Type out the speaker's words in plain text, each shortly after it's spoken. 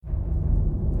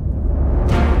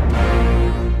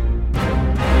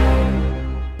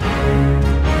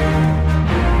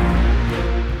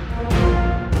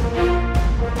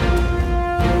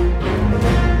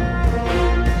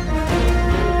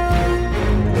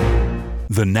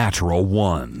The Natural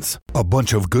Ones. A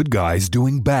bunch of good guys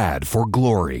doing bad for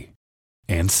glory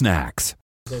and snacks.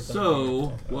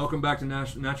 So, welcome back to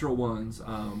Natural Ones.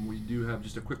 We do have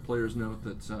just a quick player's note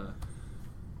that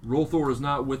Rolthor is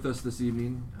not with us this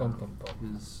evening.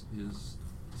 His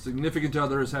significant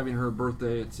other is having her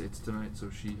birthday. It's tonight, so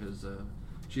she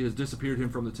has disappeared him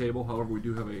from the table. However, we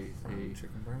do have a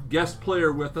guest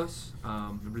player with us.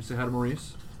 Everybody say hi to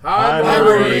Maurice. Hi,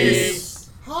 Maurice.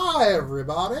 Hi,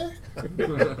 everybody.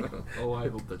 Oh, I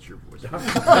hope that's your voice.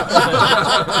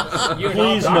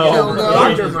 Please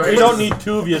no. We don't need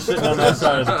two of you sitting on that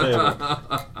side of the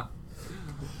table.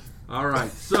 All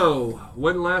right. So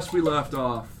when last we left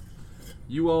off,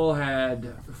 you all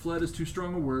had fled is too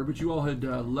strong a word, but you all had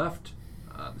left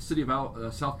the city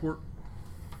of Southport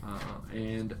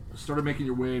and started making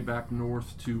your way back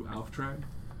north to Alftrag.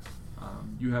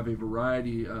 You have a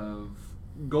variety of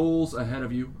goals ahead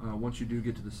of you once you do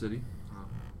get to the city,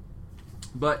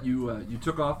 but you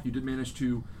took off. You did manage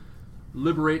to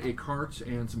liberate a cart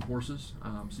and some horses,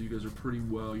 so you guys are pretty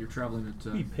well. You're traveling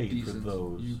at we paid decent. for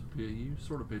those. You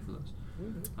sort of paid for those.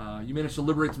 You managed to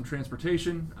liberate some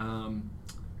transportation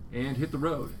and hit the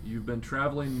road. You've been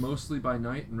traveling mostly by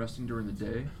night and resting during the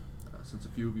day, since a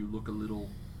few of you look a little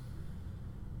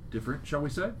different, shall we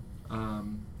say,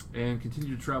 and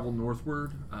continue to travel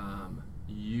northward.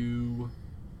 You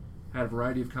had a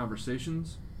variety of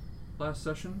conversations last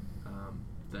session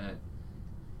that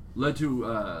led to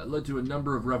a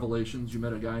number of revelations. You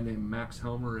met a guy named Max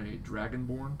Helmer, a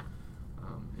Dragonborn,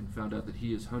 and found out that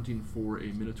he is hunting for a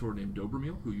Minotaur named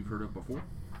Dobremil, who you've heard of before.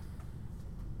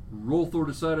 Rolthor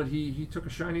decided he took a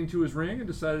shining to his ring and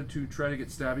decided to try to get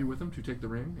stabby with him to take the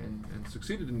ring, and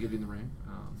succeeded in getting the ring.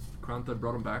 Krantha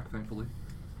brought him back, thankfully,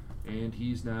 and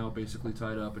he's now basically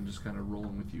tied up and just kind of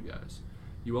rolling with you guys.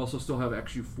 You also still have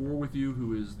XU4 with you,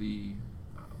 who is the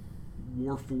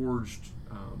Warforged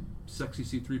sexy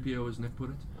C-3PO, as Nick put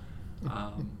it,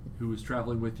 who is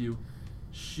traveling with you.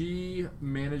 She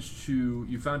managed to,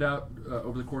 you found out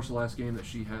over the course of the last game that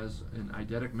she has an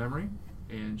eidetic memory,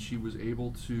 and she was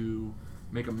able to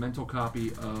make a mental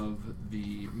copy of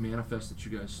the manifest that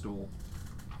you guys stole,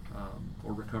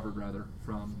 or recovered rather,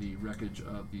 from the wreckage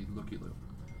of the Looky-Loo.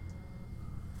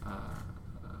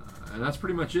 And that's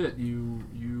pretty much it.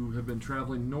 You have been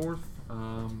traveling north.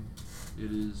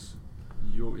 It is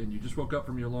and you just woke up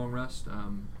from your long rest.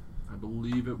 I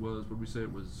believe it was, what did we say?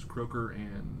 It was Croker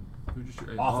and who just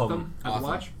Otham at the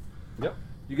watch. Yep.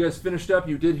 You guys finished up.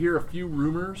 You did hear a few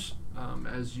rumors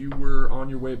as you were on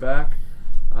your way back,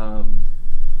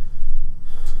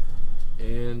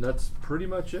 and that's pretty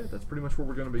much it. That's pretty much where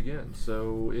we're going to begin.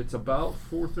 So it's about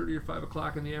 4:30 or 5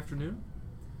 o'clock in the afternoon,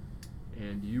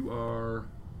 and you are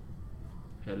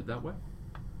headed that way.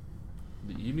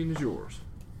 The evening is yours.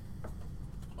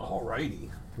 Alrighty.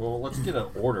 Well, let's get an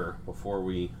order before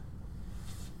we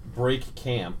break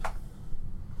camp.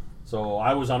 So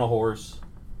I was on a horse.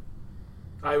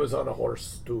 I was on a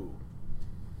horse too.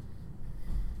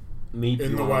 Meep,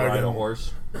 In you the want to ride wagon. a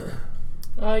horse?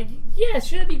 Yeah,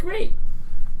 sure, that'd be great.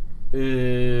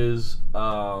 Is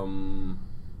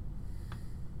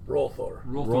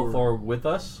Rolthor. with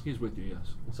us? He's with you,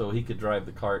 yes. So he could drive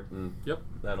the cart, and Yep.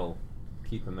 that'll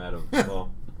keep him out of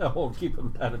that won't keep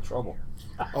him out of trouble.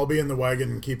 I'll be in the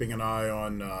wagon keeping an eye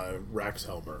on Rax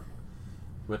Helmer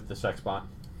With the sex bot.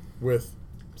 with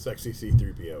sexy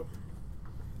C-3PO.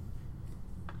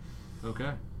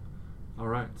 Okay. All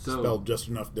right. So Spelled just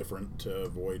enough different to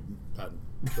avoid patent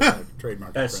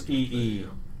trademark SEE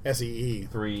SEE.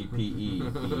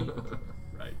 3PEEOH.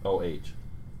 right.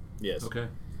 Yes. Okay.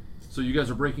 So you guys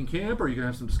are breaking camp, or are you gonna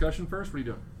have some discussion first? What are you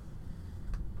doing?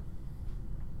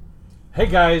 Hey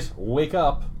guys, wake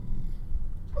up!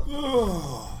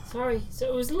 Sorry, so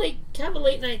it was late, kind of a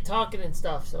late night talking and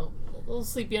stuff, so a little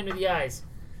sleepy under the eyes.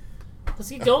 Let's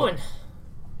get going.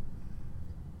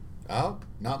 Oh,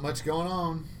 not much going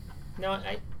on. No,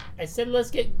 I said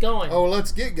let's get going. Oh,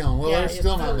 let's get going. Well, there's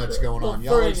still not much going on.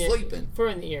 Y'all are sleeping. Fur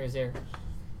in the ears there.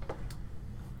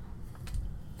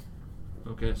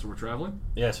 Okay, so we're traveling.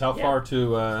 Yes. How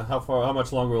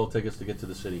much longer will it take us to get to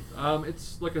the city?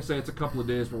 It's like I say, it's a couple of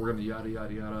days, but we're gonna yada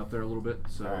yada yada up there a little bit.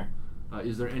 So, All right.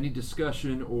 Is there any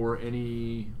discussion or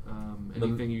anything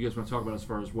you guys want to talk about as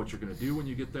far as what you're gonna do when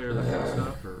you get there, that kind of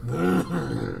stuff?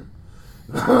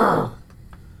 Or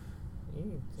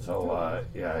So, I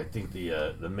think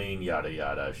the main yada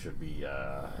yada should be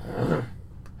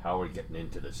how we're getting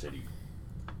into the city.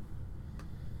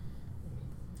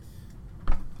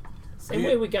 Same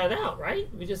way we got out, right?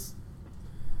 We just...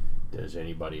 Does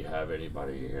anybody have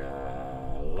anybody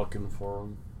looking for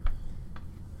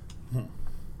them?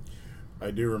 I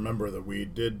do remember that we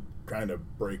did trying to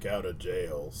break out of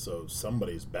jail, so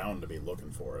somebody's bound to be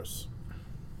looking for us.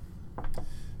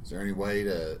 Is there any way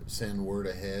to send word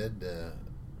ahead?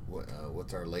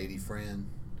 What's our lady friend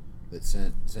that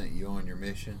sent you on your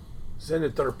mission?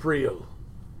 Senator Priel.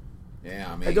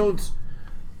 Yeah, I mean...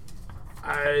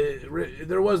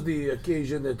 there was the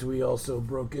occasion that we also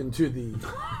broke into the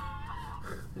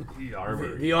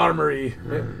armory. The armory.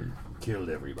 Killed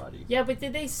everybody. Yeah, but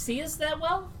did they see us that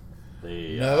well?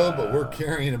 No, but we're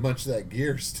carrying a bunch of that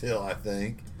gear still, I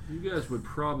think. You guys would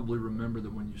probably remember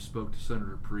that when you spoke to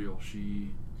Senator Priel,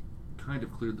 she kind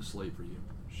of cleared the slate for you.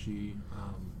 She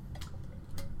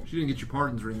didn't get you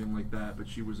pardons or anything like that, but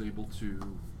she was able to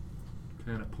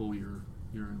kind of pull your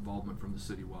involvement from the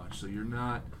City Watch. So you're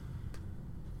not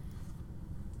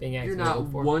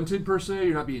wanted per se.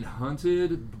 You're not being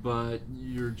hunted, but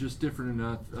you're just different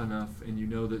enough, and you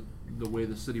know that the way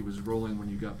the city was rolling when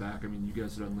you got back. I mean, you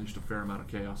guys had unleashed a fair amount of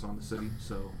chaos on the city,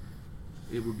 so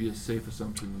it would be a safe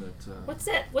assumption that.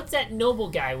 What's that noble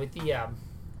guy with the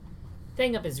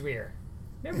thing up his rear?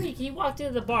 Remember, he walked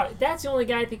into the bar. That's the only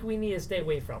guy I think we need to stay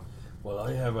away from. Well,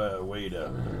 I have a way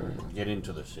to get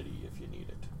into the city if you need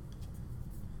it.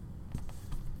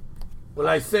 Well,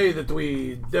 I say that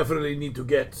we definitely need to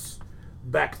get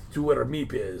back to where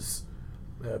Meep is.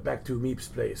 Back to Meep's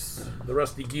place. The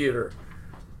Rusty Gear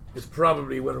is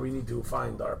probably where we need to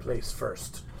find our place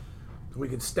first. So we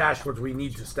can stash what we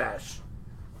need to stash.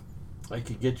 I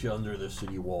could get you under the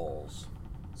city walls.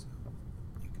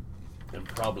 And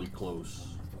probably close.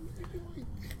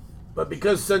 But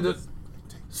because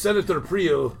Senator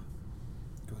Priel,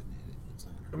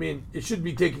 I mean, it should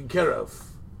be taken care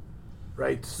of,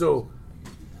 right? So,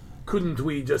 couldn't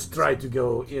we just try to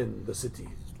go in the city?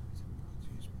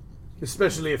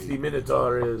 Especially if the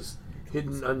Minotaur is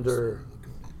hidden under...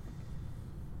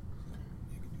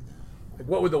 Like,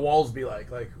 what would the walls be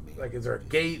like? Like, is there a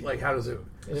gate? Like, how does it...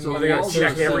 So they gotta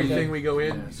check everything thing. we go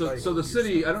in? Yeah. So the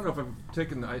city, I don't know if I've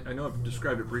taken, I know I've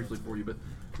described it briefly for you, but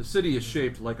the city is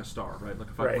shaped like a star, right? Like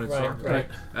a five-pointed star. Right.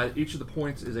 At each of the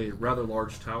points is a rather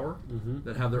large tower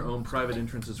that have their own private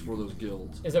entrances for those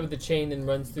guilds. Is that what the chain then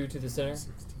runs through to the center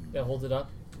that holds it up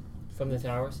from the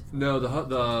towers? No,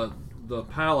 the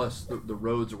palace, the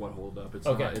roads are what hold it up.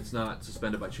 It's not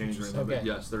suspended by chains or anything. But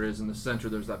yes, there is in the center.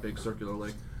 There's that big circular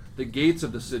lake. The gates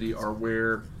of the city are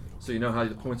where, so you know how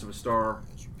the points of a star,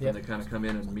 and they kind of come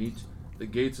in and meet. The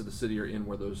gates of the city are in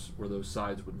where those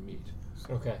sides would meet.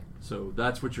 Okay. So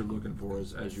that's what you're looking for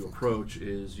as you approach.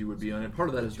 Is you would be on, and part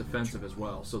of that is defensive as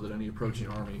well, so that any approaching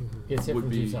army would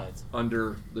be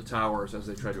under the towers as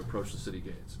they try to approach the city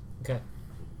gates. Okay.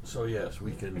 So yes,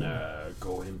 we can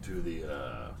go into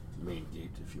the main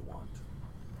gate if you want.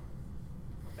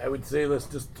 I would say let's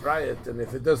just try it, and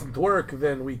if it doesn't work,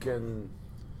 then we can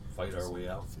fight our way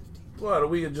out. Well,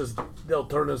 we can they'll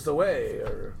turn us away,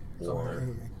 or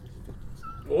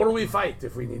we fight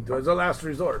if we need to. It's a last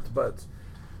resort, but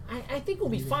I think we'll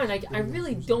be fine. I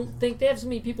really don't think they have so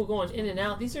many people going in and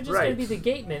out. These are just going to be the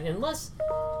gatemen, unless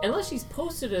she's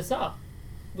posted us up,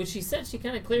 which she said she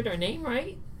kind of cleared our name,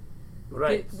 right?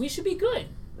 Right. We should be good.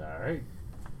 All right.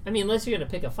 I mean, unless you're going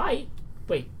to pick a fight.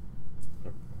 Wait.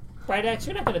 Brightaxe,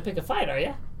 you're not going to pick a fight, are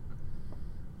you?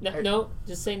 No,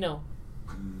 just say no.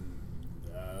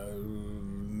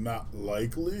 Not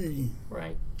likely.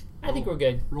 Right. I think we're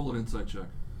good. Roll an insight check.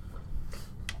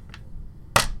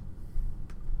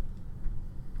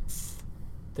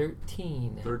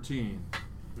 13. 13.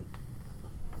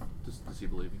 Does he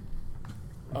believe you?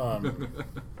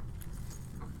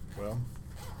 Well,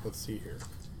 let's see here.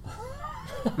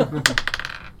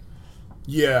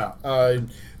 Yeah,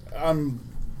 I'm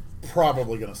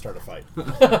probably going to start a fight.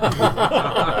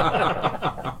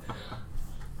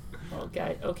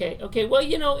 Okay. Well,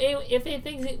 if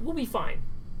anything, we'll be fine.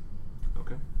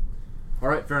 Okay. All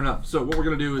right, fair enough. So what we're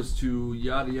going to do is to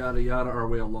yada our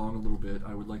way along a little bit.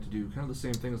 I would like to do kind of the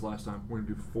same thing as last time. We're going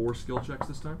to do 4 skill checks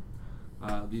this time.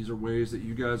 These are ways that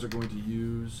you guys are going to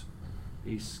use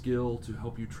a skill to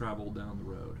help you travel down the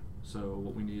road. So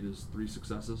what we need is 3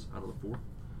 successes out of the 4.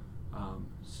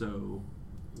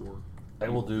 I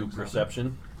will do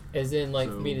perception. As in, for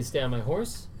me to stay on my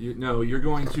horse? You're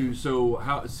going to. So,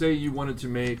 say you wanted to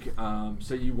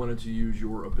use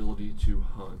your ability to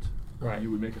hunt. Right.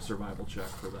 You would make a survival check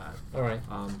for that. All right.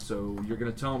 So you're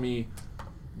going to tell me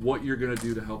what you're going to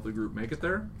do to help the group make it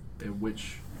there, and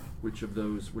which of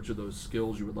those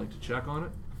skills you would like to check on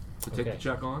it, take the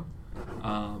check on.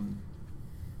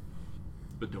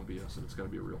 But don't BS it. It's got to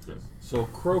be a real thing. So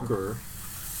Croker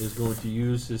is going to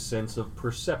use his sense of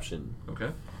perception.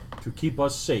 Okay. To keep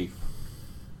us safe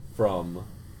from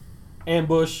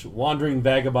ambush, wandering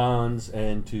vagabonds,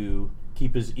 and to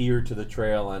keep his ear to the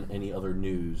trail on any other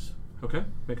news. Okay,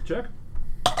 make a check.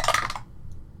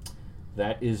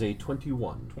 That is a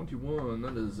 21. 21.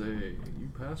 That is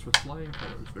you pass with flying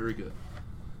colors. Very good.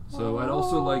 So I'd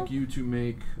also like you to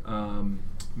make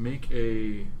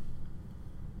a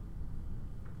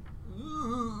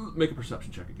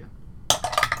perception check again.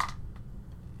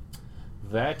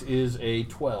 That is a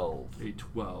 12. A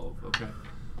 12. Okay.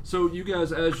 So you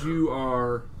guys, as you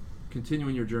are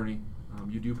continuing your journey,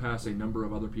 you do pass a number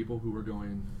of other people who are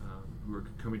going, who are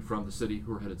coming from the city,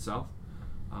 who are headed south,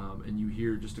 and you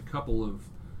hear just a couple of,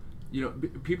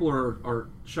 people are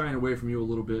shying away from you a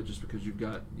little bit just because you've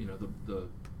got, the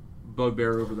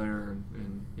bugbear over there,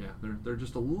 and they're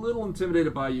just a little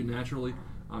intimidated by you naturally.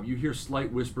 You hear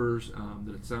slight whispers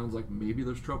that it sounds like maybe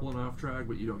there's trouble in Off-Track,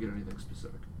 but you don't get anything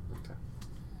specific. Okay.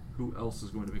 Who else is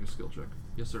going to make a skill check?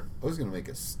 Yes, sir. I was going to make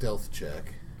a stealth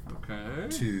check.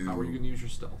 Okay. How are you going to use your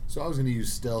stealth? So I was going to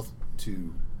use stealth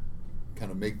to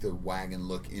kind of make the wagon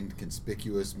look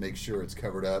inconspicuous, make sure it's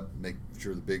covered up, make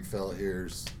sure the big fella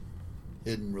here's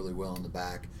hidden really well in the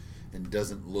back, and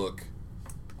doesn't look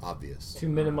obvious. To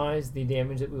minimize the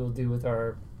damage that we will do with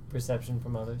our perception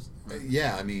from others.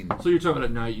 Yeah, I mean... So you're talking about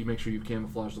at night, you make sure you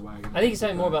camouflage the wagon? I think he's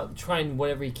talking more about trying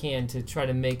whatever he can to try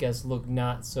to make us look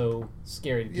not so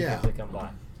scary to people as they come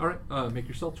by. All right, make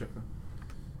your stealth check then.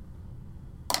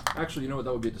 Actually, you know what?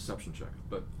 That would be a deception check.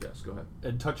 But yes, go ahead.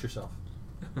 And touch yourself.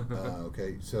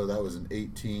 Okay, so that was an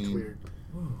 18. Weird.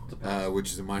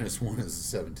 Which is a -1 is a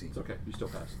 17. It's okay. You still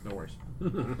pass. No worries.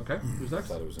 Okay, who's I next?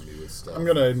 thought it was going to be with stealth. I'm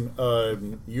going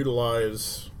to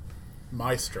utilize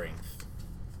my strength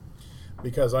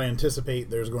because I anticipate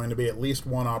there's going to be at least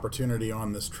one opportunity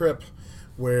on this trip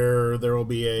where there will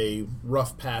be a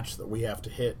rough patch that we have to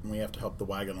hit, and we have to help the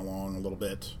wagon along a little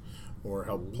bit, or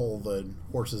help pull the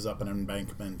horses up an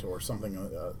embankment, or something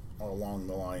along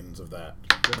the lines of that.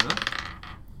 Good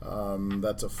enough.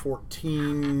 That's a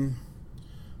 14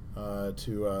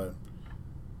 to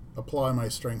apply my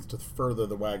strength to further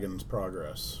the wagon's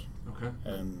progress. Okay.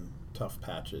 And tough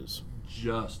patches.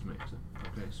 Just makes it.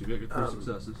 Okay, so you got your 3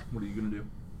 successes. What are you going to do?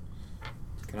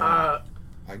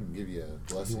 I can give you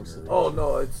a blessing or Oh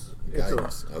no, it's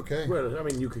guidance. Okay. Well, I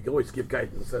mean, you could always give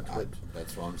guidance. That's good.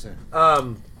 That's what I'm saying.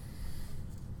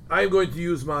 I'm going to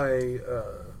use my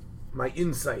my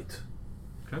insight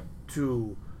Okay.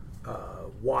 to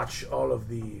watch all of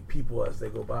the people as they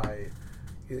go by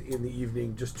in the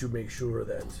evening, just to make sure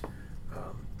that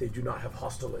they do not have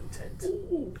hostile intent.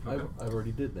 I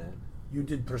already did that. You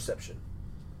did perception.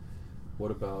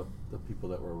 What about the people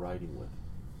that we're riding with?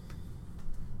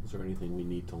 Is there anything we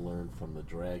need to learn from the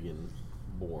Dragonborn?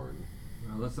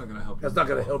 Well, that's not going to help you. That's not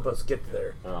going to help us get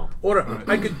there. Oh. Or Right.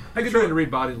 I could trying to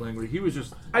read body language. He was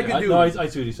just. I could do. No, I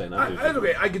see what he's saying. That's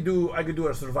okay. I could do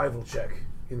a survival check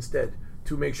instead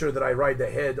to make sure that I ride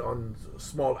ahead on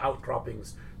small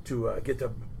outcroppings to get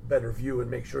a better view and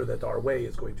make sure that our way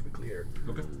is going to be clear.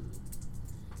 Okay.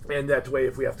 And that way,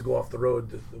 if we have to go off the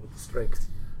road with the strength.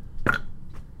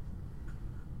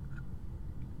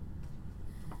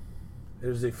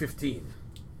 There's a 15.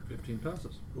 15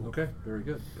 passes. Okay, very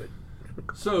good.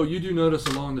 So you do notice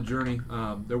along the journey,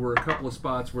 there were a couple of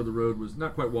spots where the road was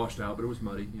not quite washed out, but it was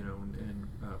muddy, and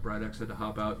Bright X had to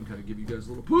hop out and kind of give you guys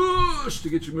a little push to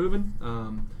get you moving.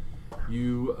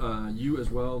 You as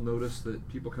well noticed that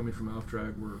people coming from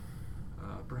Alfdrag were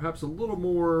perhaps a little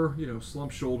more,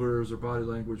 slumped shoulders, or body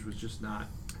language was just not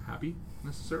happy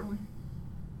necessarily.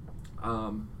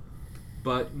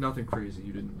 But nothing crazy.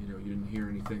 You didn't hear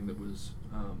anything that was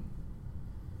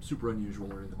super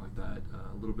unusual or anything like that.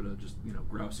 A little bit of just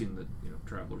grousing that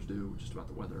travelers do just about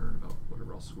the weather and about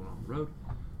whatever else is going on the road,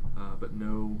 but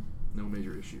no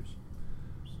major issues.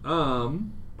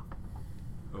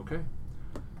 Okay.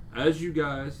 As you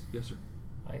guys, yes sir.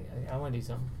 I want to do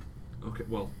something. Okay,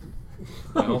 well,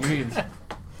 by all means.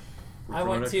 I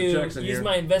want to use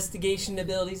my investigation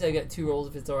abilities. I got 2 rolls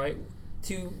if it's all right.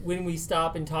 When we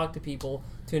stop and talk to people,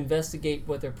 to investigate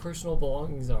what their personal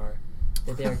belongings are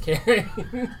that they are carrying.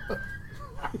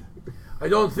 I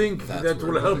don't think that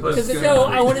will help us. Because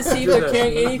I want to see if they're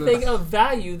carrying anything of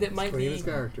value that might be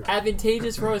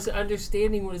advantageous for us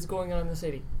understanding what is going on in the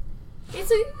city.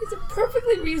 It's a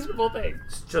perfectly reasonable thing.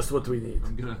 It's just what we need.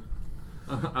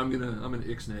 I'm gonna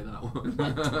ixnay that one.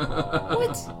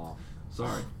 What?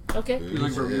 Sorry. Okay.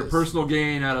 Your personal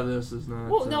gain out of this is not.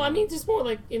 Well, no, I mean just more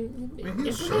like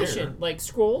information, like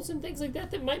scrolls and things like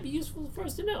that might be useful for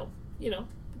us to know. But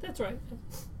that's right.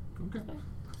 Okay.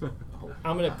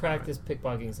 I'm gonna practice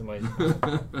pickpocketing somebody.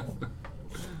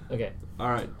 Okay. All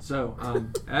right. So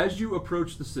as you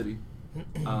approach the city,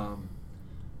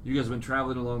 you guys have been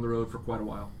traveling along the road for quite a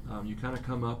while. You kind of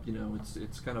come up.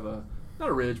 It's kind of a not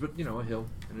a ridge, but a hill.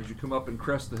 And as you come up and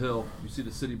crest the hill, you see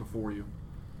the city before you.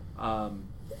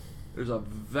 There's a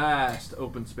vast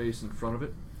open space in front of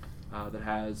it that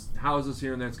has houses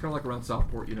here and there. It's kind of like around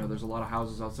Southport. There's a lot of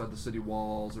houses outside the city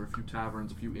walls, or a few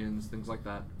taverns, a few inns, things like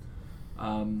that.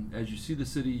 As you see the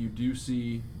city, you do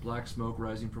see black smoke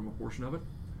rising from a portion of it.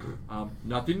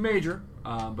 Nothing major,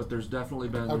 but there's definitely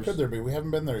been... How could there be? We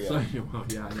haven't been there yet. Well,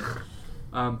 yeah, I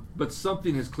know. But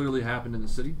something has clearly happened in the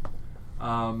city.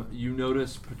 You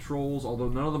notice patrols, although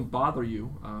none of them bother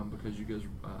you, because you guys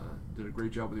did a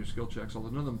great job with your skill checks. Although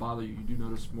none of them bother you, you do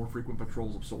notice more frequent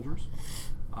patrols of soldiers.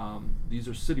 These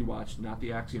are City Watch, not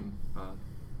the Axiom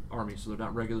army, so they're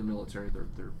not regular military.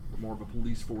 They're more of a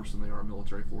police force than they are a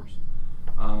military force.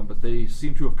 But they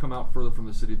seem to have come out further from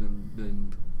the city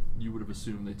than you would have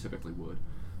assumed they typically would.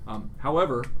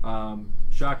 However,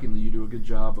 shockingly, you do a good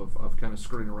job of kind of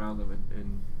skirting around them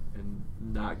and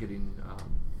not getting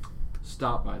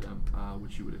stopped by them,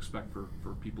 which you would expect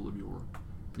for people of your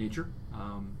nature.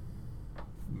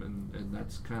 And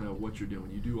that's kind of what you're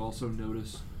doing. You do also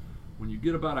notice, when you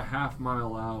get about a half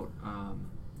mile out,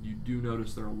 you do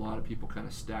notice there are a lot of people kind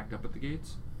of stacked up at the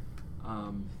gates.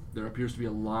 There appears to be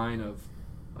a line of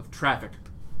traffic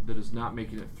that is not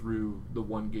making it through the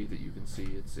one gate that you can see.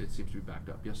 It seems to be backed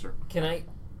up. Yes, sir. Can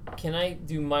I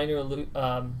do minor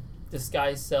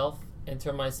disguise self and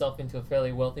turn myself into a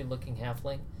fairly wealthy looking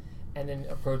halfling, and then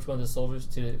approach one of the soldiers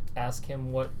to ask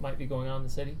him what might be going on in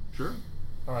the city? Sure.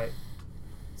 All right.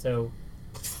 So.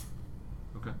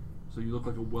 Okay. So you look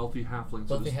like a wealthy halfling.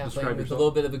 Wealthy so halfling with a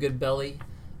little bit of a good belly.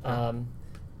 Of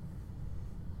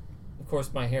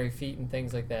course, my hairy feet and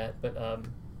things like that, but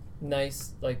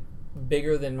nice, like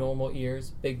bigger than normal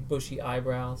ears, big bushy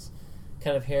eyebrows,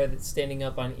 kind of hair that's standing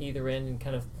up on either end and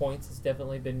kind of points. It's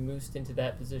definitely been moosed into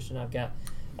that position. I've got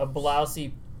a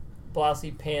blousy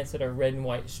pants that are red and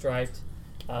white striped,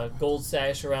 gold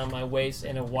sash around my waist,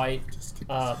 and a white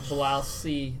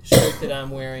blousy shirt that I'm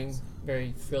wearing,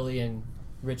 very frilly and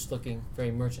rich looking,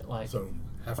 very merchant-like. So,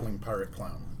 halfling pirate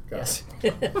clown. Yes.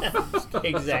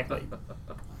 Exactly.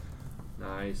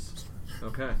 Nice.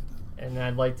 Okay. And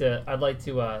I'd like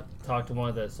to talk to one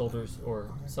of the soldiers or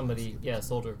somebody, a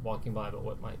soldier walking by about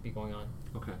what might be going on.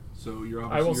 Okay. So you're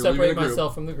I will separate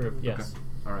myself from the group. Yes. Okay.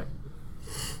 All right.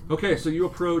 Okay. So you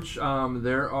approach.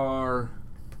 There are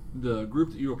the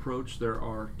group that you approach. There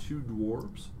are 2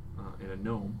 dwarves and a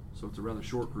gnome. So it's a rather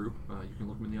short group. You can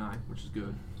look them in the eye, which is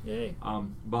good. Yay.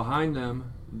 Behind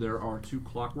them, there are 2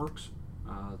 clockworks.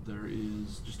 There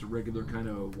is just a regular kind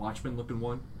of watchman-looking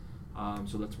one.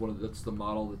 So that's the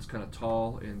model that's kind of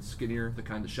tall and skinnier, the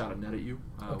kind that shot a net at you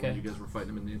when you guys were fighting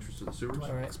him in the entrance of the sewers.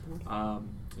 All right.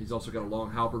 He's also got a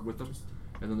long halberd with him.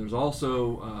 And then there's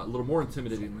also, a little more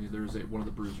intimidatingly, there's one of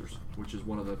the bruisers, which is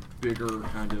one of the bigger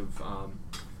kind of,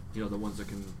 the ones that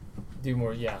can... do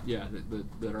more, yeah. Yeah,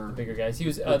 that are... The bigger guys. He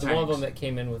was the one of them that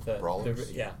came in with the...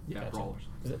 Brawlers? Yeah, gotcha. Brawlers.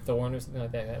 Was it Thorn or something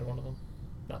like that? I had one of them?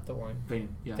 Not Thorn.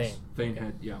 Thane, yes. Thane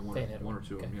had, one or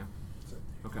two of them, yeah.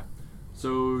 Okay.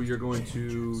 So you're going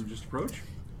to just approach?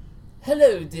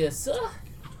 Hello, dear sir.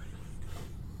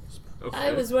 Okay.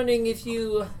 I was wondering if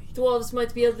you dwarves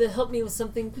might be able to help me with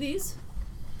something, please.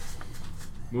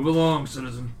 Move along,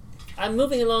 citizen. I'm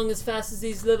moving along as fast as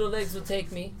these little legs will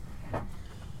take me.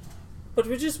 But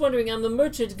we're just wondering, I'm a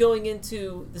merchant going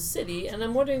into the city, and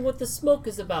I'm wondering what the smoke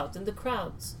is about and the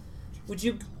crowds. Would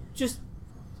you just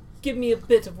give me a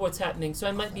bit of what's happening so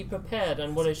I might be prepared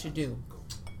on what I should do?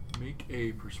 Make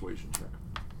a persuasion check.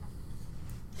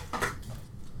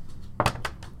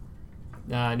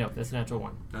 No, that's a natural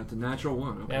 1. That's a natural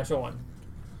 1. Okay. Natural 1.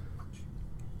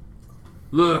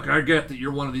 Look, I get that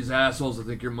you're one of these assholes that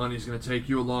think your money's going to take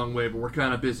you a long way, but we're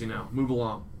kind of busy now. Move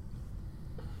along.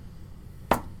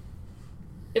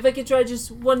 If I could try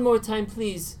just one more time,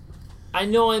 please. I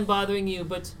know I'm bothering you,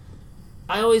 but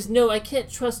I always know I can't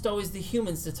trust always the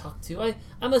humans to talk to. I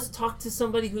must talk to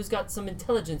somebody who's got some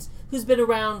intelligence, who's been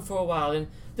around for a while, and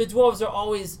the dwarves are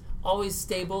always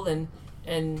stable and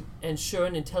sure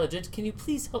and intelligent. Can you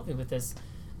please help me with this?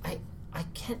 I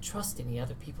can't trust any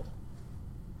other people.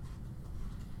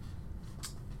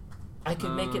 I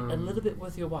could make it a little bit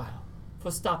worth your while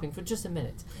for stopping for just a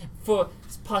minute, for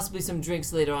possibly some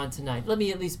drinks later on tonight. Let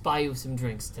me at least buy you some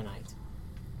drinks tonight.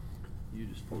 You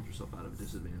just pulled yourself out of a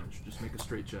disadvantage. Just make a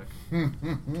straight check.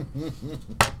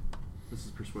 This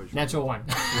is persuasion. Natural 1. And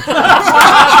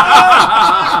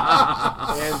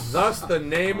thus the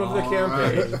name of the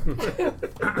campaign.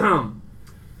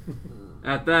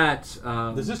 At that...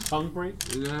 does this tongue break?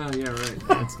 Yeah, right.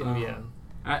 It's going to be a...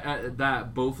 At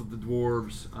that, both of the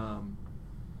dwarves,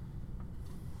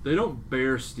 they don't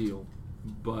bare steel,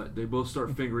 but they both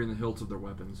start fingering the hilts of their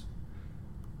weapons.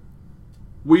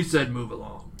 We said move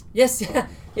along. Yes,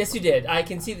 yes, you did. I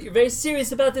can see that you're very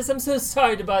serious about this. I'm so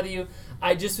sorry to bother you.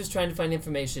 I just was trying to find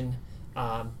information.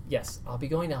 Yes, I'll be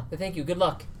going now. But thank you. Good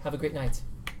luck. Have a great night.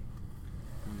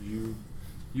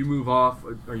 You move off.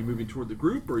 Are you moving toward the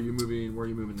group, or are you moving? Where are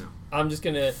you moving now? I'm just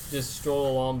gonna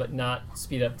stroll along, but not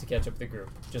speed up to catch up with the group.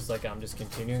 Just like I'm just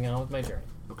continuing on with my journey.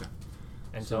 Okay.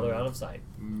 Until they're out of sight.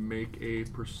 Make a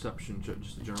perception check,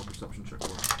 just a general perception check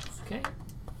for us. Okay.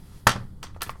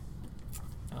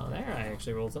 Oh, there I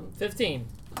actually rolled something. 15.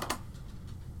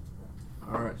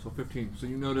 All right, so 15. So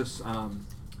you notice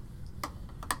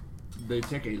they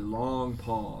take a long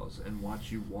pause and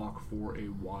watch you walk for a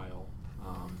while.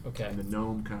 Okay. And the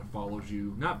gnome kind of follows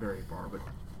you, not very far, but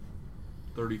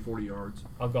 30, 40 yards.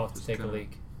 I'll go off to take a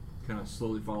leak. Kind of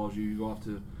slowly follows you. You go off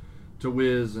to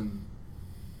whiz, and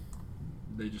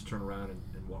they just turn around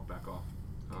and walk back off.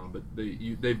 But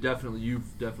you've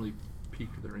definitely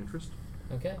piqued their interest.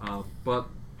 Okay. But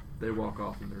they walk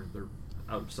off and they're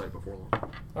out of sight before long.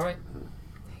 All right.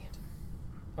 Dang it.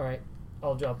 All right.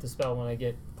 I'll drop the spell when I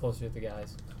get closer to the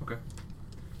guys. Okay.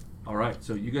 All right.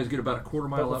 So you guys get about a quarter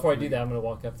mile but up. Before I do that, I'm going to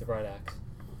walk up to Bright Axe.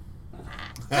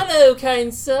 Hello,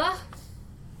 kind sir.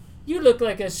 You look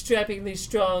like a strappingly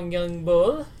strong young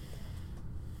bull.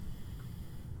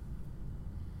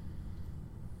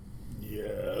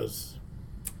 Yes.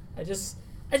 I just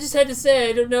had to say,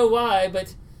 I don't know why,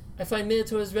 but I find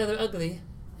minotaurs rather ugly.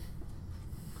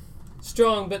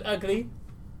 Strong but ugly.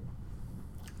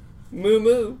 Moo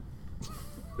moo.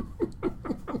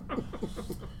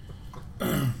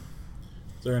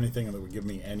 Is there anything that would give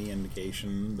me any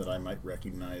indication that I might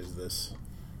recognize this?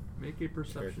 Make a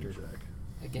perception character? check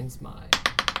Against my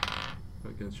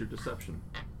against your deception.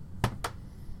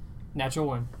 natural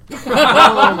 1.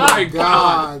 Oh my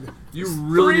God! You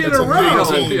really 3 in a row.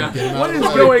 What is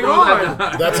going on?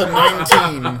 That's a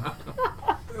 19.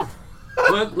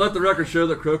 Let the record show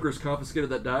that Croker's confiscated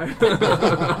that die.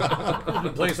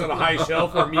 Placed on a high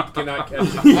shelf where meat cannot catch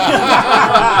it.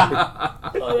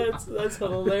 Oh, that's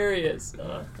hilarious.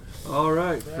 All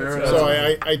right, fair enough.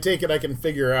 So I take it I can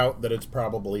figure out that it's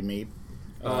probably meat.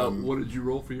 What did you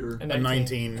roll for your... A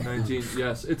 19. 19,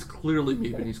 yes. It's clearly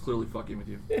meat, and he's clearly fucking with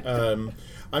you.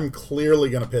 I'm clearly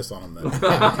going to piss on him then.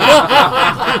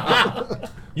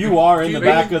 You are in the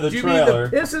back of the trailer. Do you mean the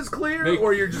piss is clear,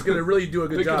 or you're just going to really do a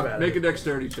good job at it? Make a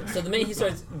dexterity check. So the minute he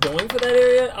starts going for that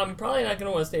area, I'm probably not going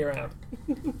to want to stay around.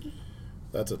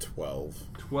 That's a 12.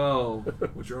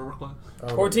 12. What's your armor class?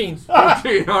 14.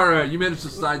 14. All right, you managed to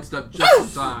sidestep just in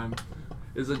time.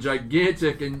 Is a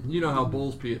gigantic, and you know how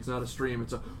bulls pee. It's not a stream.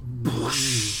 It's a.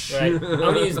 Right. I'm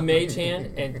gonna use Mage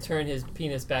Hand and turn his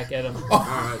penis back at him. All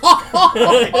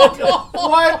right.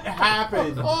 What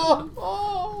happened?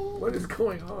 What is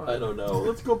going on? I don't know.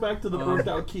 Let's go back to the burnt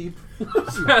out keep.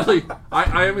 Sadly,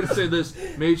 I am going to say this: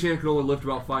 Mage Hand can only lift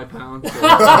about 5 pounds. So.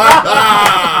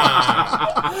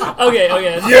 Okay.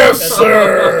 Yes,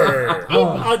 sir.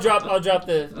 I'll drop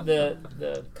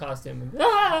the costume.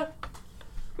 Ah!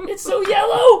 It's so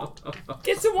yellow.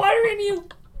 Get some water in you.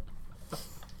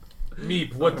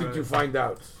 Meep, what did you find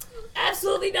out?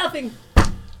 Absolutely nothing.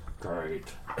 Great.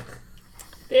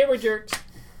 They were jerks.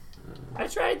 I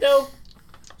tried though.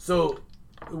 So,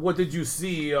 what did you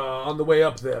see on the way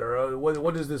up there?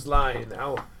 What is this line?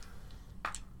 How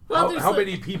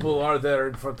many people are there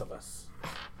in front of us?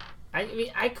 I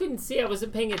mean, I couldn't see. I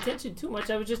wasn't paying attention too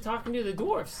much. I was just talking to the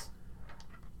dwarfs.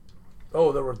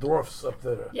 Oh, there were dwarfs up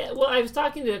there. Yeah, well, I was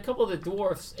talking to a couple of the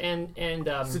dwarfs and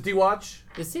City Watch?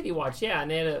 The City Watch, yeah, and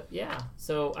they had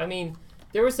So, I mean,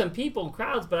 there were some people in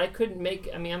crowds, but I couldn't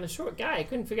I'm a short guy. I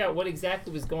couldn't figure out what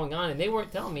exactly was going on, and they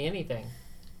weren't telling me anything.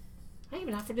 I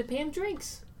even offered to pay them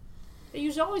drinks. They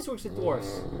usually always works with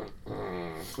dwarfs.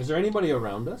 Is there anybody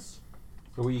around us?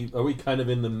 Are we kind of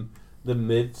in the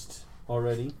midst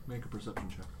already? Make a perception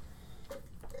check.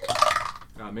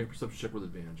 Make a perception check with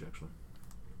advantage, actually.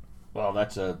 Well,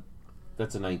 that's a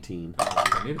 19. You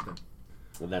don't need it then.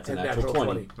 And that's a natural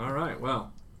 20. All right,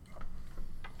 well.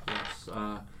 Yes.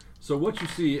 So what you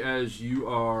see as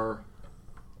you're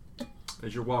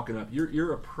walking up,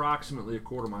 you're approximately a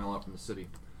quarter mile up from the city.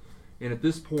 And at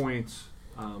this point,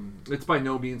 it's by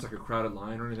no means like a crowded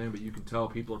line or anything, but you can tell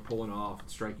people are pulling off and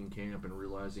striking camp and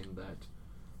realizing that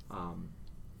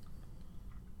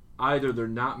either they're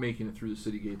not making it through the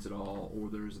city gates at all, or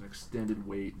there's an extended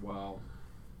wait while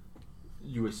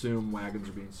you assume wagons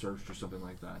are being searched or something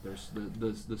like that. There's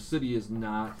the city is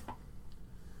not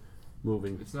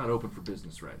moving. It's not open for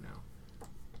business right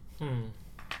now.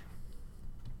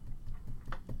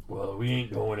 Well, we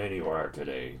ain't going anywhere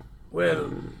today.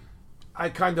 Well, I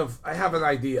have an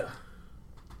idea.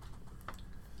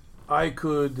 I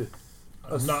could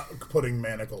I'm not putting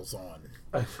manacles on.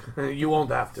 You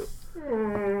won't have to.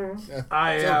 It's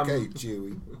okay,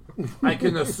 Chewie. I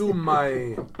can assume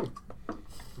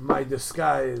my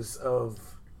disguise of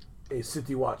a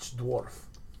City Watch dwarf.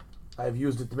 I've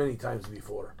used it many times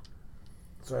before,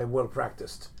 so I'm well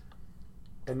practiced.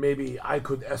 And maybe I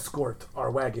could escort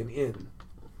our wagon in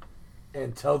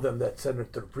and tell them that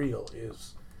Senator Priel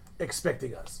is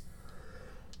expecting us.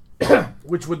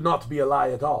 Which would not be a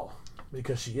lie at all,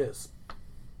 because she is.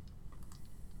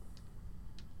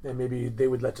 And maybe they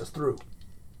would let us through.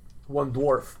 One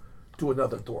dwarf to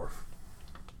another dwarf.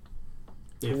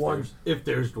 If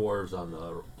there's dwarves on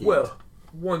the gate. Well,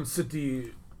 one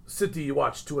city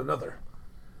watch to another.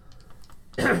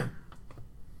 I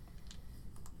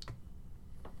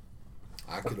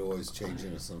could always change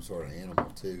into some sort of animal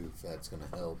too, if that's going to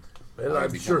help. Well, I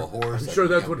I'm could sure. become a horse. I'm sure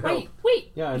that would help.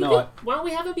 Wait. Yeah, I know. Why don't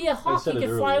we have him be a hawk? He said can it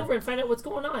fly earlier. over and find out what's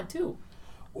going on too.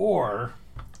 Or,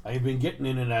 I've been getting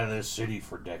in and out of this city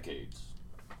for decades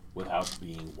without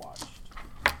being watched.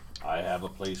 I have a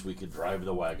place we could drive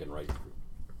the wagon right through.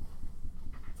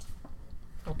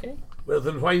 Okay. Well,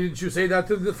 then why didn't you say that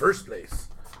in the first place?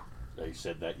 I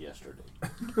said that yesterday.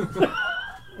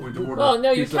 Well,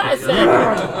 no, you kind of said.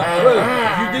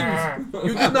 Well,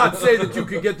 you did not say that you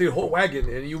could get the whole wagon,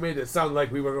 and you made it sound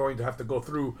like we were going to have to go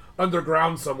through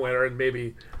underground somewhere, and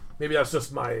maybe that's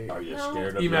just my Are you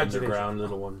scared of Imagination. the underground,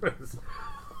 little one? it's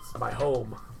my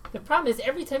home. The problem is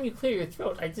every time you clear your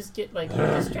throat, I just get like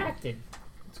distracted.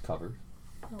 It's covered.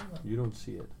 Oh, no. You don't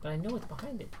see it. But I know it's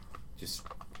behind it. Just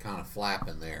kind of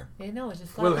flapping there. Yeah, no, it's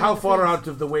just. Well, how far out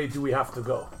of the way do we have to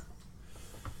go?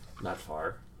 Not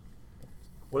far.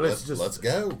 Well, let's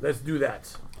go. Let's do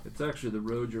that. It's actually the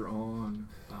road you're on.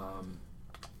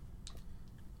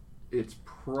 It's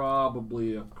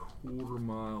probably a quarter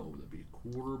mile. What would that be?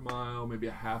 Quarter mile, maybe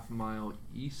a half mile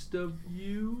east of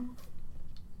you.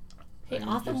 Hey, And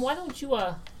Otham, just- why don't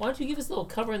you give us a little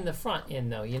cover in the front end,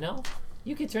 though? You know,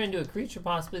 you could turn into a creature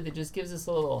possibly that just gives us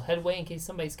a little headway in case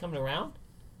somebody's coming around.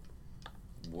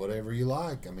 Whatever you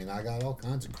like. I mean, I got all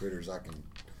kinds of critters I can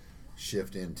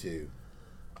shift into.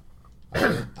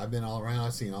 I've been all around.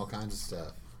 I've seen all kinds of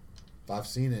stuff. If I've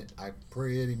seen it, I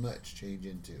pretty much change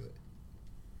into it.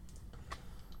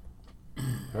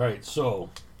 All right, so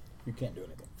You can't do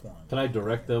anything for him. Can I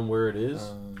direct them where it is?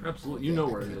 Absolutely, you know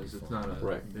where it is. It's not a.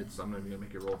 Right. It's. I'm not even gonna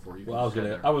make it roll for you. You Well, can just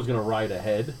head I there. was gonna ride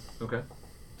ahead Okay.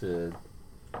 to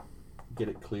get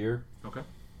it clear. Okay.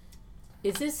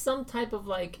 Is this some type of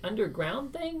like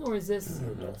underground thing, or is this?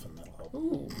 Dolphin, that'll help.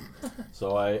 Ooh.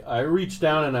 So I reach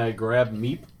down and I grab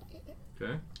Meep.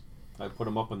 Okay. I put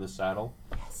him up in the saddle.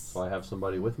 Yes. So I have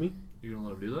somebody with me. You gonna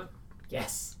let him do that?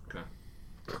 Yes. Okay.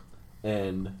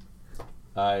 And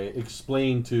I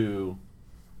explain to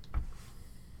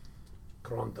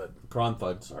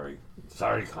Kronthud,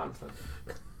 sorry, Conflict.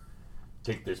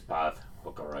 Take this path,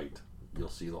 hook a right. You'll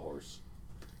see the horse.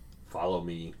 Follow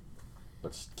me,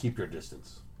 but keep your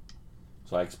distance.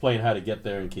 So I explain how to get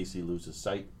there in case he loses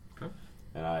sight. Okay.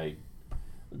 And I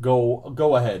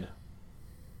go ahead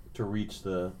to reach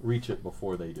it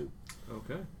before they do.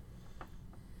 Okay.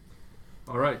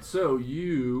 All right. So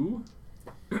you,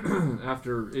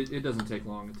 after it doesn't take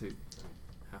long. It takes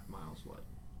half miles. What?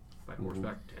 By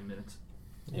horseback, 10 minutes,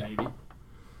 maybe.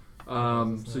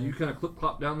 So you kind of clip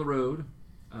clop down the road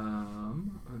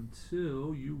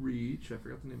until you reach. I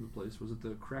forgot the name of the place. Was it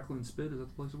the Crackling Spit? Is that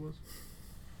the place it was?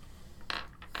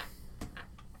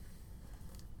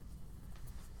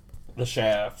 The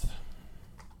shaft.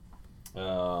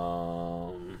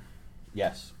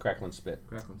 Yes, Crackling Spit.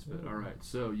 Crackling Spit. All right.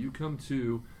 So you come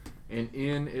to an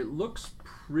inn. It looks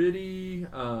pretty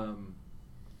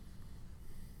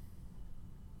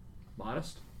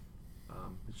modest.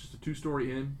 It's just a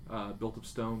 2-story inn, built of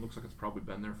stone. Looks like it's probably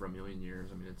been there for 1,000,000 years.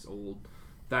 I mean, it's old,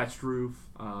 thatched roof.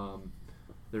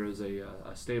 There is a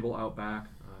stable out back.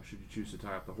 Should you choose to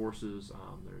tie up the horses,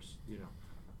 there's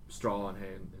straw and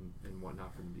hay and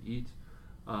whatnot for them to eat.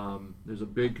 There's a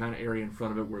big kind of area in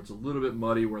front of it where it's a little bit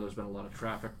muddy, where there's been a lot of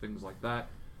traffic, things like that.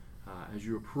 As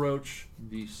you approach,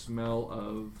 the smell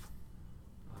of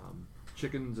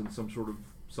chickens and some sort of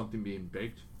something being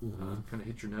baked kind of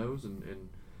hit your nose and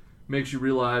makes you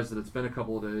realize that it's been a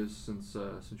couple of days since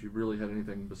you've really had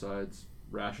anything besides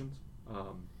rations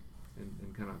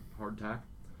and kind of hardtack.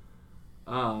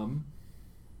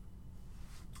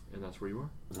 And that's where you are.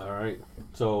 All right.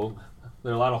 So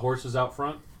there are a lot of horses out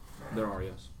front. There are,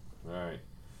 yes. All right.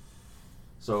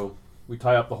 So we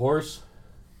tie up the horse.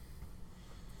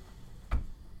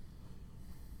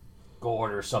 Go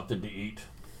order something to eat.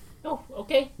 Oh,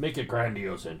 okay. Make a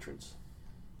grandiose entrance.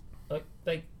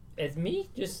 Like as me,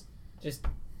 just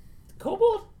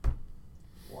kobold.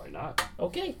 not?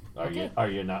 Okay. Are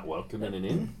you not welcome in an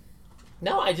inn?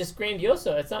 No, I just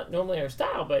grandioso. It's not normally our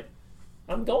style, but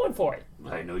I'm going for it.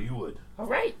 I know you would. All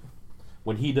right.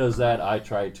 When he does that, I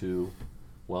try to,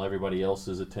 while everybody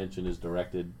else's attention is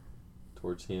directed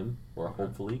towards him, or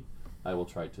hopefully, I will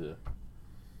try to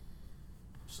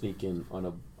sneak in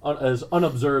as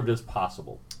unobserved as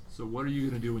possible. So what are you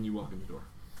going to do when you walk in the door?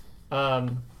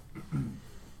 I'm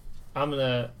going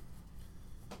to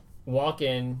walk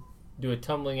in, do a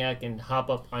tumbling act, and hop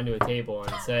up onto a table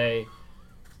and say,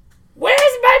 "Where's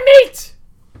my meat?"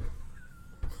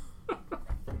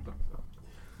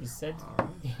 You said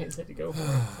to go for it,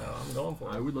 so I'm going for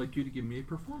it. I would like you to give me a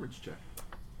performance check.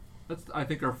 That's, I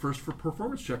think, our first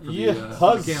performance check for Yeah, the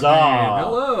huzzah! campaign.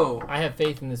 Hello. I have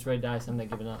faith in this red dice. I'm not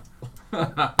giving up.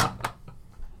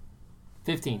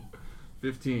 15.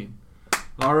 15.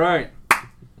 All right.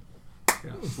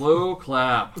 Yeah, slow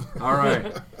clap. All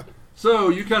right. So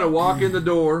you kind of walk in the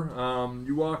door.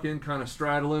 You walk in kind of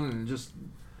straddling and just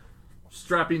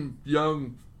strapping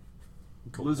young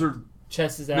lizard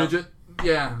Chest is out. midget.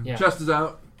 Yeah. Chest is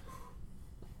out.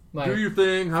 Do your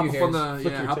thing. Hop up on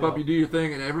hop up. You do your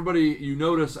thing, and everybody you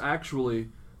notice actually.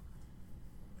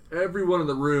 Everyone in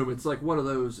the room, it's like one of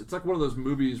those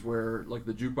movies where like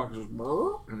the jukebox is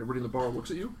and everybody in the bar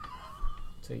looks at you.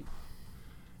 Sweet.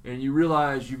 And you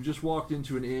realize you've just walked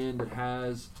into an inn that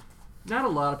has not a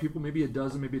lot of people, maybe a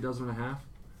dozen and a half.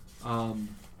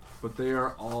 But they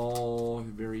are all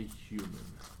very human.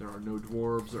 There are no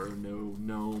dwarves, there are no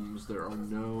gnomes, there are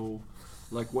no,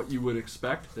 like what you would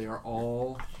expect. They are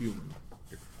all human.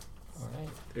 All right.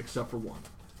 Except for one.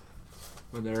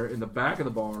 When they're in the back of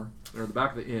the bar, or the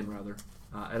back of the inn rather,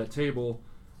 at a table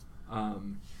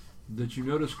that you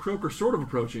notice Croker sort of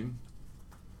approaching,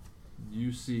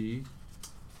 you see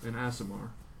an Aasimar.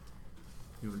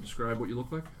 You want to describe what you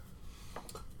look like?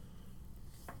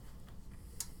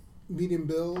 Medium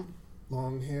build,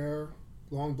 long hair,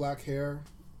 long black hair,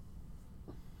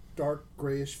 dark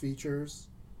grayish features,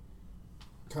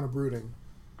 kind of brooding.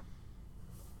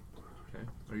 Okay.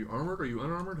 Are you armored? Are you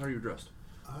unarmored? How are you dressed?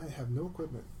 I have no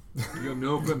equipment. You have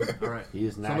no equipment. All right. He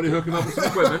is not. Somebody hook him up with some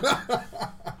equipment.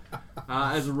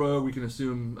 As a rogue, we can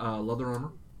assume leather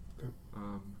armor.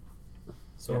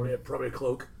 So probably a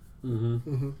cloak.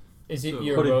 Is it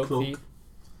your rogue thief?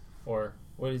 Or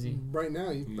what is he? Right now,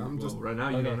 right now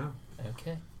you don't know.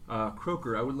 Okay.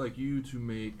 Croker, I would like you to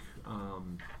make a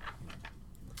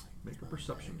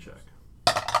perception check.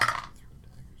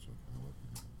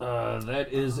 That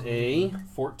is a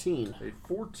 14. A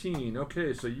 14.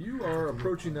 Okay, so you are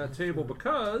approaching that table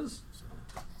because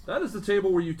that is the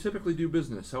table where you typically do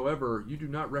business. However, you do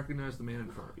not recognize the man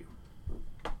in front of you.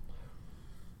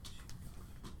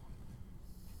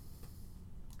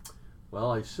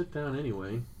 Well, I sit down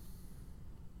anyway.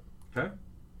 Okay.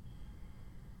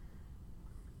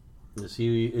 Is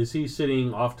he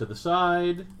sitting off to the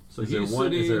side? So is there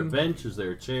is there a bench? Is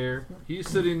there a chair? He's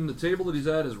sitting. The table that he's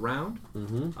at is round.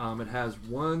 Mm-hmm. It has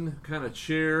one kind of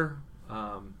chair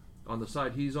on the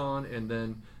side he's on, and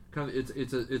then kind of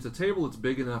it's a table that's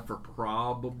big enough for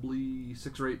probably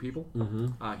 6 or 8 people.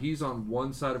 Mm-hmm. He's on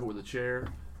one side of it with a chair,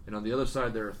 and on the other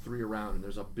side there are 3 around, and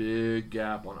there's a big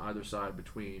gap on either side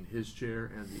between his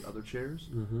chair and the other chairs.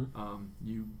 Mm-hmm.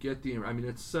 You get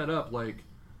it's set up like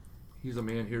he's a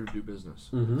man here to do business.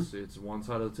 Mm-hmm. It's one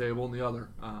side of the table and the other,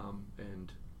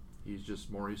 and he's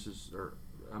just Maurice,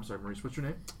 what's your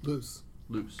name? Loose.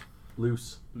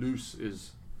 Loose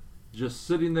is just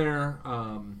sitting there,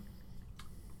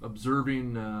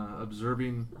 observing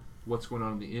what's going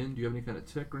on in the inn. Do you have any kind of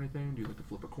tick or anything? Do you like to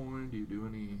flip a coin? Do you do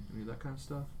any of that kind of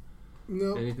stuff?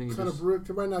 No. Anything? Kind of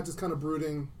right now, just kind of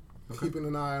brooding, keeping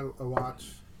an eye, a watch.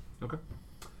 Okay.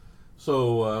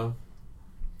 So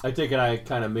I take it I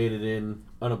kind of made it in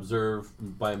unobserved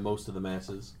by most of the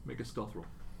masses. Make a stealth roll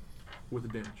with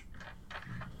advantage.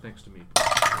 Thanks to me.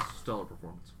 Stellar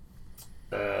performance.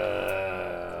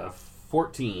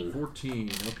 14.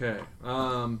 14. Okay.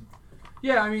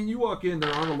 Yeah, I mean, you walk in.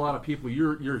 There aren't a lot of people.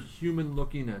 You're human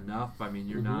looking enough. I mean,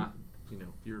 you're not.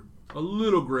 You're a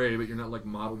little gray, but you're not like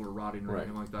mottled or rotting or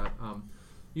anything like that.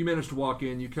 You manage to walk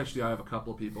in. You catch the eye of a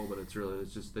couple of people, but it's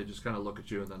just they just kind of look at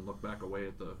you and then look back away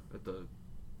at the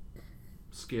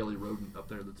scaly rodent up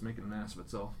there that's making an ass of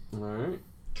itself. All right.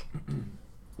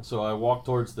 So I walk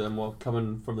towards them,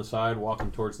 coming from the side,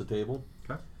 walking towards the table.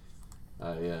 Okay.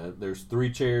 There's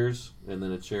 3 chairs and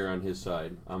then a chair on his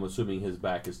side. I'm assuming his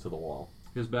back is to the wall.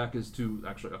 His back is to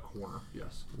actually a corner.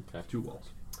 Yes. Okay. 2 walls.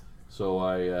 So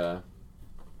I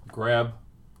grab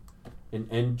an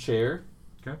end chair.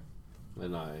 Okay.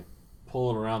 And I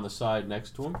pull it around the side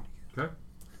next to him. Okay.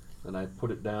 And I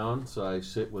put it down so I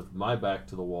sit with my back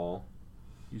to the wall.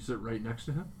 You sit right next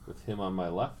to him? With him on my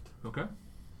left. Okay.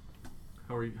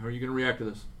 How are you going to react to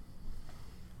this?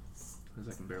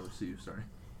 Because I can barely see you, sorry.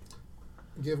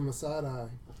 Give him a side eye.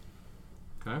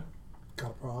 Okay.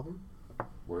 Got a problem?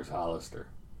 Where's Hollister?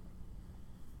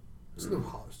 There's no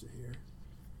Hollister here.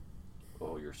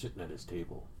 Oh, you're sitting at his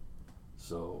table.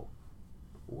 So,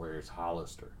 where's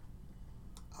Hollister?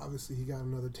 Obviously, he got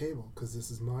another table, because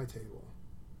this is my table.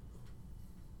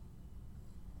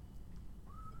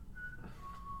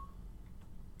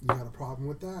 You got a problem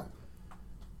with that?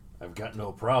 I've got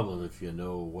no problem if you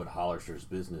know what Hollister's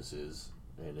business is,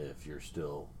 and if you're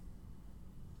still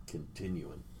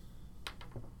continuing.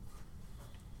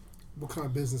 What kind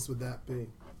of business would that be?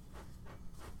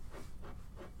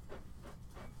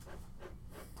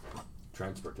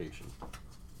 Transportation.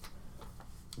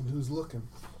 And who's looking?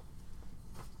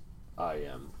 I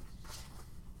am.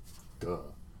 Duh.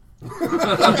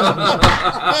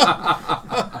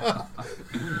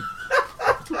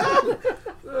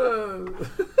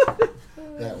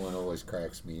 That one always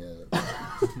cracks me up.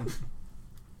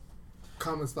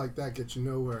 Comments like that get you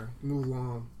nowhere. Move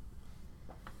along.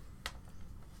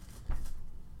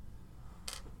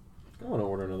 I want to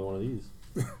order another one of these.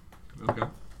 Okay.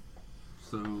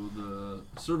 So the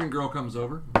serving girl comes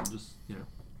over and just,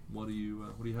 what do you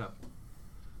have?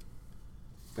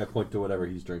 I point to whatever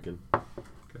he's drinking.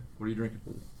 Okay. What are you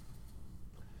drinking?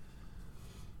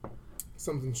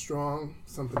 Something strong,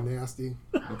 something nasty.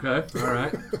 Okay. All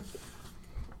right.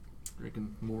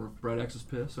 Drinking more of Brad X's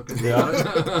piss. Okay.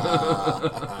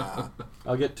 Yeah.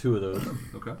 I'll get 2 of those.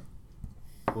 Okay.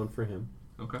 One for him.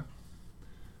 Okay.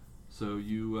 So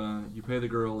you pay the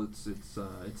girl. It's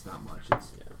not much.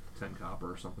 It's 10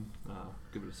 copper or something.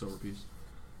 Give it a silver piece.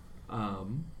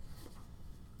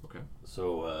 Okay.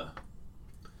 So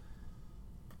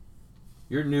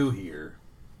you're new here,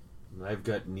 and I've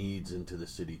got needs into the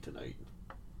city tonight.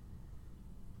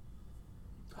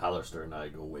 Hollister and I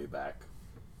go way back.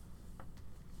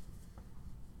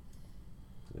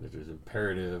 And it is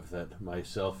imperative that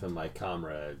myself and my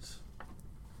companions,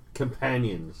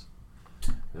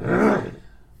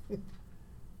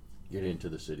 get into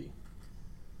the city.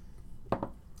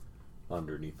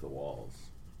 Underneath the walls.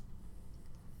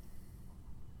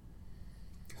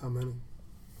 How many?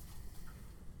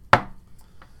 Well,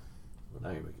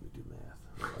 now you're making me do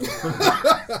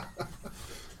math.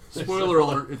 Spoiler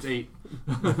alert, it's 8.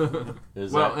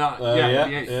 Is well, that? yeah,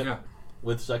 8, yeah.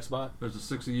 With Sexbot? There's a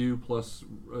 6 of you plus,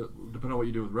 depending on what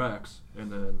you do with Rex, and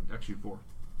then XU4.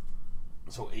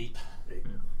 So 8. Yeah.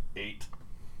 8.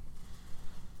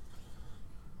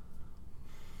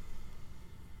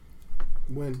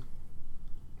 When?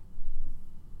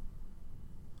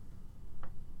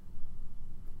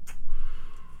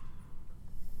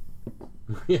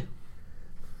 Yeah.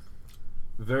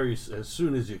 As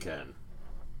soon as you can.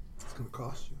 It's going to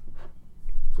cost you.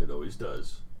 It always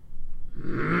does.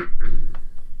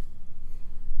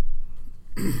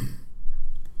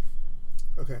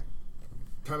 Okay.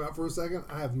 Time out for a second.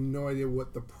 I have no idea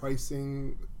what the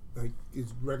pricing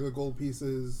is. Regular gold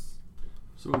pieces.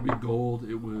 So it would be gold.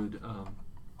 It would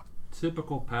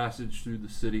typical passage through the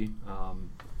city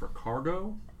for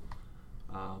cargo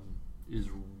is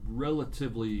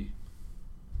relatively.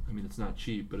 I mean, it's not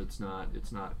cheap, but it's not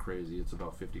crazy. It's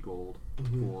about 50 gold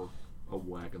for a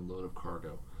wagon load of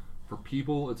cargo. For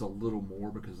people, it's a little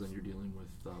more because then you're dealing with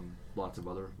lots of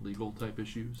other legal type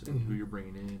issues and who you're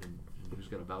bringing in and who's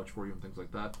got to vouch for you and things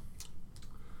like that.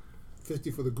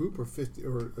 50 for the group, or 50,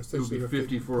 or essentially it would be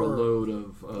 50 for a load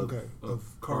of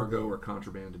cargo cargo or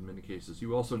contraband in many cases.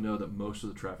 You also know that most of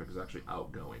the traffic is actually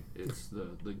outgoing. It's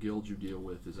the guild you deal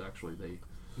with is actually they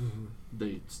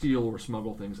steal or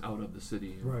smuggle things out of the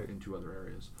city and into other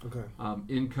areas. Okay.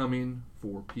 Incoming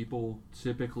for people,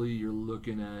 typically you're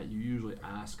looking at, you usually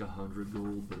ask 100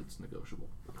 gold, but it's negotiable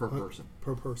per person.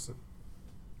 Per person.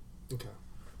 Okay.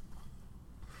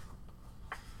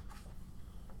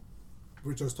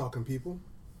 We're just talking people?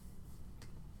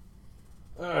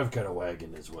 I've got a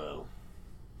wagon as well.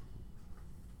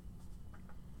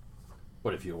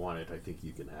 But if you want it, I think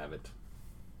you can have it.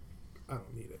 I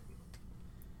don't need it.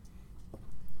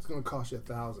 It's going to cost you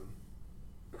 1,000.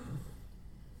 Do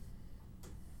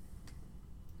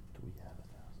we have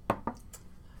 1,000?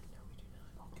 No, we do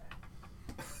not.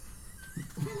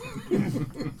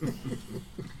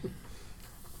 Okay.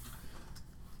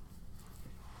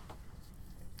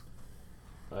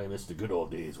 I miss the good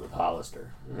old days with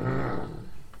Hollister.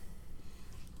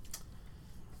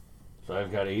 So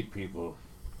I've got 8 people.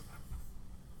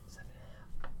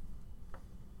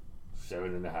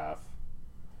 7.5.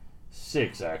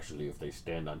 6 actually, if they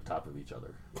stand on top of each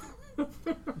other.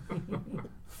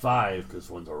 5 because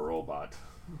one's a robot.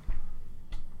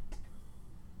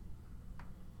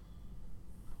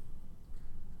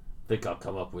 think I'll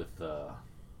come up with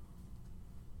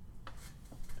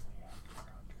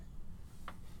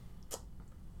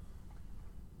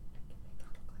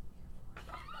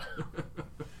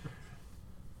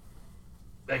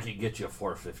I can get you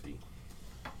 450.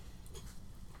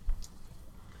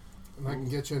 And I can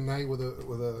get you a night with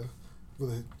a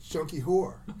chunky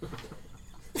whore.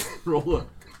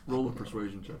 roll a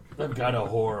persuasion check. I've got a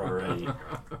whore already,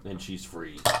 and she's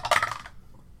free.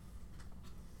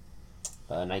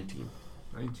 19.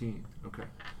 19. Okay.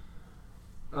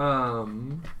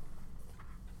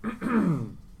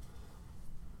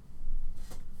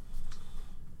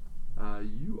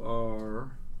 You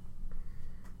are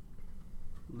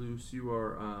Luce. You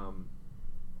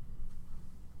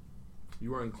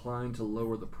are inclined to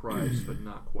lower the price, but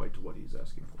not quite to what he's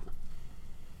asking for.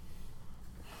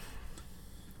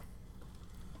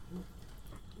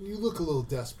 You look a little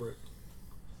desperate.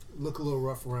 Look a little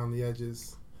rough around the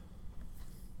edges.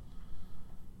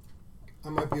 I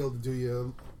might be able to do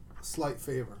you a slight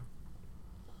favor.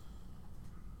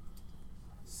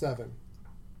 7.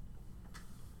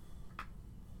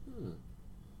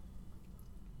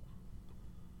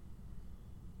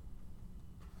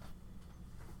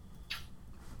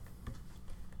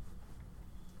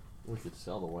 We could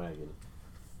sell the wagon.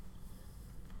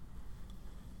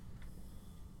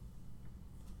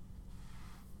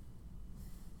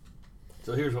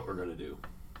 So here's what we're going to do.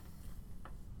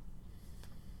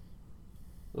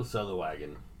 We'll sell the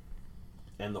wagon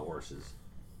and the horses.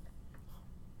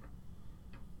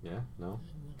 Yeah? No?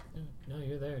 No,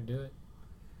 you're there. Do it.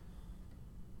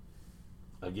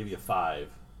 I'll give you 5.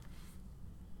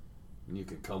 And you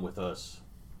can come with us.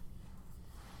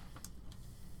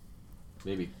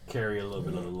 Maybe carry a little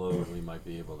bit of the load. We might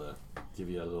be able to give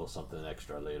you a little something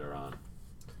extra later on.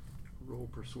 Roll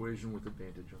persuasion with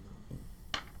advantage on that.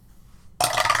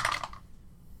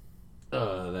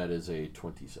 That is a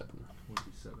 27.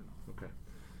 27. Okay.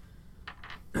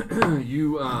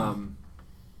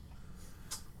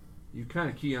 You kind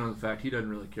of key in on the fact he doesn't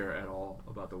really care at all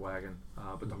about the wagon,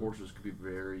 but the horses could be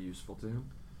very useful to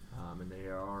him, and they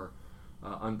are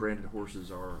unbranded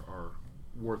horses are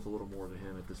worth a little more to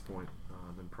him at this point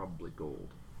than probably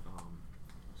gold.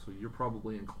 So you're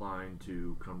probably inclined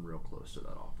to come real close to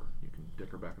that offer. You can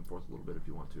dicker back and forth a little bit if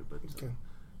you want to, but okay.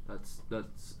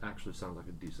 That's actually sounds like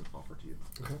a decent offer to you.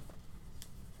 Okay.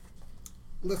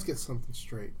 Let's get something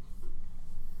straight.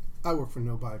 I work for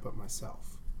nobody but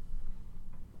myself.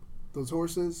 Those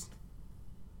horses,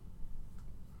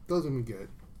 those would be good.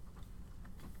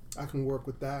 I can work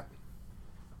with that.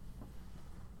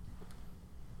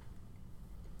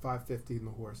 550 in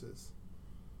the horses.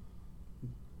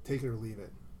 Take it or leave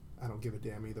it. I don't give a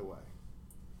damn either way.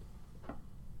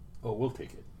 Oh, we'll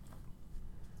take it.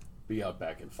 Be out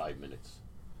back in 5 minutes.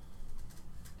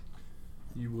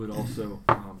 You would also,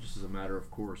 just as a matter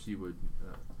of course, you would.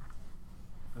 I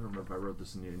don't remember if I wrote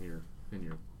this in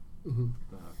your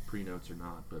pre-notes or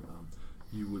not, but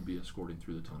you would be escorting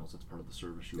through the tunnels. That's part of the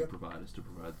service you would provide, is to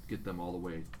get them all the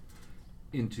way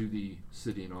into the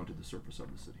city and onto the surface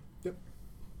of the city. Yep.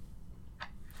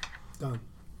 Done.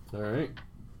 All right.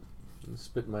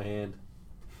 Spit in my hand.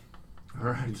 All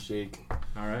right. And shake.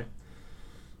 All right.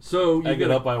 So I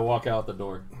get up. I walk out the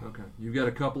door. Okay. You've got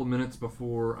a couple of minutes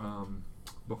before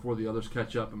the others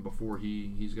catch up and before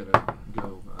he's gonna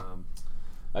go.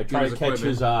 I try to catch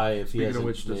his eye if he hasn't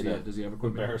does he have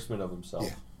equipment? Embarrassment of himself.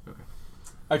 Yeah. Okay.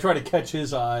 I try to catch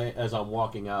his eye as I'm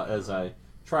walking out, as I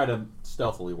try to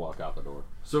stealthily walk out the door.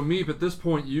 So Meep, at this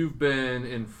point, you've been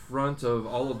in front of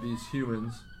all of these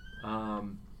humans.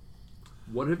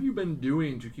 What have you been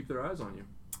doing to keep their eyes on you?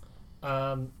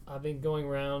 I've been going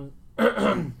around. What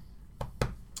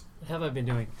have I been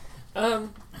doing?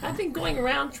 I've been going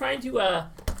around trying to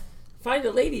find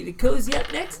a lady to cozy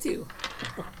up next to.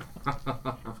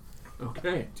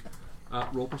 Okay.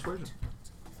 Roll persuasion.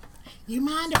 You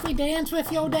mind if we dance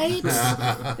with your dates?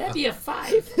 That'd be a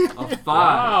 5. A 5.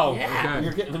 Wow. Yeah. Okay.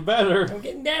 You're getting better. I'm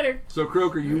getting better. So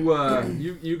Croker,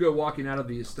 you go walking out of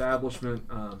the establishment,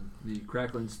 the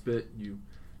Crackling Spit. You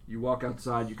walk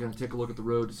outside. You kind of take a look at the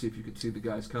road to see if you can see the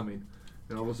guys coming,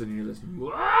 and all of a sudden you hear this.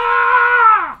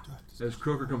 As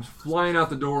Croker comes flying out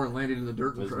the door and landing in the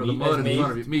dirt, or the mud in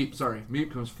front of you.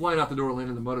 Meep comes flying out the door and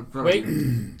landing in the mud in front of you.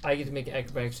 Wait, I get to make an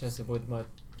acrobatics test to avoid the mud.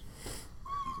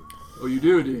 Oh, you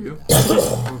do you?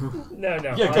 No.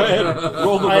 Yeah, go ahead.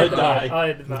 Roll the red die. I'll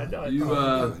hit the mud.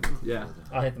 Yeah.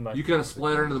 I'll hit the mud. You kind of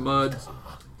splatter into the mud.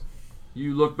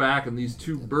 You look back, and these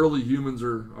two burly humans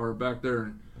are back there.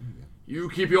 And, you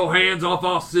keep your hands off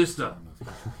our sister.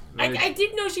 I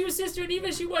didn't know she was sister, and even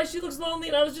if she was, she looks lonely,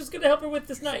 and I was just going to help her with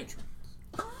this night.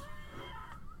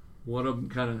 One of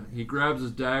them he grabs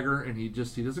his dagger, and he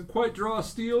doesn't quite draw a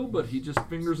steel, but he just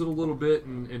fingers it a little bit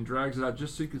and drags it out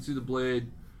just so you can see the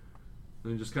blade.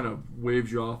 And he just kind of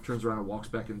waves you off, turns around, and walks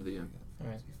back into the inn.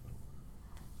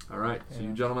 All right. So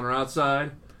you gentlemen are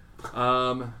outside.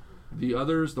 The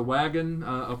others, the wagon,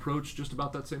 approach just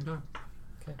about that same time.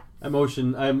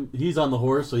 Okay. He's on the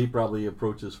horse, so he probably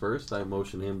approaches first. I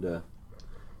motion him to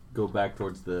go back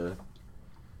towards the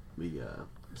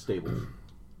stable.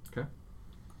 Okay.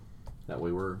 That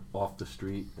way we're off the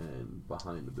street and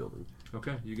behind the building.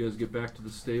 Okay. You guys get back to the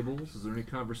stables. Is there any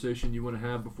conversation you want to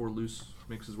have before Luce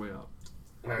makes his way out?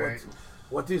 All right.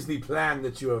 What is the plan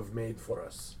that you have made for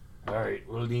us? All right.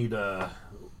 We'll need.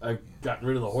 I've gotten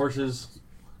rid of the horses.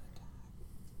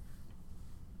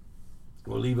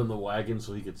 We'll leave him the wagon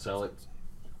so he could sell it.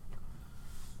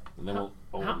 And then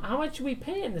how much are we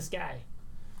paying this guy?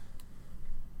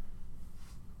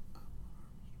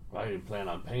 I didn't plan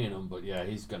on paying him, but yeah,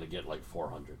 he's gonna get like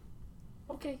 400.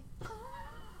 Okay.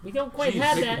 We don't quite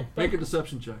have that. Make a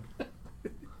deception check.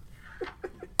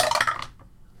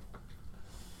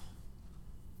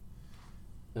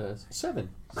 7.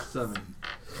 7.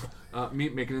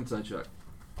 Make an insight check.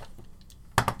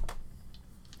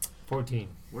 14.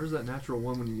 Where's that natural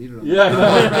one when you need it?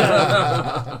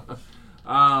 Yeah.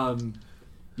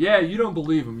 Yeah, you don't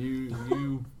believe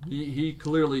him. He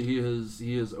clearly he has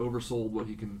oversold what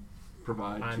he can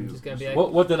provide. I'm to just gonna be like,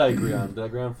 What did I agree on? Did I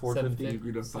agree on 450? You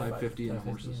agreed on 550 and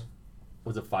horses. Yeah.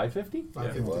 Was it 550?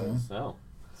 Yeah, It was. No.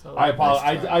 So I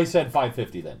apologize. I said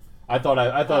 550 then. I thought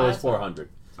it was that's fine. 400.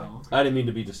 Oh. I didn't mean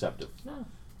to be deceptive No.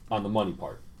 on the money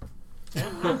part. I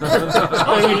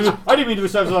didn't mean to be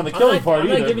deceptive on the killing part I'm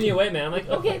either. not giving you away, man. I'm like,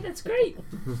 okay, that's great.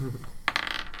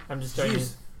 I'm just trying to.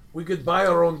 Jeez, we could buy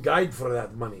our own guide for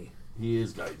that money. He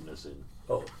is guiding us in.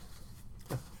 Oh.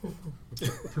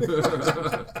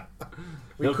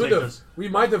 He'll take us. We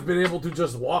might have been able to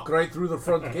just walk right through the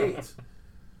front gate.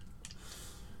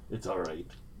 It's all right.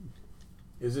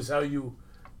 Is this how you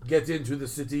get into the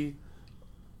city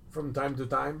from time to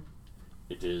time?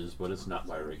 It is, but it's not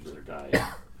my regular guy.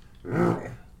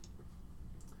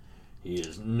 He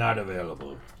is not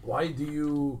available. Why do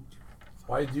you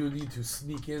need to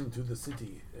sneak into the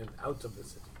city and out of the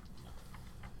city?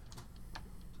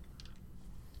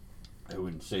 I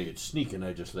wouldn't say it's sneaking.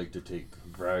 I just like to take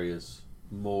various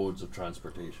modes of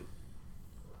transportation.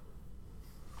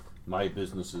 My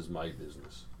business is my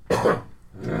business.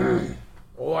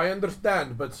 Oh, I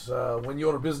understand, but when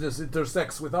your business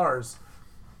intersects with ours,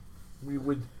 we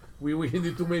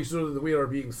need to make sure that we are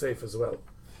being safe as well.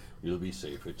 You'll be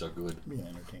safe. It's a good. Be an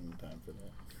entertaining time for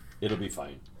that. It'll be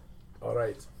fine. All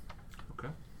right. Okay.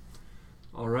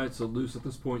 All right. So, Luce, at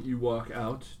this point, you walk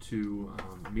out to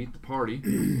meet the party.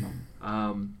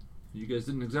 You guys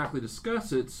didn't exactly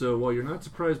discuss it, so while you're not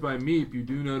surprised by Meep, you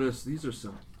do notice these are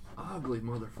some ugly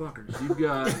motherfuckers. You've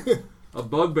got a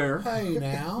bugbear. Hey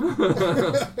now.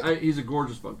 He's a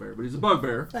gorgeous bugbear, but he's a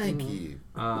bugbear. Thank you.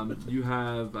 You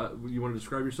have. You want to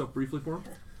describe yourself briefly for him?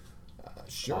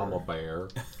 Sure. I'm a bear.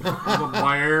 I'm a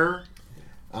bear.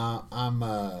 I'm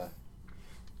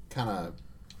kind of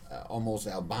almost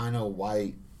albino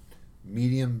white,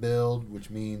 medium build, which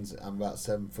means I'm about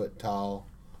 7 foot tall.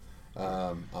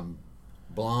 I'm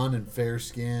blonde and fair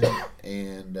skinned,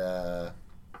 and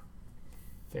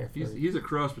he's a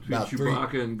cross between about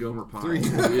Chewbacca and Gomer Pyle.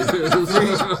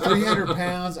 300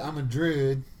 pounds. I'm a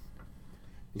druid.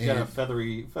 He's got a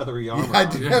feathery armor. I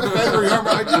do have feathery armor.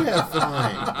 I do have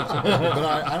flying,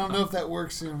 but I don't know if that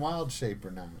works in wild shape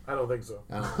or not. I don't think so.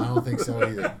 I don't think so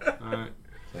either. All right.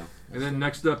 And then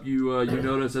next up, you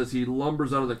notice as he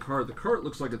lumbers out of the cart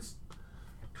looks like it's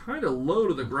kind of low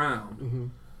to the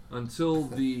ground until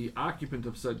the occupant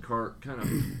of said cart kind of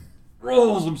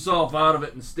rolls himself out of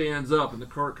it and stands up, and the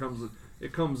cart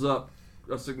comes up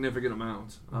a significant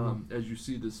amount as you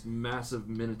see this massive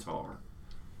minotaur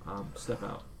step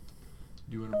out.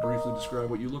 Do you want to briefly describe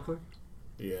what you look like?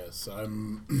 Yes,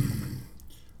 I'm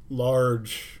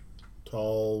large,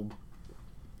 tall,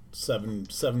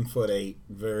 7'8",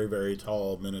 very, very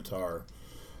tall minotaur.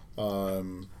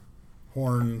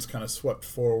 Horns kind of swept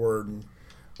forward.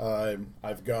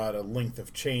 I've got a length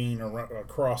of chain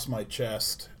across my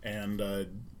chest and a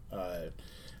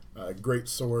great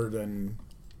sword and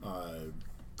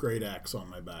great axe on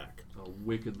my back. A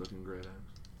wicked looking great axe.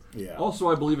 Yeah. Also,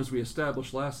 I believe as we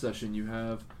established last session, you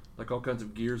have like all kinds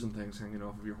of gears and things hanging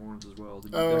off of your horns as well.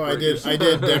 I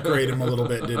did decorate him a little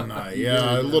bit, didn't I?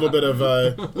 Yeah, a little bit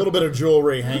of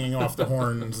jewelry hanging off the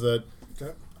horns that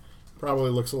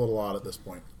probably looks a little odd at this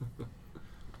point.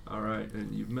 All right,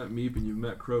 and you've met Meep and you've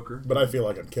met Croaker. But I feel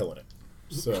like I'm killing it.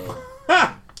 So.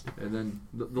 And then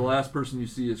the last person you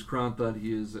see is Kronthud.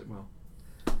 He is, well...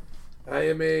 I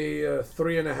am a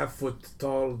 3.5 foot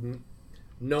tall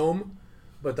gnome,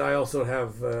 but I also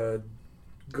have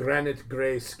granite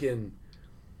gray skin,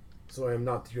 so I am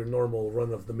not your normal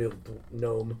run-of-the-mill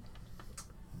gnome.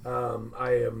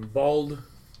 I am bald,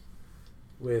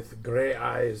 with gray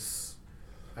eyes.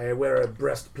 I wear a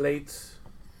breastplate,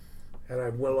 and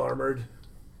I'm well armored.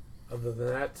 Other than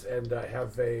that, and I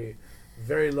have a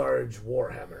very large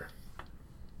warhammer.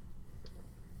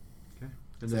 Okay.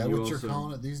 And Is that what you're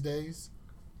calling it these days?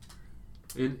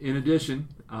 In addition,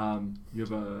 you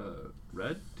have a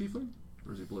red tiefling?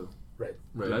 Or is he blue? Red.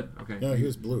 Red? Okay. No, he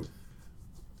was blue.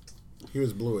 He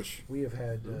was bluish. We have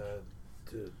had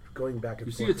going back and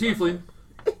you forth. see a tiefling.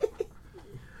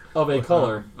 Of a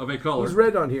color. Of a color. Who's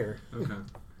red on here? Okay.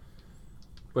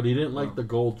 But he didn't like the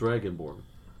gold dragonborn.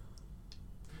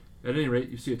 At any rate,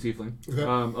 you see a tiefling Okay.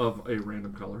 of a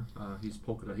random color. He's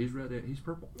polka dot. He's red. He's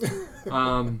purple.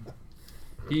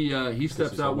 He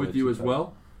steps out with you as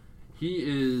well. He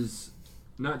is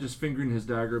not just fingering his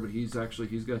dagger, but he's got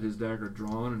his dagger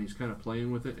drawn and he's kind of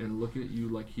playing with it and looking at you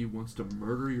like he wants to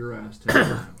murder your ass 10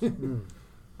 times.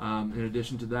 In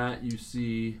addition to that, you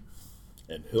see,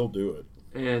 And he'll do it.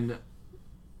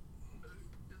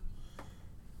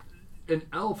 an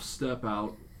elf step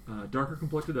out, darker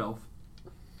complected elf,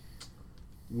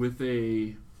 with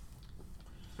a,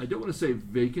 I don't want to say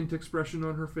vacant expression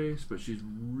on her face, but she's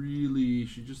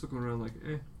just looking around like,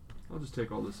 I'll just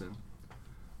take all this in.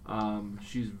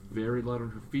 She's very light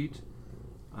on her feet,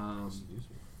 and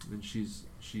she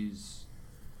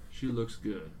looks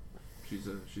good. She's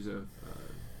a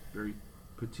very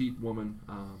petite woman,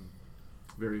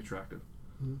 very attractive.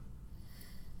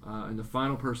 And the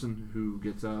final person who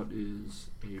gets out is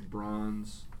a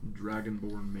bronze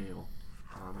dragonborn male,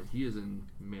 and he is in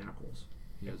manacles.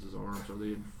 He has his arms. Are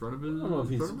they in front of his? I don't know if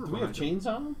he's. Do we have chains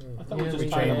on him? I thought we Yeah, just we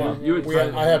tied him up.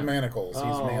 I have manacles. He's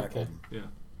Oh, manacled. okay.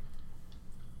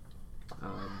 Yeah.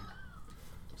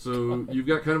 So you've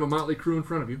got kind of a motley crew in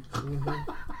front of you,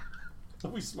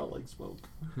 We smell like smoke.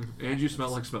 and you smell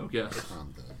like smoke. Yes.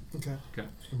 Okay. Okay.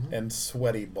 And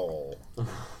sweaty ball.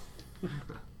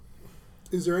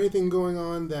 Is there anything going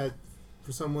on that,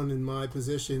 for someone in my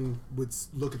position, would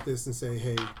look at this and say,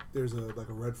 "Hey, there's a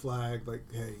red flag"? Like,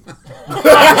 hey, besides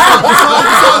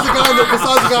the guy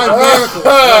in Miracle,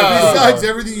 Besides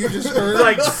everything you just heard,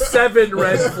 Like 7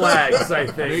 red flags, I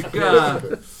think.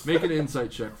 Make an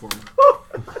insight check for me.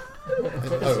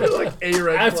 Like a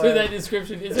red After flag. that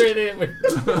description, is there anything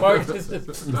that Marcus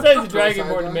besides the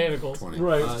dragonborn and manacles? 20.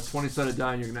 Right. 20 sided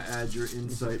die, and you're going to add your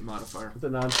insight modifier. The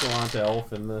nonchalant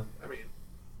elf and the. I mean,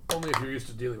 only if you're used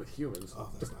to dealing with humans. oh,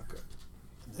 that's not good.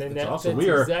 Then That's that awesome. fits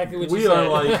We are. exactly what We you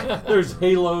are said. like. There's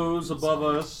halos above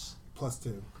us.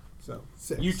 +2, so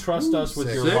 6. You trust us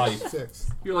with your Six? life. 6.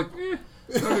 You're like,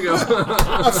 there we go.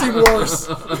 I've seen worse.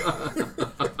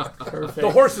 Perfect.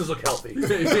 The horses look healthy. Yeah.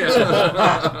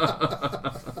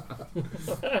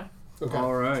 Okay.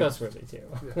 All right. Trustworthy too.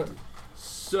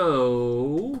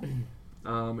 So,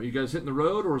 are you guys hitting the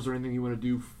road, or is there anything you want to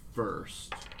do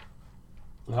first?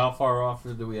 How far off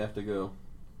do we have to go?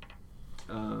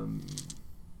 Well,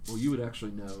 you would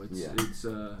actually know. Yeah.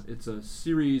 It's a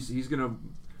series. He's gonna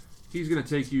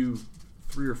take you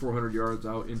 300 or 400 yards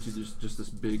out into just this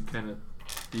big kind of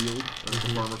field,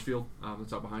 farmer's field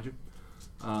that's out behind you.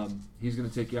 He's gonna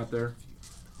take you out there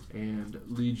and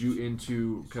lead you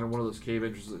into kind of one of those cave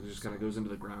entrances that just kind of goes into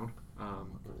the ground.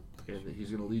 And he's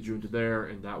gonna lead you into there,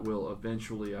 and that will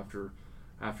eventually, after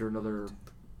another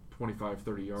 25,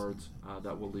 30 yards,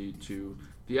 that will lead to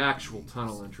the actual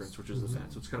tunnel entrance, which is the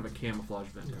vent. So it's kind of a camouflage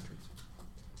vent entrance.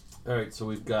 All right, so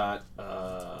we've got.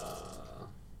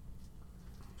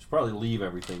 Should probably leave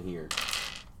everything here.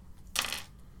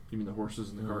 You mean the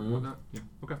horses and the cart and whatnot? Yeah.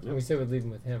 Okay. We said we'd leave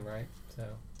him with him, right? So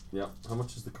Yep. How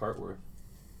much is the cart worth?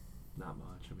 Not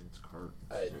much. I mean, it's a cart.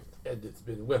 And it's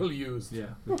been well used. Yeah.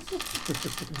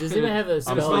 does anybody have a It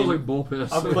spell? smells like bull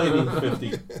piss. I'm claiming 50.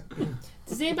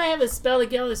 Does anybody have a spell to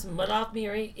get all this mud off me,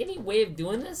 or any way of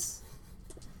doing this?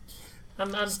 I'm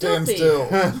Stand filthy. still.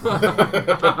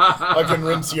 I can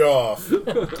rinse you off.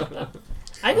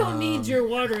 I don't need your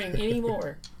watering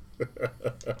anymore.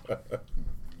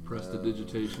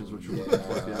 Prestidigitation is what you're looking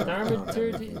for. Yeah.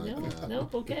 Thaumaturgy?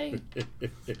 Nope. Okay.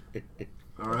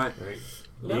 All right.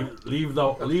 Leave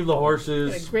the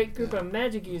horses. Got a great group of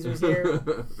magic users here.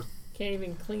 Can't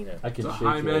even clean up. I can It's a shake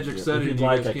high you magic up. setting. If you'd You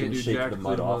like, guys I can't can do shake jack the to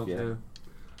mud clean off. them Yeah. up,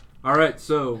 All right.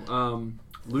 So,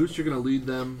 Luce, you're going to lead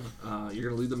them. You're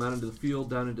going to lead them out into the field,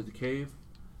 down into the cave,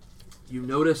 You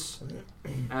notice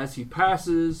as he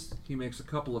passes, he makes a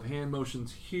couple of hand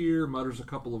motions here, mutters a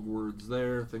couple of words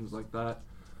there, things like that.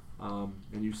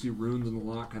 And you see runes in the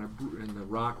rock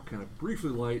kind of briefly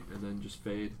light and then just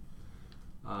fade.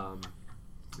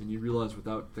 And you realize,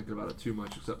 without thinking about it too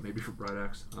much, except maybe for Bright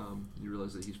Axe, you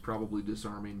realize that he's probably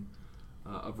disarming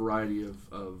a variety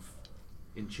of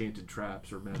enchanted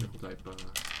traps or magical type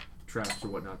traps or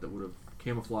whatnot that would have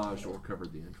camouflaged or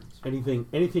covered the entrance.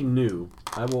 Anything new?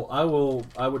 I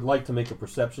would like to make a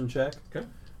perception check. Okay.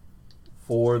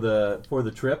 For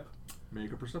the trip.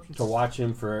 Make a perception check. To watch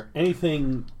him for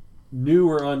anything new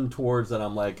or untowards that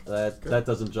I'm like, that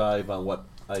doesn't jive on what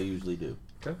I usually do.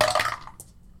 Okay.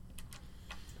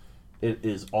 It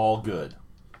is all good.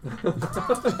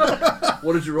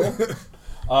 What did you roll?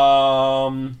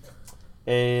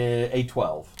 A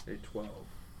 12. A 12.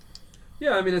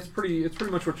 Yeah, I mean it's pretty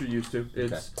much what you're used to.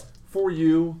 It's for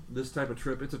you, this type of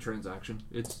trip, it's a transaction.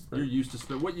 You're used to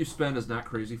spend what you spend is not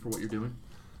crazy for what you're doing.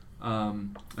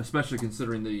 Especially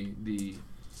considering the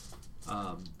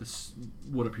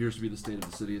what appears to be the state of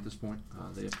the city at this point.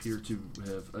 They appear to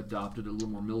have adopted a little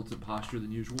more militant posture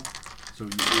than usual. So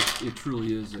it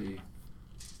truly is a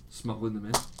smuggling them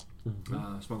in,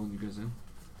 smuggling you guys in.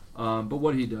 But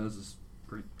what he does is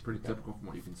pretty typical from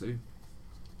what you can see.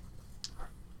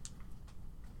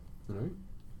 All right.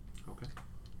 Okay.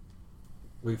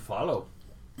 We follow.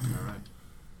 All right.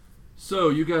 So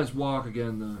you guys walk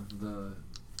again the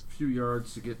few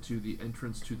yards to get to the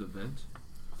entrance to the vent.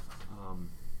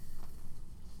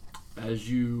 As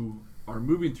you are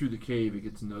moving through the cave, it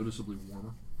gets noticeably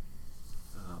warmer.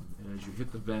 And as you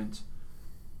hit the vent,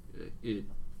 it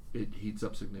heats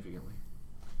up significantly.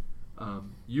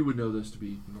 You would know this to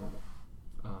be normal.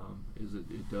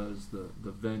 It does the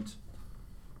vent.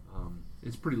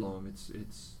 It's pretty long.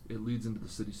 It leads into the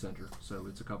city center, so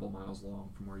it's a couple miles long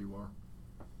from where you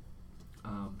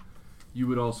are. You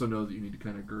would also know that you need to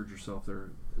kind of gird yourself.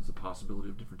 There is a possibility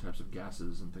of different types of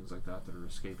gases and things like that are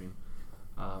escaping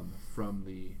from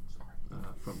the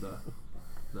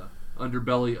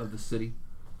underbelly of the city.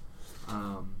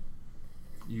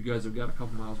 You guys have got a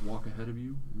couple miles walk ahead of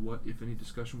you. What, if any,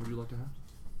 discussion would you like to have?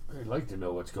 I'd like to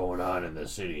know what's going on in the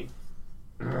city.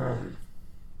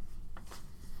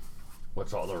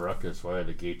 What's all the ruckus? Why are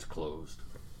the gates closed?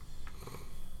 The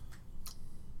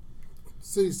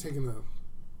city's taking a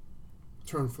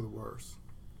turn for the worse.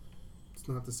 It's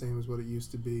not the same as what it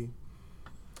used to be.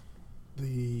 I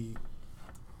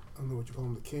don't know what you call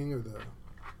him, the king or the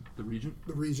regent?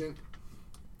 The regent.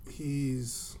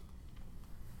 He's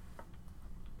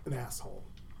an asshole.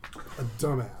 A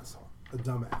dumb asshole. A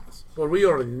dumbass. Well, we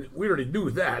already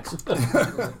knew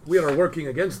that. We are working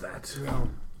against that.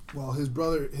 Well, his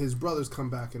brother's come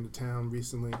back into town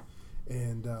recently,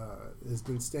 and has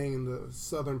been staying in the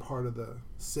southern part of the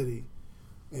city,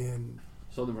 and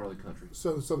southern part of the country.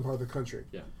 Southern part of the country.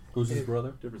 Yeah. Who's his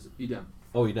brother? Difference. Edem.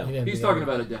 Oh, Edem. He's talking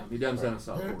about Edem. Edem's down in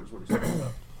South Florida is what he's talking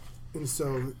about. And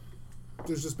so,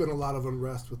 there's just been a lot of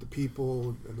unrest with the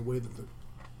people and the way that the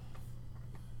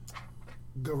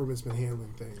government's been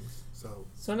handling things. So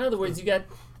in other words, you got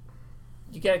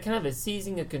kind of a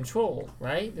seizing of control,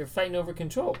 right? They're fighting over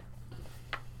control.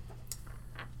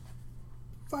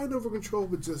 Fighting over control,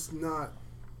 but just not.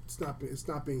 It's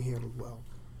not being handled well.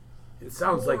 It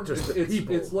sounds like just the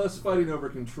people. It's less fighting over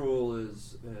control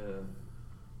as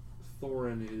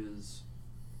Thorin is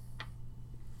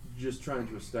just trying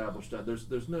to establish that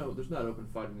there's not open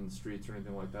fighting in the streets or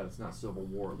anything like that. It's not civil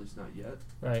war, at least not yet.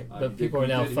 Right, but people are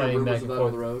now fighting back and forth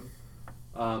on the road.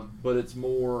 But it's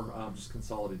more just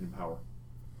consolidating power.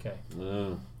 Okay.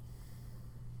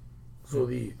 So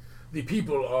the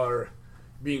people are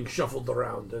being shuffled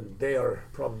around, and they are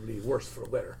probably worse for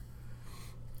wear.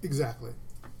 Exactly.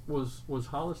 Was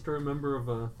Hollister a member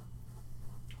of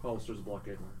Hollister's a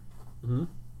blockade runner. Mm-hmm.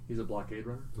 He's a blockade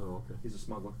runner. Oh, okay. He's a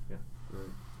smuggler. Yeah. Right.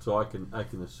 So I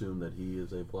can assume that he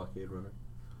is a blockade runner.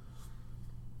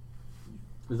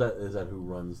 Is that who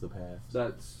runs the pass?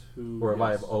 That's who. Or have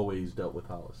I always dealt with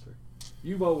Hollister?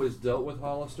 You've always dealt with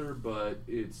Hollister, but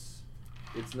it's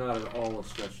not at all a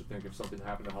stretch to think if something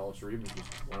happened to Hollister, even if he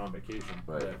just went on vacation,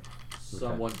 that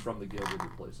someone from the guild would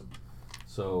replace him.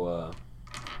 So,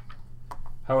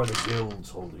 how are the guilds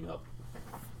holding up?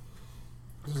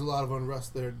 There's a lot of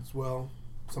unrest there as well.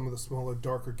 Some of the smaller,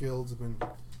 darker guilds have been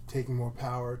taking more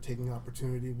power, taking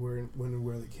opportunity when and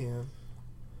where they can.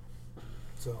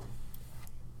 So,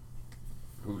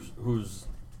 who's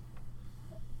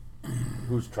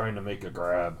trying to make a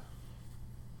grab?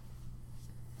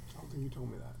 I don't think you told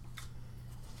me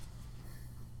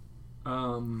that.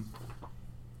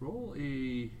 Roll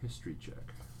a history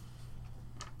check.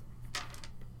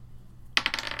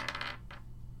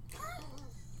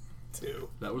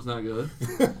 That was not good.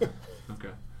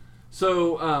 Okay.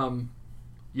 So,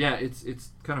 yeah,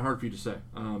 it's kind of hard for you to say.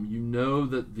 You know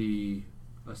that the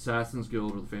Assassin's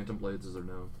Guild, or the Phantom Blades as they're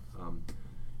known,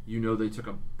 you know they took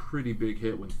a pretty big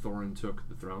hit when Thorin took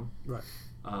the throne. Right.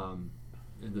 And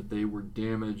that they were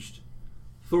damaged.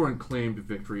 Thorin claimed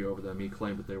victory over them. He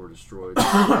claimed that they were destroyed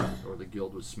or the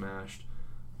guild was smashed.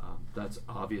 That's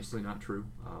obviously not true.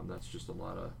 That's just a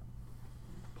lot of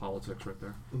politics right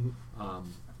there. Mm-hmm.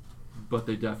 But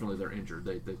they're injured.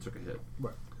 They took a hit.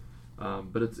 Right.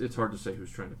 But it's hard to say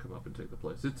who's trying to come up and take the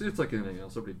place. It's like anything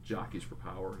else. Everybody jockeys for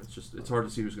power. It's hard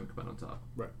to see who's going to come out on top.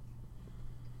 Right.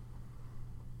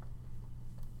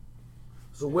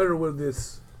 So where will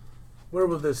this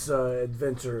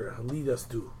adventure lead us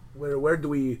to? Where do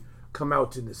we come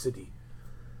out in the city?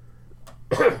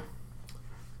 To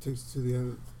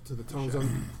the tunnels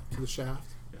to the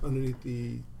shaft underneath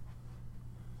the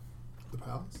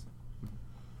palace.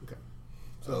 Okay.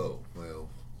 So, well,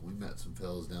 we met some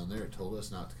fellas down there. Told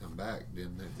us not to come back,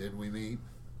 didn't we meet?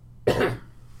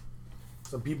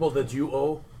 Some people that you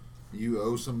owe. You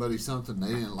owe somebody something. They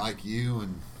didn't like you,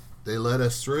 and they let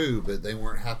us through, but they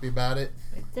weren't happy about it.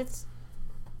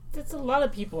 That's a lot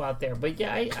of people out there, but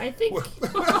yeah, I think we're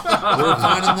finding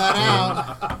that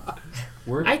out.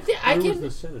 Where was the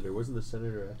senator? Wasn't the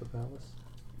senator at the palace?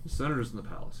 The senator's in the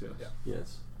palace, yes. Yeah.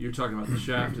 Yes. You're talking about the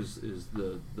shaft is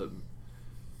the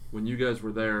when you guys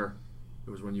were there, it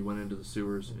was when you went into the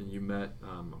sewers and you met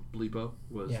Bleepo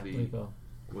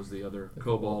was the other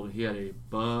kobold, and he had a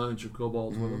bunch of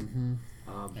kobolds with him.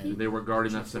 And they were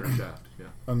guarding that center shaft. Yeah.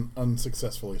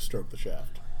 Unsuccessfully stroked the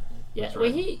shaft. Yeah, That's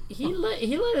well, right. he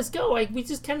let us go. Like, we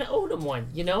just kind of owed him one,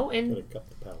 you know. And Cut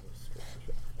the palace.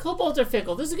 kobolds are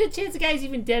fickle. There's a good chance the guy's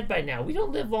even dead by now. We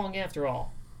don't live long after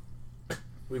all.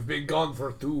 We've been gone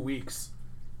for 2 weeks,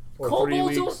 or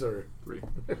Kobolds 3 weeks, or 3.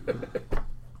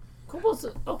 Kobolds.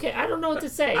 Okay, I don't know what to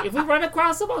say. If we run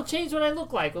across him, I'll change what I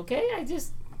look like. Okay,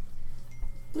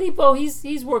 Bleepo,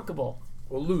 he's workable.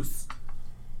 well, loose.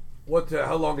 What?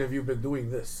 How long have you been doing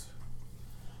this?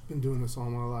 Been doing this all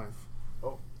my life.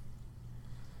 Oh,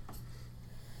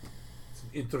 it's an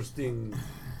interesting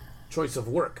choice of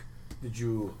work. Did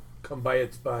you come by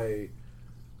it by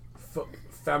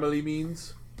family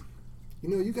means? You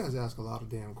know, you guys ask a lot of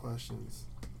damn questions.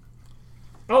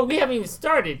 Oh, we haven't even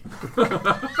started.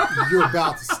 You're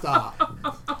about to stop.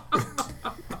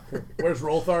 Where's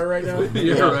Rolthar right now?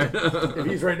 Yeah, right. If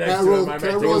he's right next to him, I might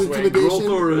take his way.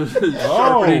 Rolthor is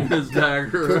sharpening his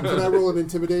dagger. Can I roll an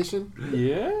intimidation?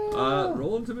 Yeah.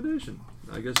 Roll intimidation.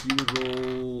 I guess you would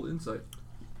roll insight.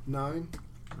 9.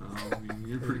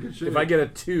 You're in pretty good shape. If I get a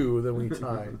 2, then we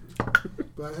tie.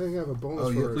 But I think I have a bonus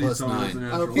Oh, for you're it. plus tell me 9. it's a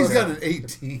natural. He's got an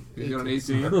 18. You got an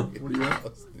 18? What do you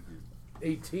have?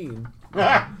 18.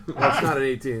 Well, it's not an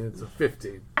 18. It's a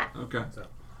 15. Okay.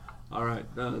 All right.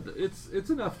 It's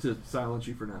enough to silence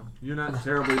you for now. You're not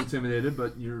terribly intimidated,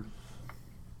 but you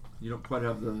don't quite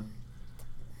have the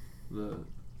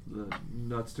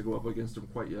nuts to go up against him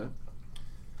quite yet.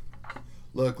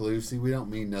 Look, Lucy, we don't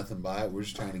mean nothing by it. We're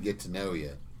just trying to get to know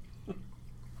you.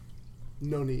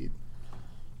 No need.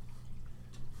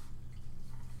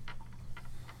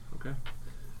 Okay.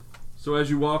 So as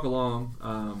you walk along,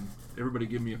 everybody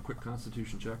give me a quick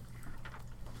Constitution check.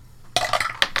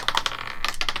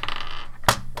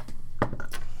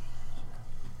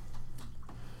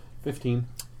 $15.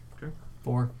 Okay.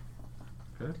 4.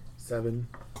 Okay. 7.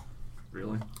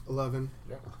 Really? 11.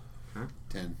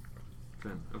 10.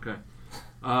 10. Okay.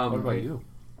 What about you?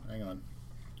 Hang on.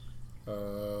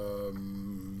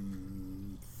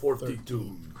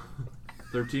 42.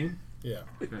 13? Yeah.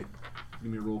 Okay.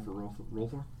 Give me a roll for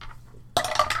Rolthor.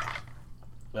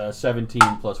 17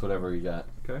 plus whatever you got.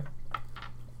 Okay.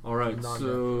 All right.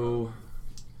 So.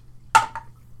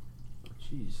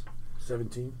 Jeez.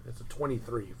 17. That's a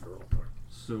 23 for Rolthar.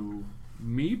 So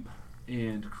Meep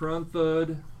and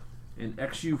Krunthud and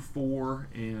XU4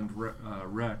 and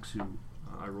Rex, who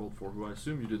I rolled for, who I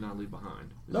assume you did not leave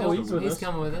behind. No, he he's still with He's us.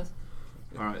 coming with us.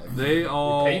 All right. They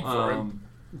all. paid for him.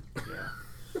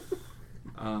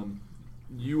 Yeah.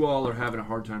 You all are having a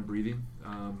hard time breathing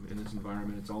in this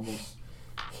environment. It's almost.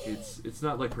 It's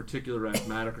not like particular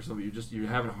asthmatic or something. You're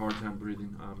having a hard time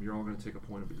breathing. You're all going to take a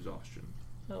point of exhaustion.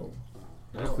 Oh.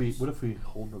 What if we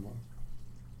hold them on?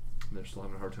 And they're still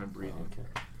having a hard time breathing. Okay.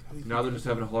 Now they're just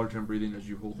having a hard time breathing as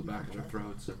you hold the back of their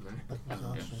throats. And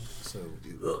they, So,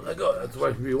 That's why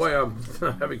I'm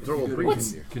having trouble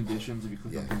breathing. Conditions. If you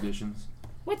click on conditions.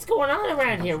 What's going on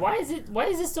around here? Why is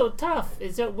this so tough?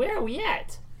 Where are we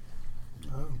at?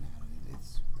 Oh.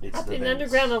 It's I've the been vents.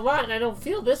 underground a lot and I don't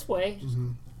feel this way.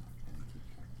 Mm-hmm.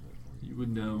 You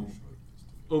would know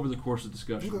over the course of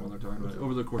discussion, while they're talking about it,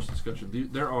 over the course of discussion,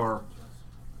 there are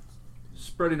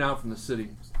spreading out from the city,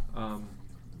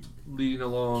 leading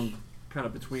along kind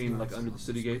of between, like under the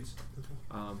city gates.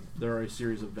 There are a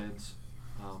series of vents.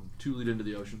 2 lead into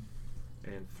the ocean,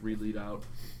 and 3 lead out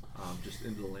just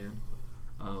into the land.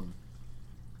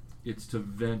 It's to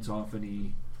vent off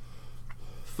any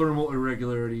thermal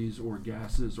irregularities or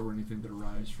gases or anything that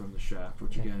arise from the shaft,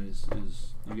 which again is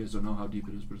you guys don't know how deep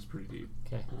it is, but it's pretty deep.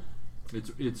 Okay.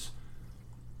 It's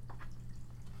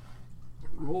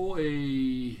roll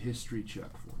a history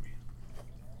check for me.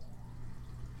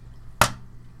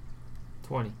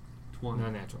 20. 20.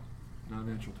 Non-natural.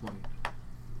 Non-natural 20.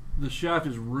 The shaft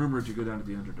is rumored to go down to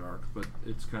the Underdark, but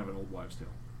it's kind of an old wives' tale.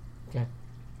 Okay.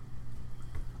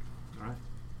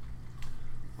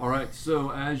 All right,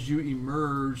 so as you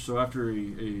emerge, so after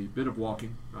a bit of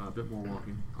walking, a bit more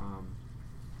walking,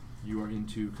 you are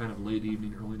into kind of late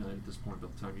evening, early night at this point by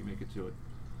the time you make it to it,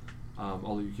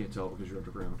 although you can't tell because you're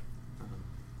underground.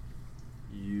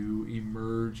 You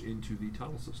emerge into the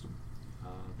tunnel system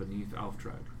beneath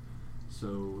Alftrag.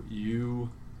 So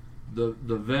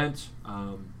the vent...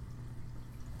 How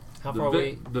far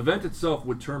away? The vent itself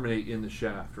would terminate in the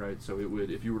shaft, right? So it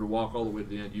would, if you were to walk all the way to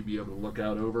the end, you'd be able to look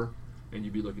out over, and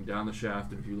you'd be looking down the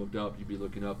shaft, and if you looked up, you'd be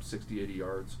looking up 60, 80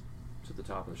 yards to the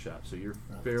top of the shaft. So you're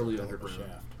fairly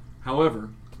underground.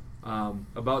 However,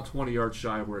 about 20 yards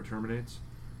shy of where it terminates,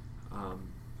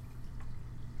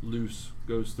 Luce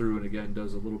goes through and again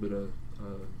does a little bit of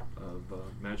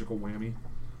magical whammy,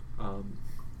 and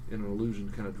an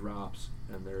illusion kind of drops,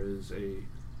 and there is a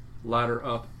ladder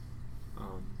up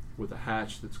with a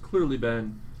hatch that's clearly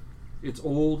been, it's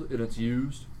old and it's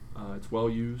used, it's well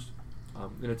used,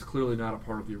 and it's clearly not a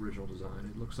part of the original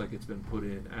design. It looks like it's been put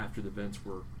in after the vents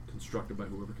were constructed by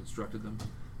whoever constructed them.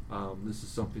 This is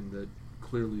something that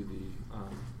clearly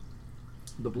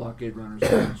the blockade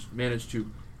runners managed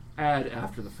to add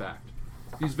after the fact.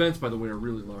 These vents, by the way, are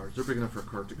really large. They're big enough for a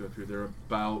cart to go through. They're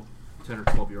about 10 or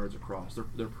 12 yards across.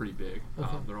 They're pretty big.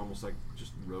 Okay. They're almost like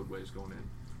just roadways going in.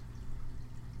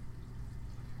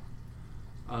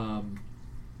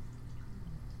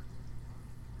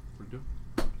 What do you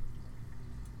do?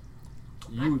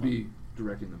 You would be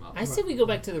directing them up. I say we go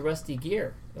back to the Rusty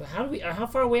Gear. How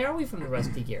far away are we from the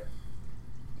Rusty Gear?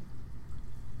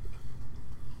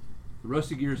 The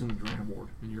Rusty Gear is in the Dram Ward,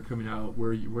 and you're coming out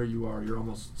where you are. You're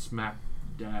almost smack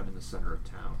dab in the center of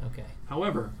town. Okay.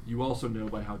 However, you also know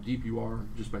by how deep you are,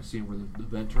 just by seeing where the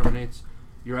vent terminates,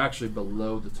 you're actually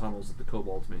below the tunnels that the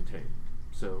kobolds maintain.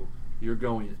 So you're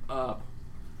going up,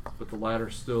 but the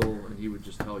ladder still, and he would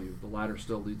just tell you, the ladder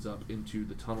still leads up into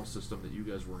the tunnel system that you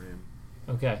guys were in.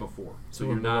 Okay. Before. So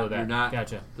you're not.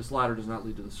 Gotcha. This ladder does not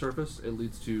lead to the surface. It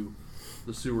leads to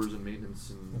the sewers and maintenance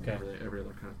and every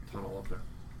other kind of tunnel up there,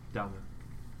 down there.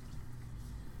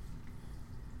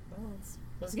 Well,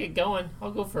 let's get going.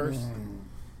 I'll go first.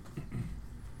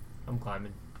 I'm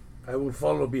climbing. I will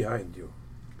follow behind you.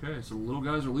 Okay, so the little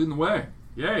guys are leading the way.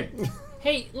 Yay!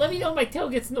 Hey, let me know if my tail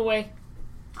gets in the way.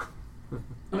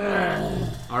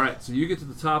 All right, so you get to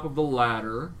the top of the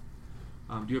ladder.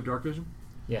 Do you have dark vision?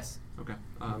 Yes. Okay.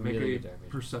 Make a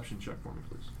perception check for me,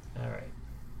 please. All right.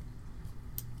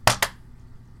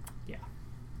 Yeah.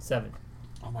 7.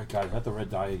 Oh my god, is that the red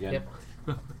die again? Yep.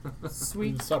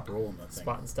 Sweet. Stop rolling that thing.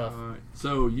 Spotting stuff. All right.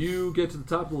 So you get to the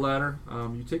top of the ladder.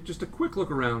 You take just a quick look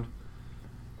around,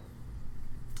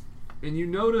 and you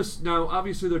notice now.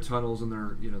 Obviously, they're tunnels, and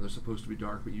they're supposed to be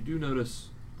dark, but you do notice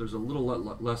there's a little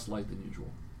less light than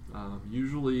usual.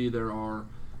 Usually, there are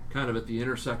kind of at the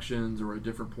intersections or at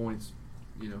different points,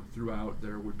 throughout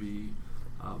there would be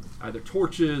either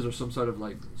torches or some sort of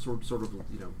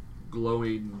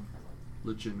glowing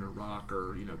lichen or rock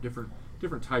or different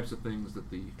types of things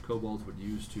that the kobolds would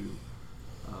use to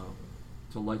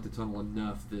light the tunnel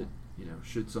enough that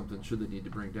should they need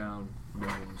to bring down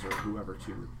gnomes or whoever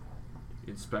to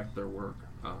inspect their work,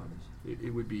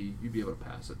 you'd be able to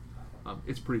pass it.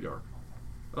 It's pretty dark.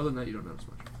 Other than that, you don't notice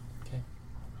much. Okay.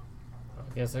 I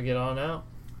guess I'll get on out.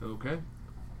 Okay.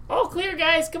 All clear,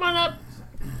 guys. Come on up.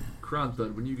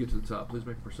 Kronthud, when you get to the top, please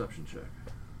make a perception check.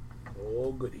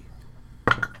 Oh, goody.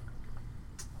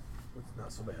 That's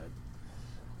not so bad.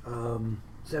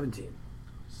 17.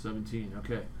 17,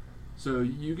 okay. So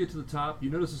you get to the top. You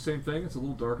notice the same thing. It's a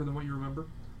little darker than what you remember.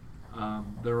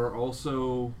 There are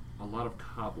also a lot of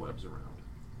cobwebs around.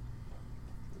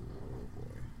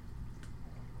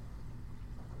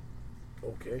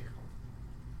 Okay.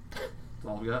 That's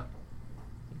all we got?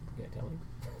 You gotta tell me.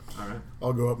 All right.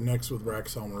 I'll go up next with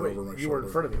Rax Helmer over my shoulder. You were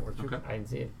in front of me, weren't you? Okay. I didn't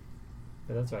see it.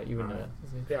 But that's right. You wouldn't know that.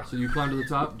 Yeah. So you climb to the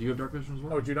top. Do you have dark vision as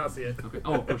well? Oh, did you not see it? Okay.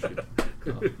 Oh, of course you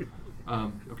do.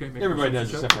 Okay. Make Everybody a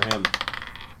does perception except for him.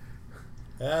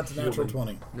 That's a natural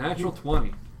 20. check. Natural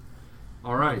 20.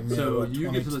 All right. Yeah, So what,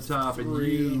 you get to the top, and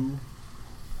 23?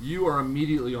 you are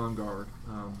immediately on guard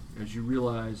as you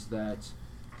realize that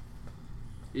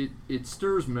it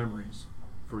stirs memories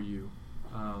for you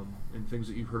and things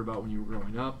that you've heard about when you were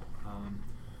growing up.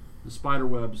 The spider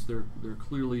webs, they're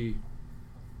clearly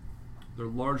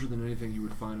larger than anything you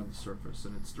would find on the surface,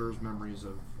 and it stirs memories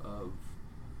of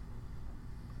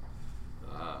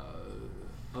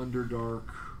underdark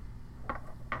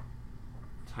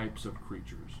types of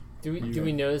creatures. Do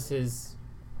we notice his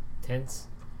tense?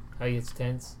 How he gets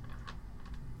tense?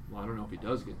 Well, I don't know if he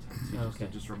does get tense.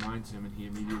 It just reminds him, and he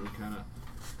immediately kind of.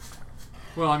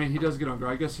 Well, I mean, he does get on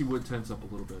guard. I guess he would tense up a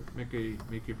little bit. Make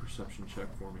a perception check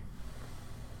for me.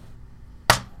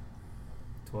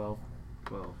 12.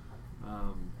 12.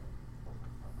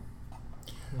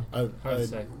 Hard to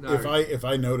say. If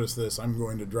I notice this, I'm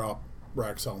going to drop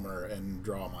Raxhelmer and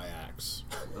draw my axe.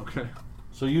 Okay.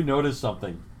 So you notice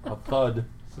something. A thud.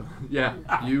 So, yeah,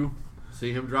 you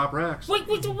see him drop Rax. Wait,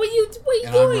 what are you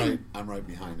And doing? I'm right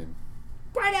behind him.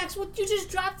 Brightaxe, what you just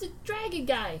dropped the dragon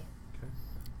guy.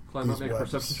 Climb up, These make a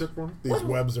webs. perception check for me. These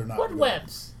webs are not What good.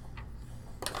 webs?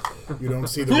 You don't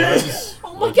see the webs?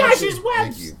 Oh my gosh, there's Thank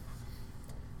webs! you.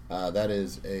 That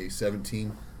is a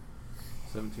 17.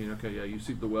 17. Okay, yeah, you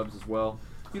see the webs as well.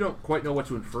 You don't quite know what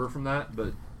to infer from that,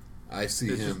 but I see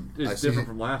it's him. Just, I it's see different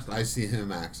him, from last time. I see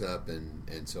him axe up,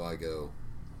 and so I go.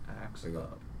 Axe I go.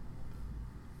 up.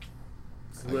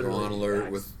 I go Literally on alert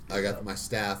axe with. I got my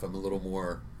staff. I'm a little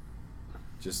more.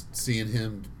 Just seeing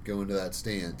him go into that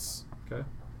stance. Okay.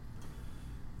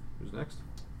 Who's next?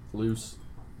 Loose.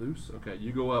 Loose. Okay,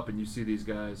 you go up and you see these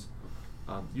guys.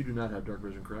 You do not have dark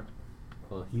vision, correct?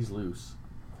 Well, he's loose.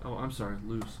 Oh, I'm sorry,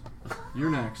 loose. You're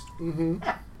next. Mm-hmm.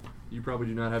 You probably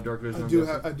do not have dark vision. I I'm do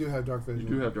guessing? have. I do have dark vision.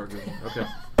 You do have dark vision. Okay.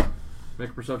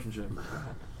 Make a perception check.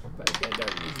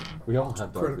 We all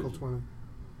have dark critical vision.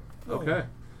 20. Okay.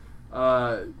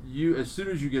 You as soon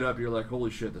as you get up, you're like, "Holy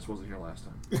shit, this wasn't here last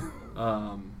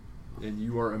time," and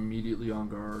you are immediately on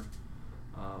guard.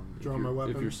 Draw my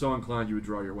weapon. If you're so inclined, you would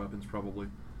draw your weapons probably.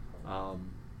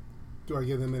 Do I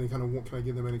give them any kind of? Can I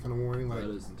give them any kind of warning? Like,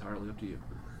 That is entirely up to you.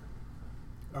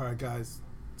 all right, guys,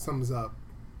 something's up.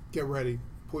 Get ready.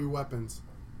 Pull your weapons.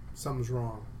 Something's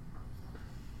wrong.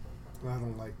 I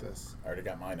don't like this. I already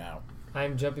got mine out.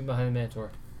 I'm jumping behind the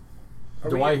Manticore.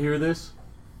 Do I hear this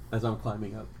as I'm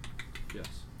climbing up? Yes.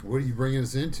 What are you bringing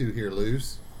us into here,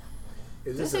 Luce?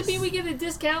 Does it mean we get a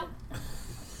discount?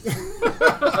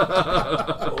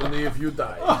 Only if you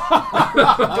die.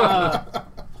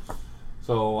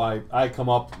 So I come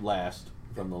up last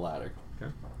from the ladder.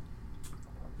 Okay.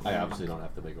 I obviously don't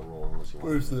have to make a roll unless you want.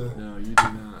 Where's the? No, you do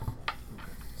not.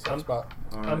 Spot.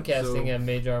 All I'm right, casting so, a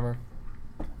mage armor.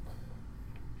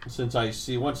 Since I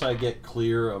see, once I get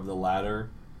clear of the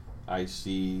ladder, I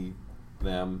see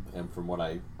them, and from what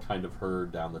I kind of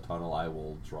heard down the tunnel, I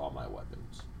will draw my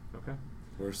weapons. Okay.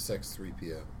 Where's Sex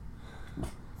 3PO?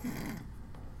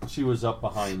 She was up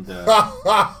behind. There you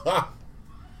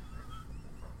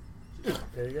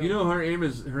go. You know her name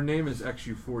is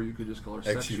XU4. You could just call her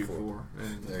XU4. XU4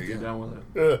 and There you get go. down with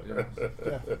it. Yes.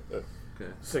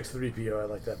 Okay. 6-3PO, I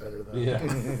like that better though. Yeah.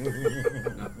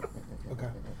 Okay.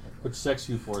 Which Sex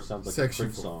You For sounds like Sex a You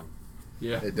Prince For. song.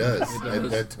 Yeah. It does. It does.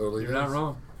 That totally You're does. not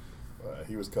wrong.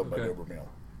 He was killed by Okay. Dobermeal.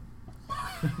 I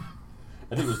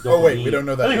think it was dopamine. Oh, wait, we don't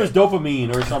know that I think it was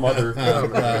dopamine or some other.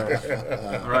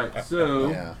 All right. So,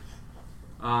 Yeah.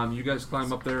 you guys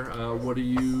climb up there. What are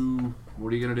you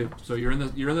gonna do? So you're in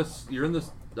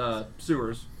the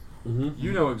sewers. Mm-hmm.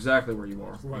 You know exactly where you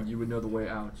are, Right. and you would know the way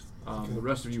out. The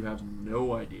rest of you have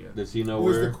no idea. Does he know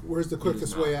Where's the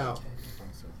quickest way out?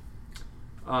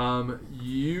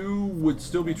 You would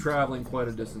still be traveling quite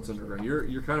a distance underground.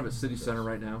 You're kind of at city center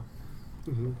right now.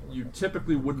 Mm-hmm. You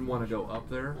typically wouldn't want to go up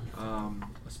there,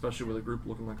 especially with a group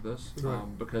looking like this, Right.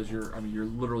 because you're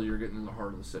getting in the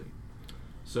heart of the city.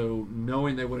 So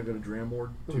knowing they wouldn't go to Dramward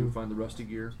to Mhm. find the rusty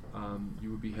gear, you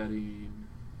would be heading.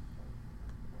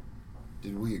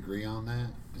 Did we agree on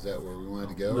that? Is that where we wanted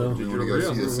to go? No. Or do Did we you want to go agree see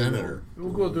on the where we senator?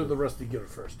 We'll go to the Rusty Gear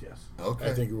first, yes. Okay.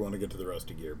 I think we want to get to the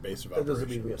Rusty Gear, base of That operations. doesn't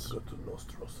mean we have to go to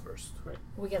Nostros first. Right.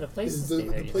 We got a place Is to stay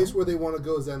there. the you place know? where they want to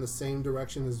go is that in the same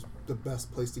direction as the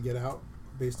best place to get out,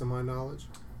 based on my knowledge?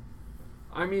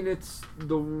 I mean, it's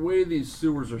the way these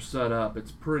sewers are set up.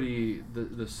 It's pretty.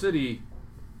 The city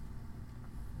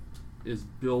is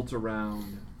built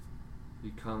around the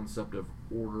concept of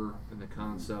order and the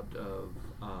concept of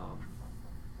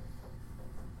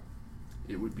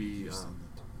it would be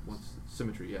what's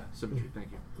symmetry? Yeah, symmetry.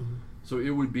 Thank you. Mhm. So it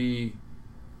would be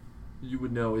you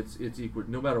would know it's equal.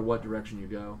 No matter what direction you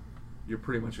go, you're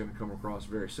pretty much going to come across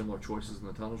very similar choices in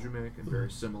the tunnels you make, and very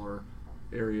similar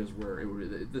areas where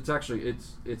it's actually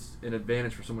it's an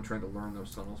advantage for someone trying to learn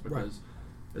those tunnels, because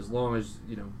as long as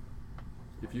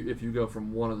if you go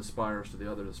from one of the spires to the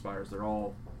other of the spires, they're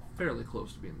all fairly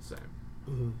close to being the same.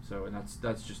 So, and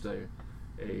that's just a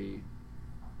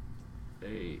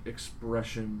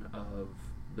expression of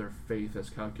their faith as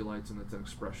Calculites, and it's an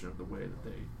expression of the way that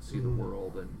they see the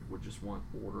world and would just want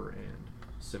order and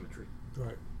symmetry.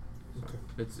 Right. So Okay.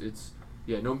 it's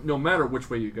no matter which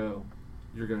way you go,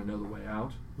 you're going to know the way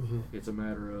out. It's a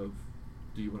matter of,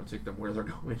 do you want to take them where they're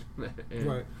going?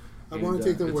 Right. I want to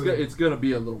take them where it's going to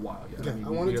be a little while. Yeah. Okay. I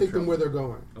want to take them where they're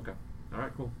going. Okay. All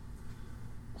right. Cool.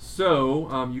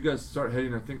 So you guys start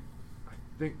heading. I think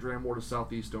Dramward is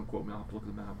southeast. Don't quote me. I'll have to look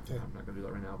at the map. Okay. I'm not going to do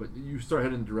that right now. But you start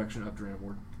heading in the direction of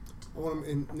Dramward.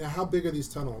 Now, how big are these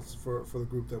tunnels for the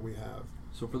group that we have?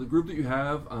 So for the group that you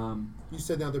have, you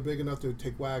said now they're big enough to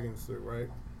take wagons through, right?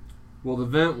 Well, the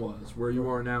vent was. Where you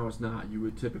are now is not. You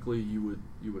would typically you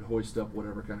would hoist up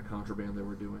whatever kind of contraband they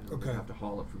were doing, and Okay. they'd have to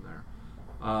haul it from there.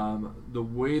 The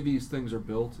way these things are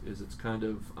built is it's kind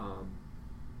of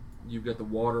you've got the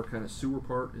water kind of sewer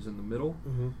part is in the middle,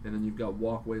 and then you've got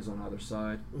walkways on either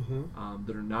side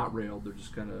that are not railed. They're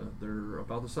just they're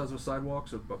about the size of a sidewalk,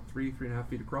 so about 3.5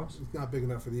 feet across. It's not big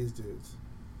enough for these dudes.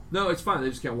 No, it's fine. They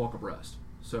just can't walk abreast.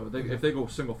 So if they go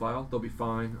single file, they'll be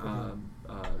fine.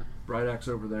 Bright Axe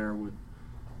over there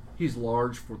he's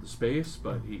large for the space,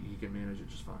 but he can manage it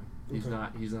just fine. He's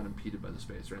not impeded by the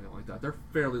space or anything like that. They're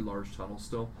fairly large tunnels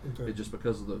still. It's just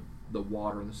because of the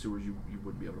water and the sewers, you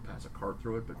wouldn't be able to pass a cart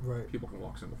through it, but people can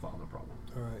walk single file, no problem.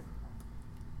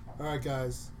 All right,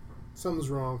 guys. Something's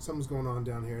wrong. Something's going on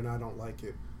down here, and I don't like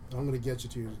it. But I'm going to get you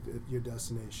to your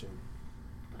destination.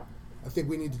 I think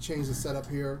we need to change the setup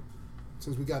here.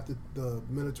 Since we got the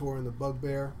Minotaur and the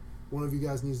Bugbear, one of you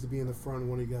guys needs to be in the front, and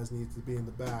one of you guys needs to be in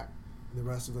the back, and the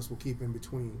rest of us will keep in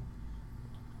between.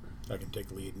 I can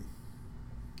take lead.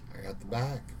 I got the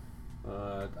back.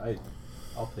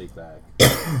 I'll take back.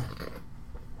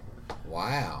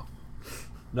 Wow.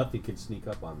 Nothing can sneak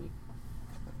up on me.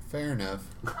 Fair enough.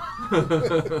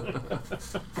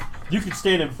 You can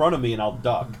stand in front of me and I'll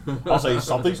duck. I'll say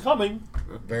something's coming.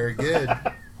 Very good.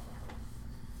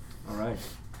 All right.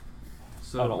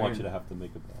 So I don't want you to have to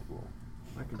make a bad roll.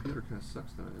 My computer kind of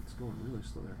sucks tonight. It's going really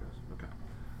slow there, guys. Okay.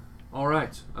 All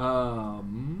right.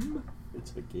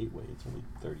 It's a gateway. It's only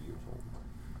 30 years old.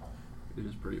 It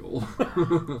is pretty old.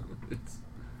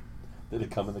 Did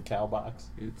it come in the cow box?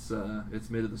 It's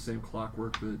made of the same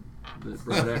clockwork that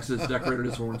Bright Axe has decorated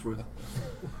his horns with.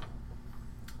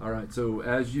 All right. So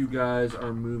as you guys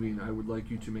are moving, I would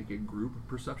like you to make a group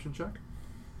perception check.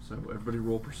 So everybody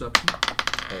roll perception.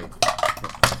 Hey.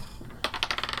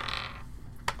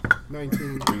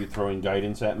 19. Were you throwing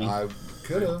guidance at me? I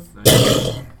could have.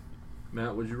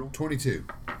 Matt, what'd you roll? 22.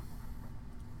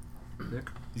 Nick?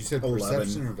 You said 11.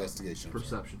 perception or investigation?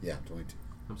 Perception. Yeah, 22.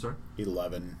 I'm sorry?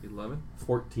 11. 11?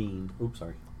 14. Oops,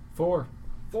 sorry. 4.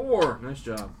 4. Nice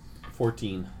job.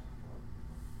 14.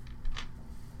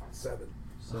 7.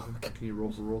 7. Can you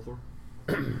roll for roll for?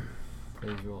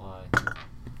 Please roll high.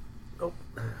 Nope.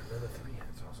 Another 3.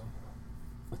 That's awesome.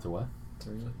 What's a what?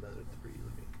 3. Another 3.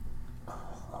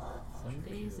 Some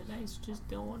days the dice just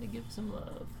don't want to give some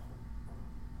love.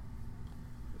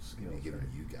 I'm going to give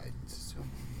you guidance. So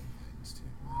I'm giving guidance too.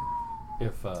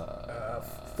 If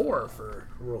 4 for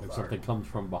roll. if something comes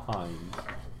from behind,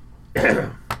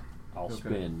 I'll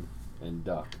spin and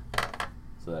duck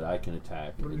so that I can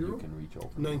attack and you can reach over.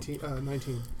 19.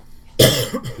 19.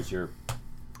 Because you're...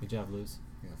 Good job, Luz.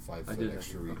 Yeah, 5 I foot did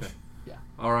extra actually. reach. Okay. Yeah.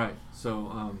 All right.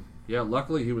 So,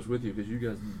 luckily he was with you because you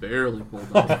guys barely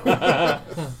pulled off.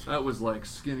 That was like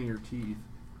skinning your teeth.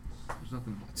 There's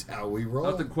nothing. That's how we roll.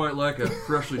 Nothing quite like a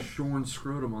freshly shorn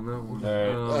scrotum on that one.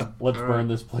 All right. Let's all burn right.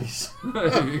 this place.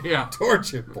 Yeah.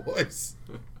 Torch it, boys.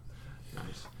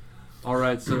 Nice. All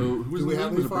right. So who was Do we the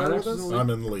have lead? any Was it Bright fire Axe? with us? I'm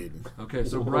in the lead. Okay.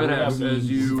 So Well, Bright we Axe, have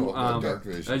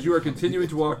as you are continuing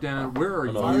to walk down, where are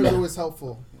you? Fire is always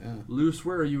helpful. Yeah. Luce,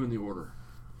 where are you in the order?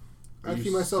 Are I you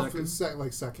keep myself second? in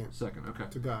second Second. Okay.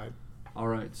 to guide. All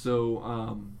right,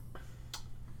 so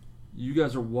you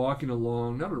guys are walking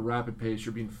along, not at a rapid pace.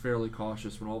 You're being fairly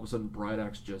cautious when all of a sudden Bright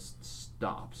Axe just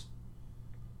stops.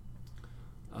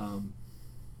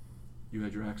 You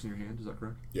had your axe in your hand, is that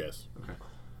correct? Yes. Okay.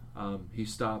 He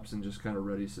stops and just kind of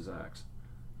readies his axe.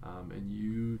 And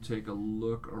you take a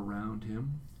look around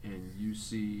him, and you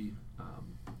see,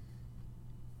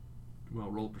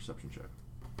 roll a perception check.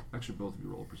 Actually, both of you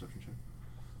roll a perception check.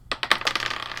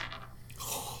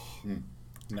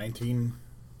 19.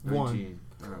 19.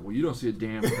 All right. Well, you don't see a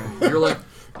damn thing. You're like,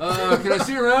 can I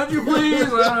see around you, please?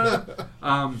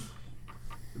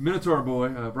 Minotaur boy,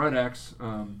 Bright Axe.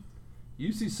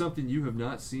 You see something you have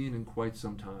not seen in quite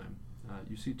some time.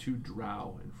 You see 2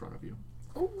 drow in front of you.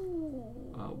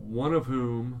 One of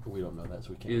whom we don't know that,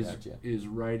 so we can't react yet. Is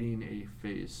riding a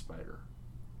phase spider.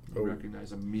 You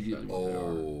recognize immediately what they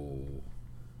are.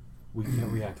 We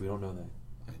can't react. We don't know that.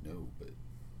 I know, but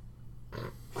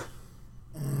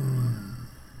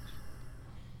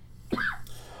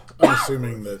I'm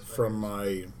assuming that from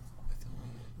my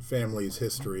family's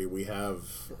history, we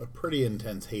have a pretty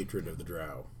intense hatred of the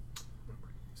drow.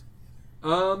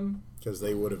 Because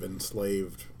they would have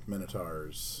enslaved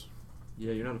minotaurs.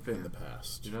 Yeah, you're not a fan. In the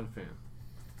past. You're not a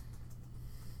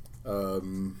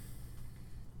fan.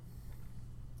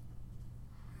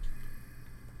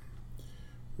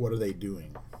 What are they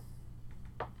doing?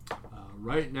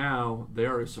 Right now, they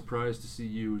are as surprised to see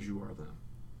you as you are them.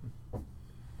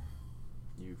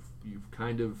 You've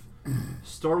kind of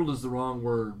startled is the wrong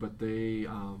word, but they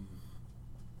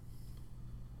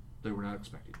were not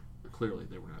expecting you. Clearly,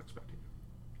 they were not expecting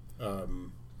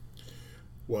you.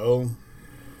 Well,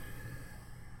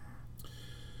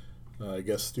 I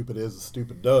guess stupid is as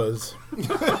stupid does. Is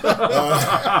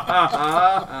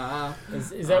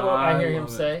that what I hear him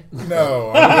say? No.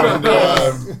 I'm going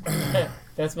to,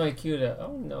 that's my cue to,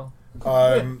 oh no.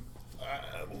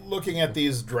 Looking at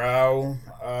these drow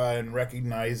and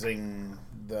recognizing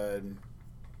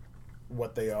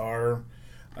what they are,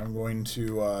 I'm going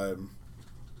to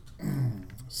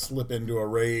slip into a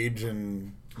rage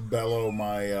and bellow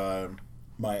my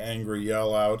angry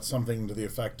yell out, something to the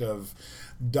effect of,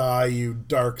 "Die, you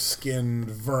dark-skinned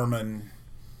vermin."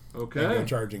 Okay. And go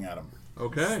charging at them.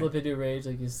 Okay. Slip into a rage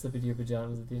like you slip into your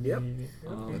pajamas at the end of the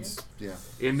yeah.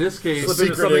 In this case, the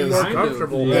secret is more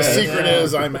comfortable. The secret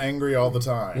is I'm angry all the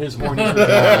time. His horny.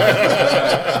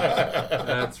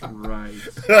 That's right.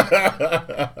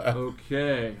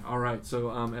 Okay. All right.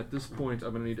 So at this point,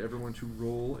 I'm going to need everyone to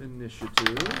roll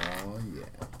initiative. Oh yeah.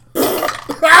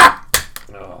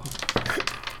 Oh.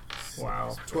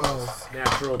 Wow. 12.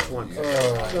 Natural 20.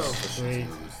 Sweet.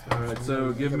 All right.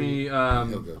 So give me. He'll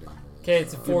go down. Okay,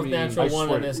 it's a 4th natural 1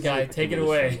 on this guy. Take it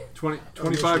away.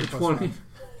 25 to 20.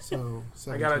 So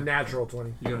I got a natural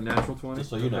 20. You got a natural 20? Just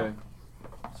so you know.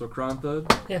 So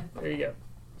Kronthud. Yeah, there you go.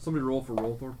 Somebody roll for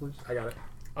Rolthor, please. I got it.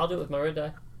 I'll do it with my red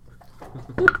die.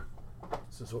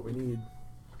 This is what we need.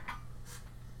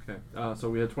 Okay.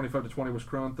 So we had 25 to 20 was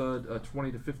Kronthud.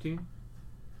 20 to 15?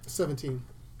 17.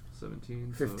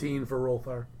 17. 15 for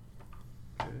Rolthar.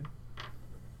 Okay.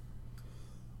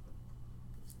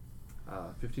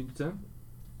 15 to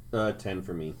 10? 10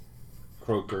 for me.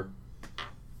 Croaker.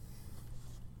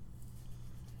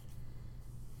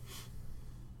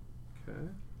 Okay.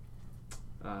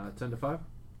 10 to 5?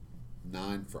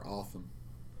 9 for Altham.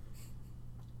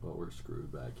 Well, we're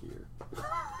screwed back here.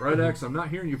 Bright Axe, I'm not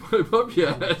hearing you pipe up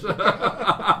yet.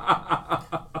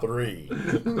 3.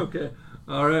 Okay.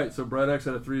 All right. So Bright Axe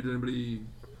had a 3. Did anybody?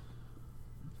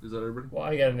 Is that everybody? Well,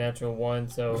 I got a natural 1,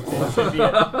 so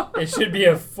it should be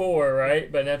a 4,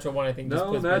 right? But natural 1, I think, just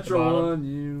puts me at the bottom. natural 1.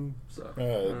 You suck.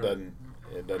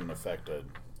 It doesn't affect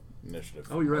initiative.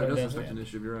 Oh, you're right. It doesn't doesn't. affect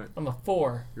initiative. You're right. I'm a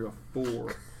 4. You're a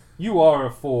 4. You are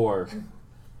a 4.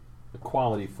 A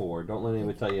quality 4. Don't let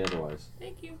anybody tell you otherwise.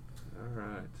 Thank you. All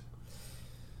right.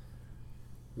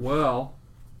 Well.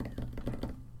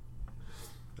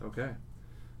 Okay.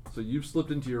 So you've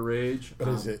slipped into your rage.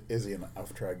 But is he an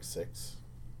Auftrag 6?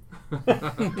 Nicely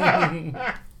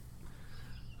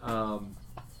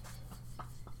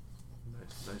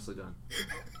done.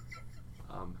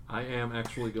 I am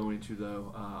actually going to,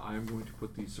 though, I am going to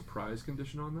put the surprise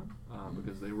condition on them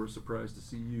because they were surprised to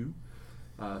see you.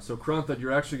 So Kronthud,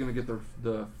 you're actually going to get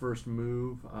the first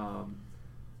move.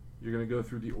 You're going to go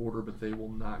through the order, but they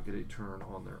will not get a turn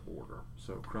on their order.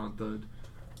 So Kronthud,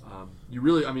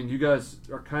 you guys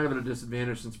are kind of at a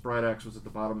disadvantage since Bright Axe was at the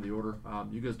bottom of the order.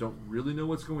 You guys don't really know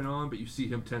what's going on, but you see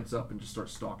him tense up and just start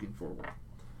stalking forward.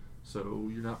 So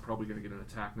you're not probably going to get an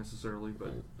attack necessarily,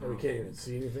 but We can't even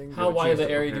see anything. How wide of an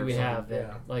area do prepare we something. have then?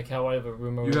 Yeah. Like, how wide of a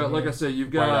room are we you got, in like here? I said,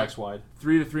 you've Bright got Axe wide.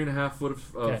 3 to 3.5 foot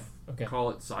of Okay. call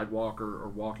it sidewalk or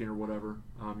walking or whatever.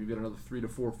 You've got another 3 to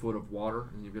 4 foot of water,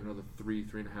 and you've got another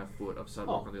 3.5 foot of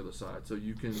sidewalk on the other side. So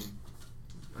you can,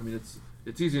 it's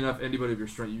easy enough. Anybody of your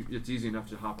strength, it's easy enough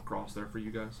to hop across there for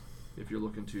you guys if you're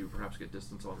looking to perhaps get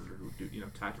distance on it or do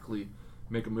tactically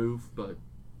make a move. But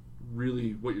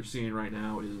really, what you're seeing right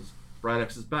now is Bright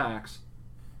Axe's back.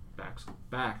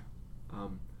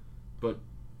 But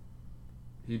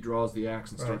He draws the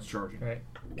axe and starts charging. Right.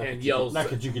 And yells. Not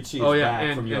because you can see his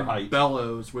back from your height.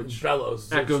 Bellows, which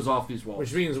echoes off these walls.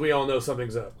 Which means we all know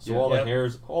something's up. So all the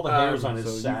hairs on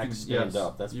his sack stand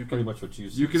up. That's pretty much what you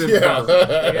see. You can I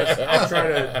guess I'll try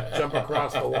to jump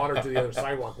across the water to the other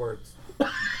sidewalk where it's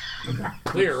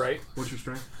clear, right? What's your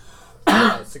strength?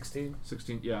 16.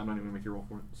 16. Yeah, I'm not even gonna make you roll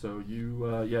for it. So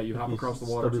you hop across the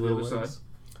water to the other side.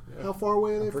 Yeah. How far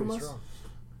away are they from us? Strong.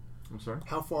 I'm sorry.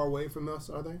 How far away from us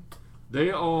are they? They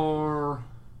are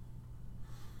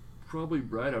probably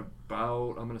right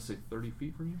about, I'm gonna say 30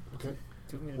 feet from you. Okay.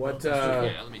 What?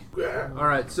 Let me. All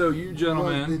right, so you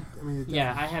gentlemen.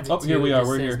 I have it too. Here we are.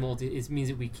 We're here. It means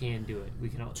that we can do it. We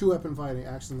can all. 2-weapon fighting,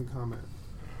 action in combat.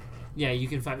 Yeah, you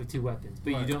can fight with 2 weapons,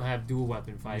 but you don't have dual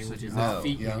weapon fighting, which is a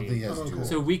feat. I don't think he has dual.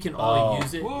 So we can all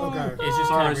use it. Okay. It's just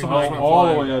Sorry,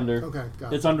 all the way under. Okay,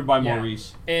 got it. It's under by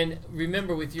Maurice. And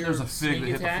remember, with your There's a fig sneak that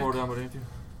hit the attack, floor down beneath you.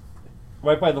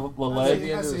 Right by the At leg.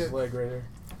 the end of see his it. leg right there.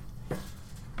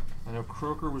 I know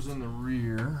Croker was in the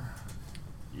rear.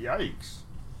 Yikes.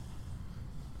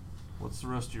 What's the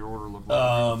rest of your order look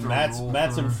like?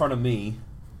 Matt's in front of me.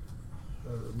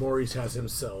 Maurice has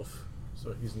himself,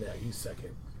 so he's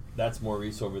second. That's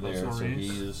Maurice over there. That's So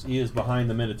Maurice. he is behind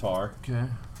the Minotaur. Okay.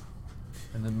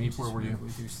 And then Meep, where were you?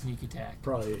 with your sneak attack?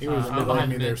 Probably. He was I'm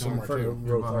behind me behind there the somewhere front too. of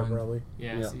Rothar, behind. probably.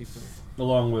 Yeah. So you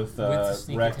Along with the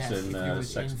sneak Rex attack, if you're and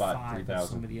within Sexbot 5 of 3000.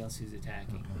 somebody else who's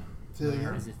attacking.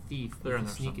 Yeah. As a thief, They're with in a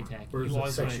there sneak somewhere. attack, Where's you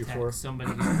always the want to section attack for?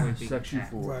 somebody who's quite big Section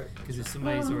attack. 4. Right. Because if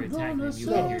somebody's already attacking them, you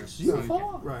can hear it.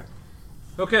 Right.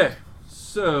 Okay,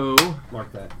 so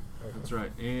Mark that. that's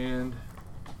right, and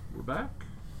we're back.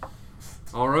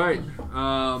 All right,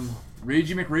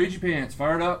 Ragey McRagey Pants,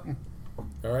 fired up.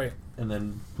 All right. And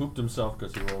then pooped himself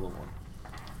because he rolled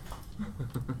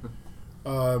a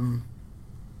 1.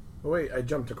 Oh, wait, I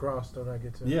jumped across. Don't I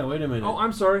get to? Yeah, wait a minute. Oh,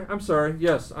 I'm sorry.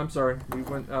 Yes, I'm sorry. We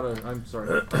went out of. I'm sorry.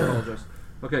 I apologize.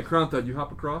 Okay, Kronthud, you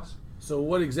hop across. So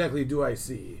what exactly do I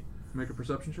see? Make a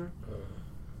perception check.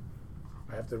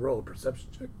 I have to roll a perception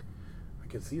check. I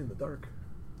can see in the dark.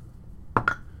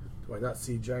 Do I not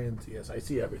see giant? Yes, I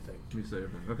see everything. Let me say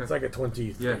everything. Okay. It's like a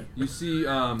 23. Yeah, you see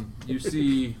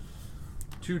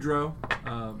 2 drow,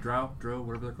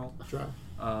 whatever they're called. Try.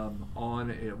 One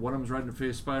of them's riding a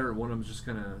phase spider, and one of them's just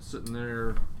kind of sitting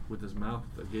there with his mouth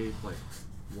agape, like,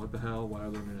 what the hell? Why are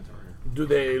there Minotaur here? Do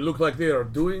they look like they are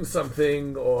doing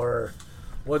something, or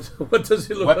what does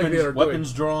it look like they are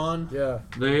weapons doing? drawn. Yeah.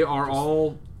 They are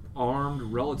all armed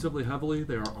relatively heavily.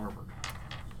 They are armored.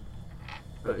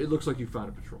 It looks like you found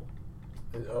a patrol.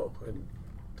 And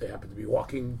they happen to be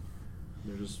walking.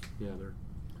 They're just,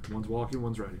 one's walking,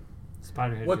 one's riding.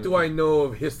 Spiderhead. What do I know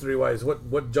of history-wise?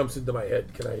 What jumps into my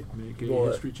head? Can I Make a roll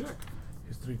history check.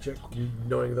 history check?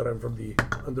 Knowing that I'm from the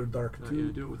Underdark too.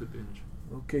 Yeah, do it with advantage.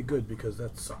 Okay, good, because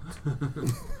that sucked.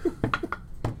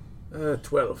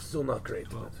 12, still not great.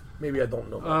 But maybe I don't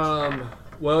know much.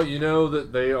 Well, you know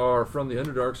that they are from the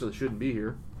Underdark, so they shouldn't be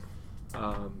here.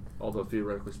 Although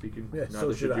theoretically speaking, Yeah, now so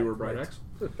they should should be I, where Bright right. Axe.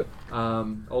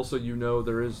 Also, you know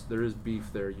there is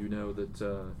beef there. You know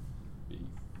that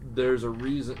there's a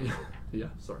reason. Yeah,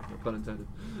 sorry, no pun intended.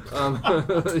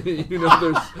 You know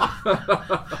there's.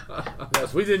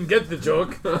 Yes, we didn't get the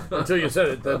joke until you said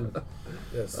it. Then,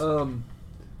 yes.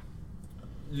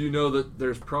 You know that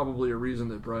there's probably a reason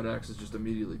that Bright Axe is just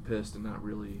immediately pissed and not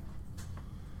really.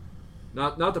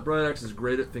 Not that Bright Axe is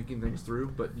great at thinking things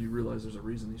through, but you realize there's a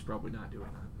reason he's probably not doing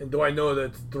that. And do I know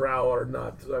that Drow are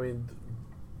not? I mean,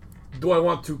 do I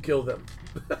want to kill them?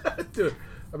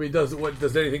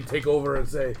 Does anything take over and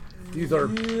say these are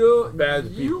bad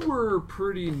people? You were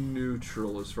pretty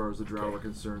neutral as far as the Drow were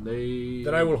concerned.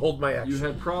 Then I will hold my action. You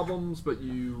had problems, but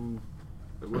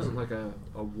it wasn't like a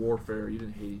warfare. You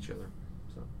didn't hate each other.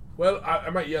 So. Well, I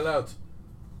might yell out,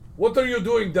 "What are you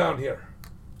doing down here?"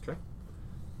 Okay.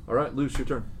 All right, Luce, your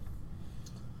turn.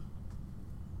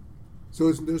 So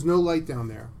there's no light down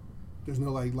there. There's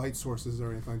no light sources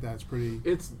or anything like that. It's pretty.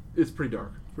 It's pretty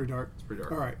dark. Pretty dark. It's pretty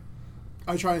dark. All right.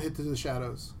 I try and hit the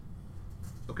shadows.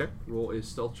 Okay. Roll a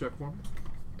stealth check for me.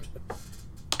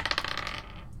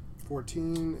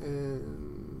 14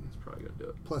 and It's probably gonna do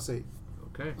it. +8.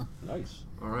 Okay. Nice.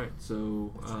 All right.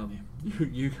 So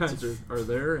you guys are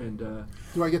there, and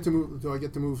Do I get to move? Do I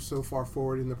get to move so far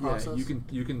forward in the process? yeah,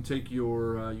 you can take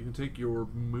your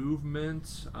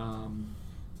movement.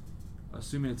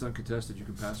 Assuming it's uncontested, you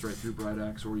can pass right through Bright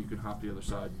Axe, or you can hop the other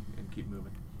side and keep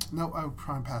moving. No, I would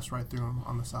try and pass right through him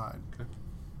on the side. Okay.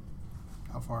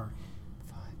 How far?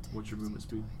 What's your movement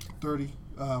speed? 30.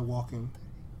 Walking.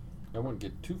 I wouldn't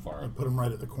get too far. I'd put him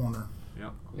right at the corner.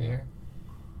 Yep. Here.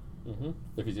 Mm-hmm.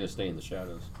 If he's gonna stay in the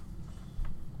shadows.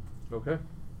 Okay.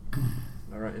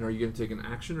 All right. And are you going to take an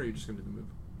action, or are you just going to do the move?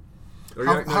 Or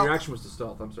your action was to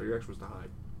stealth. I'm sorry. Your action was to hide.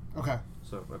 Okay.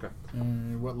 So okay.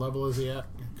 What level is he at?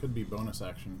 Could be bonus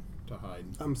action to hide.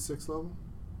 I'm 6th level.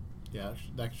 Yeah,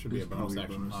 that should be a bonus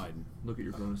action to hide. Look at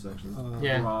your bonus actions.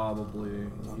 Yeah. Probably.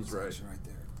 He's right. Right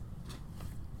there.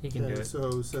 He can do it.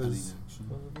 So it says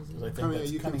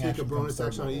you can take a bonus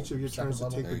action on each of your turns to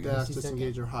take the dash,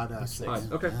 disengage, or hide action.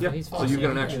 Hide. Okay. Yeah. he's So fine. you've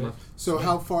got an action left. So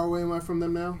how far away am I from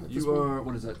them now? You are.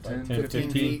 What is that? 10,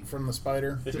 15 feet from the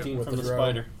spider. 15 with from the drow.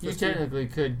 spider. You technically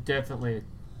could definitely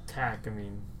attack. I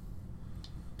mean,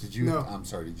 Did you? No. I'm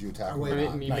sorry. Did you attack? I or wait. you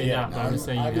not? may Not yet, not, but I'm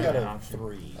saying you I've have got an a option.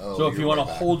 3. Oh, So if you you're want to right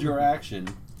back. hold your action,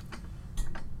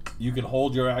 you can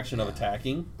hold your action of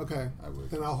attacking, Okay. I would.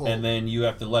 Then I'll hold. and then you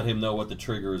have to let him know what the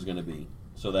trigger is going to be,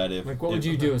 so that if Like, what would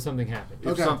you do if something happened? If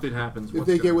Okay. something happens, if what's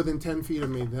they gonna- get within 10 feet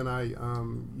of me, then I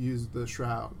use the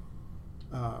shroud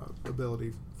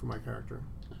ability for my character.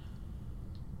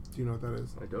 Do you know what that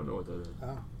is? I don't know what that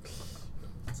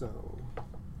is. So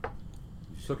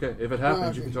It's okay. If it happens,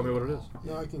 No, you I can tell me what it is.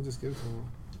 no, I can just give it to him.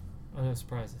 Oh, no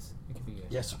surprises. It could be good.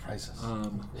 yeah, surprise us.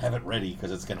 Have it ready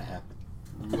because it's going to happen.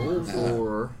 Roll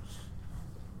for.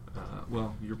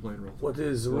 Well, you're playing roll. What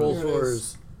is What roll is- for?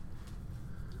 Is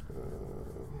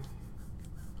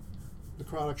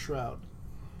Necrotic Shroud.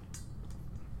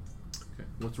 Okay.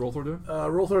 What's roll for doing?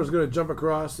 Rolthor is going to jump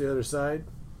across the other side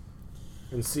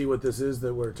and see what this is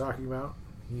that we're talking about.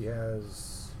 He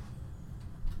has.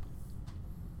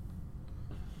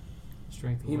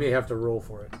 Strength. He may have to roll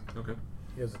for it. Okay.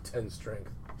 He has a 10 strength,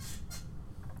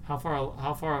 How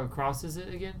far across is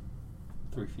it again?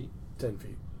 3 feet. 10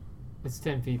 feet. It's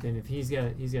 10 feet. Then if he's got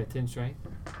 10 strength.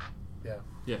 Yeah.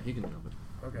 Yeah, he can jump it.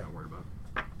 Okay. Don't worry about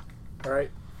it. All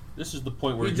right. This is the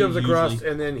point where He jumps across, usually-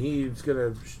 and then he's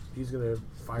gonna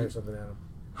fire something at him.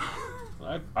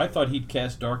 I thought he'd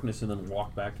cast darkness and then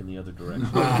walk back in the other direction.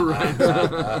 Right.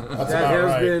 That about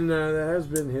has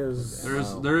right. been his.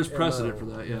 There is precedent for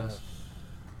MO. that. Yes.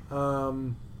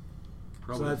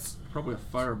 So that's Probably a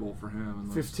firebolt for him.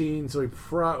 Unless 15. So I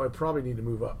probably need to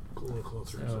move up a little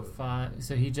closer. So So 5.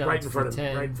 So he jumps right in front of for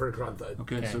 10. right in front of Kronthud.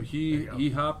 Okay, Okay. so There he you go. he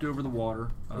hopped over the water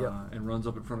Yep. and runs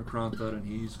up in front of Kronthud, and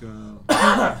he's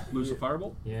gonna loose a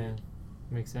firebolt. Yeah,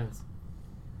 makes sense.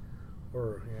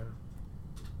 Or yeah.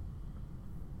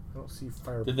 I don't see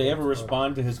fire. Did they ever bolts on-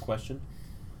 respond to his question?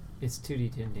 It's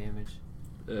 2d10 damage.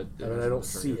 I mean, I don't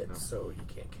see it, so he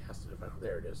can't cast it. If I don't,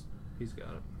 there it is. He's got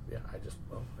it. Yeah, I just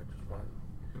want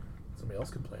somebody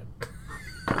else can play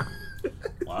it.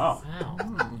 Wow. Wow.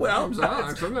 Well,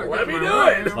 let let me do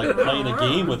it. It's like playing a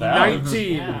game with Alex.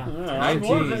 19. Yeah.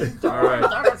 19. All right.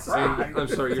 And, I'm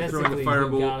sorry, you're throwing the Technically, you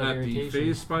firebolt got at the irritation.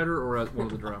 phase spider or at one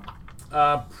of the drow?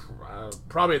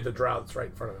 Probably at the drow that's right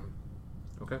in front of him.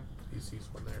 Okay. He sees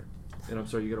one there. And I'm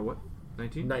sorry, you got a what?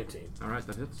 19? 19. All right,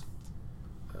 that hits.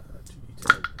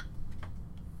 2d10.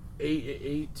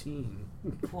 18.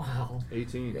 Wow.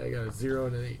 18. Yeah, I got a 0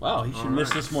 and an 8. Wow, he should All miss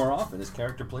right. this more often. His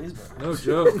character plays better. No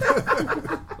joke.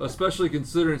 Especially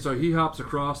considering, so he hops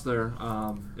across there,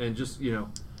 and just,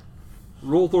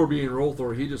 Rolthor being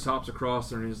Rolthor, he just hops across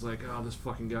there and he's like, oh, this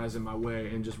fucking guy's in my way,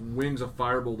 and just wings a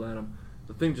firebolt at him.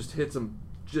 The thing just hits him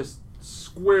just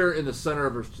square in the center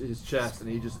of his chest, and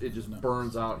it just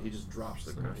burns out. He just drops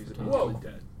to the ground. He's immediately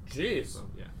dead. Jeez. So,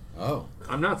 yeah. Oh.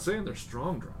 I'm not saying they're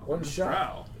strong drow. One They're just shot.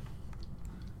 drow.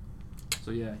 So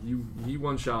yeah, he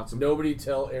one-shots him. Nobody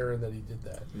tell Aaron that he did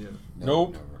that. Yeah.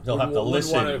 Nope. Never. He'll have to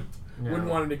listen. Wouldn't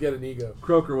want him to get an ego.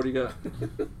 Croaker, what do you got?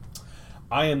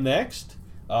 I am next.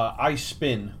 I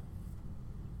spin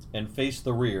and face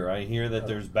the rear. I hear that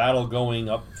there's battle going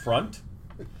up front.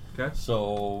 Okay.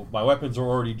 So my weapons are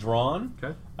already drawn.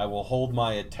 Okay. I will hold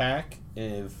my attack.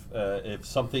 If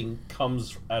something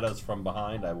comes at us from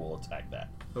behind, I will attack that.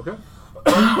 Okay.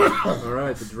 All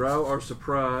right. The drow are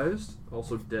surprised,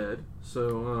 also dead.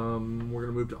 So we're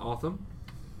gonna move to Otham.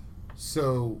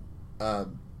 So,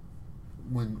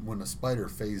 when a spider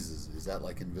phases, is that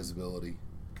like invisibility?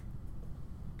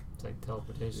 It's like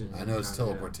teleportation. I know it's Yeah.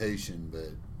 teleportation, but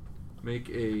Make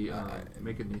a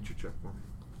nature check for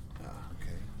me.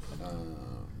 okay.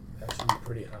 That should be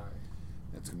pretty high.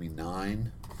 That's gonna be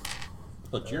 9.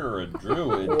 But you're a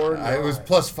druid. Or I was nine.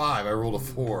 +5. I rolled a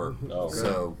 4. Oh.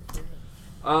 So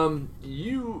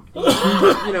You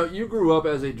grew up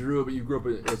as a druid, but you grew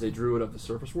up as a druid of the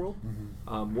surface world.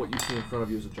 What you see in front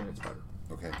of you is a giant spider.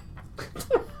 okay.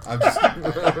 I'm just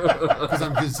because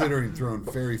I'm considering throwing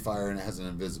fairy fire and it has an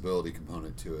invisibility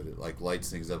component to it. It like lights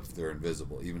things up if they're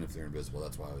invisible, even if they're invisible.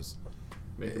 That's why I was.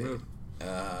 Make a move.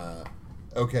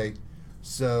 Okay,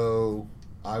 so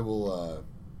I will,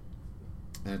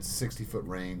 and it's 60-foot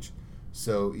range.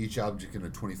 So each object in a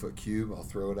 20-foot cube, I'll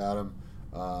throw it at him.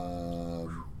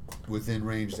 Within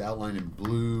range is outlined in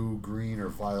blue, green, or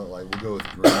violet light. We'll go with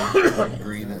green.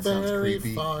 Green, that sounds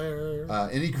creepy.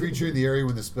 Any creature in the area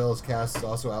when the spell is cast is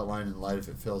also outlined in light if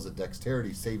it fails a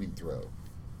dexterity saving throw.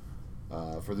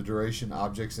 For the duration,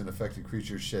 objects and affected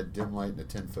creatures shed dim light in a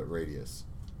 10-foot radius.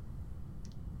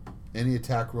 Any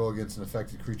attack roll against an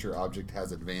affected creature or object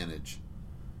has advantage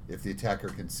if the attacker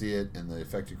can see it and the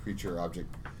affected creature or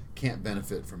object can't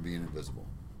benefit from being invisible.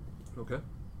 Okay.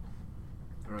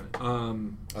 All right.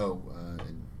 And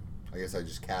I guess I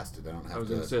just cast it. I don't have to. I was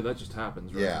going to say, that just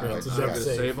happens, right? Yeah. It's a I have dex to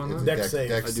save. save on It's a that? dex save.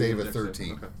 Dex I do save a of dex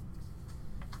 13. Okay.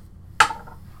 That's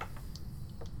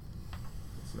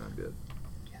not good.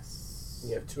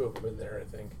 You have 2 of them in there, I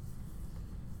think.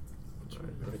 Right.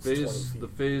 It's The 20 phase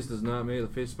feet. does not make. The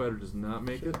phase spider does not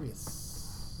make it.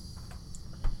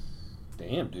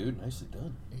 Damn, dude, nicely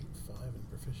done. 8, 5, and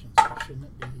proficiency. Shouldn't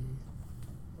it be?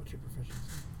 What's your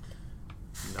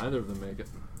proficiency? Neither of them make it.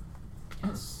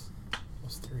 Yes.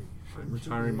 +3. I'm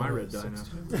retiring my red die now. I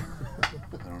don't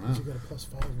Because you know. got a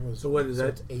 +5 wisdom. So what is that?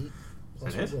 It's 8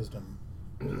 plus Is it? wisdom.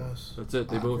 Plus. That's it.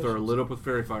 They both are lit up with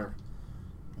fairy fire.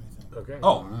 What do you think? Okay. I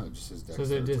Oh, don't know. It just says dex So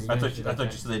they're 13. just- I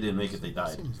thought you said they didn't make it. They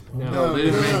died. Seems No, they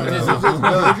didn't make it. they're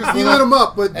just He lit them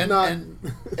up, but and, not. and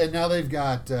now they've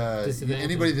got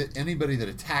Disadvantage. anybody that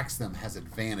attacks them has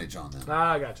advantage on them.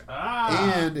 I gotcha.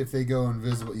 And if they go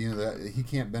invisible, that he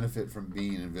can't benefit from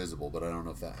being invisible. But I don't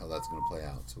know how that's going to play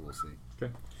out. So we'll see.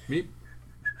 Okay. Meep.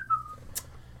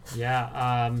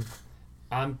 Yeah,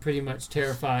 I'm pretty much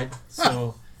terrified,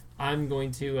 so I'm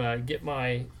going to get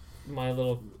my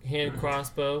little hand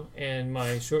crossbow and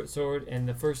my short sword, and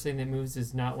the first thing that moves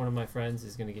is not one of my friends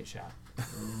is going to get shot.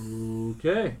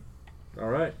 Okay. All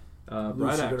right.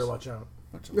 Lucy, better Brydax. watch out.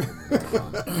 Much of it.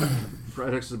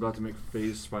 Brydax is about to make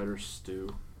phase spider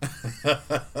stew.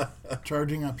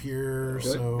 Charging up here,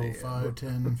 so Man. 5,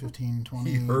 10, 15, 20,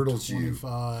 He hurdles you.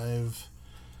 25.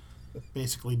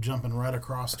 Basically jumping right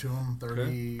across to him,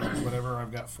 30, whatever.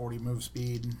 I've got 40 move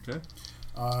speed. Okay.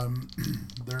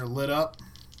 They're lit up.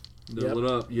 They're Yep.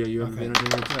 lit up. Yeah, you have Okay.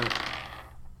 advantage on the attack.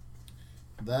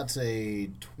 That's a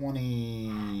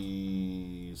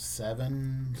 27.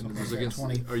 And Something this is like that, against.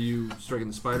 20. Are you striking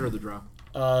the spider or the drow?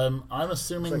 I'm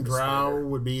assuming It's like the Drow spider.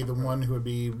 would be the one who would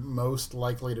be most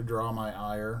likely to draw my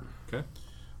ire. Okay.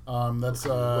 That's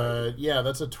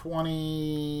that's a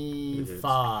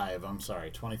 25. I'm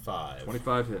sorry, 25.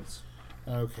 25 hits.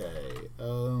 Okay.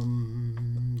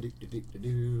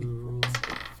 $5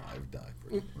 die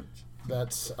pretty much.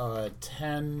 That's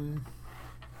 10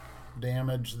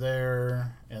 damage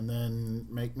there, and then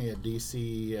make me a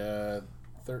DC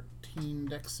 13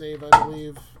 dex save, I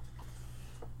believe.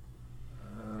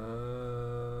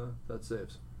 That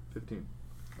saves. 15.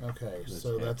 Okay, That's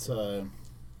so half. that's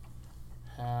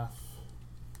half.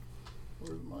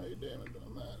 Where's my damage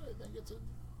on that? I think it's a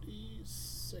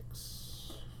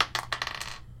D6.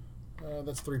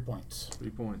 That's 3 points. 3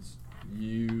 points.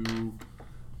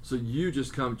 So you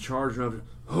just come charging up,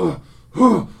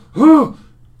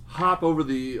 hop over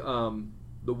the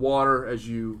water as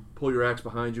you pull your axe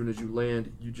behind you, and as you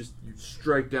land, you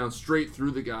strike down straight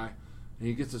through the guy, and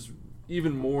he gets this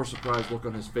even more surprised look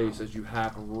on his face as you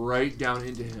hack right down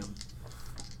into him,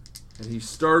 and he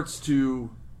starts to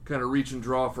kind of reach and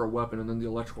draw for a weapon, and then the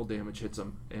electrical damage hits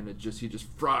him, and he just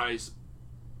fries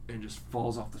and just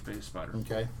falls off the phase spider.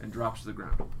 Okay. And drops to the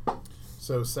ground.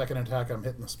 So second attack, I'm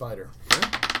hitting the spider. Okay.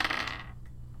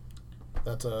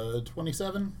 That's a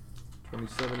 27.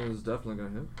 27 is definitely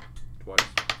going to hit. Twice.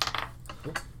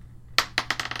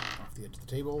 Off the edge of the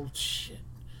table. Shit.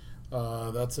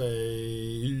 That's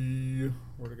a...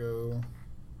 Where'd it go?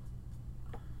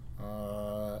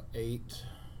 8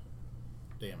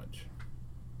 damage.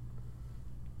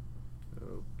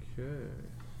 Okay.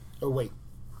 Oh, wait.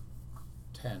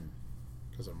 10.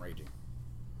 Because I'm raging.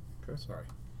 Okay. Sorry.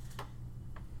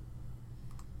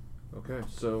 Okay,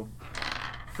 so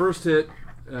first hit,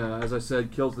 as I said,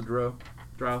 kills the drow.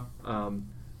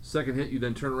 Second hit, you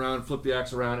then turn around, flip the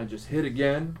axe around, and just hit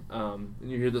again. And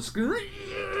you hear the scream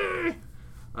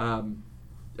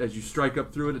as you strike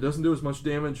up through it. It doesn't do as much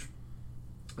damage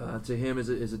to him as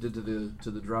it did to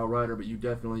the drow rider, but you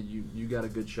definitely you got a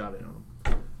good shot in on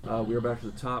him. We are back to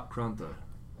the top. Krantha.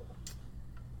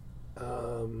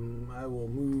 I will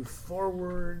move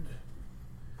forward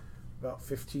about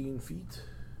 15 feet.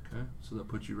 Okay, so that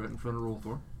puts you right in front of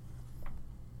Rolthor.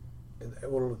 And I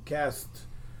will cast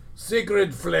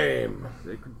Sacred Flame.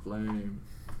 Sacred Flame.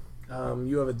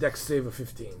 You have a dex save of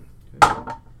 15.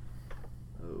 Okay.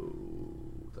 Oh,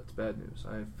 that's bad news.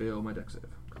 I fail my dex save.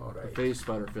 All The right. phase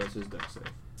spider fails his dex save.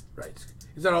 Right.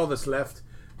 Is that all that's left?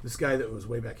 This guy that was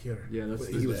way back here. Yeah, that's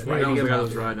he was that riding was the him guy that out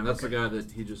was there. riding him. That's the guy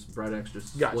that he just Bright Axe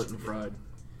just split and fried.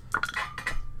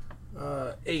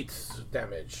 8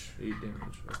 damage. 8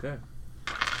 damage. Okay.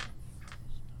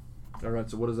 All right.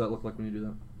 So what does that look like when you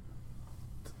do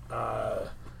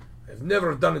that? I've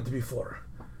never done it before.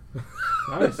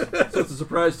 Nice. So it's a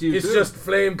surprise to you. It's too. just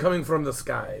flame coming from the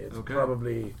sky. It's Okay.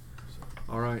 probably.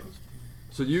 All right.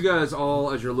 So you guys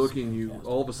all, as you're looking,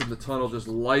 all of a sudden the tunnel just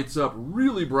lights up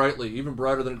really brightly, even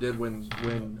brighter than it did when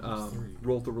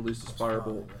Roltha released his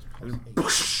firebolt.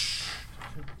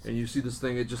 And you see this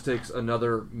thing. It just takes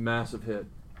another massive hit.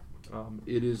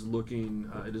 It is looking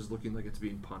like it's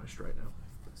being punished right now.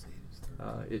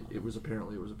 It was a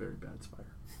very bad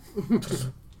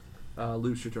spider.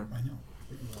 Luce, your turn. I know.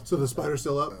 So the spider's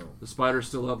still up? The spider's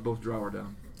still up. Both drow are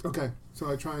down. Okay, so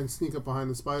I try and sneak up behind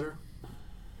the spider.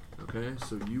 Okay,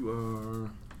 so you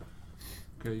are...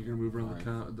 Okay, you're going to move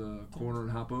around the corner and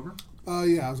hop over?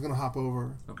 Yeah, I was going to hop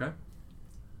over. Okay.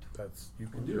 You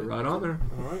can do You're it. right on there.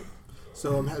 All right.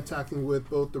 So I'm attacking with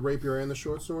both the rapier and the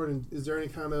short sword. And is there any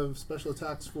kind of special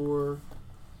attacks for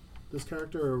this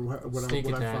character, or what Sneak I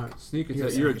attack. find? Sneak You attack.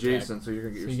 get You're sneak attack. adjacent, so you're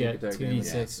going to So get you your get sneak attack damage.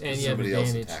 2d6, and you have Somebody else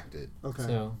advantage. attacked it. Okay.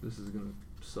 So This is going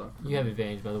to suck. you have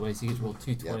advantage, by the way, so you get to roll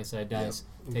 2 Yep. 20-sided dice.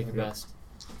 Take your best.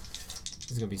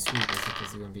 This is going to be sweet, this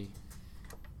is going to be...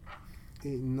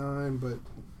 8 and 9, but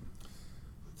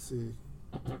let's see.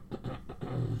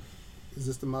 Is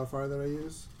this the modifier that I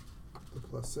use? The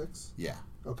 +6? Yeah.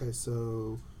 Okay,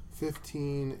 so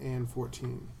 15 and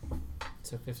 14.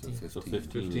 So 15. So 15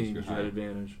 is your because you high. had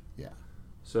advantage. Yeah.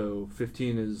 So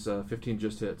 15 is 15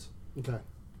 just hits. Okay.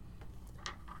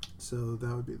 So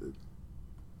that would be the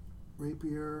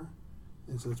rapier,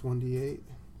 and so it's 1d8.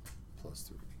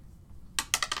 +3.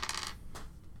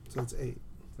 So it's 8.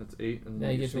 That's 8, and Now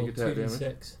then you your get to roll sneak attack damage.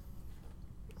 2d6.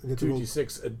 I get to roll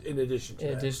 2d6 in addition to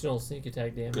that. Additional sneak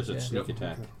attack damage. Because it's yeah. sneak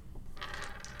attack. Okay.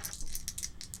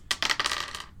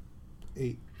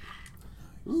 8.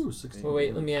 Ooh, 16. Well,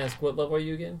 wait, let me ask, what level are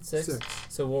you again? 6? 6.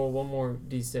 So roll one more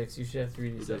d6. You should have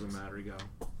 3 d6. It doesn't matter, you got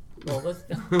Well, let's...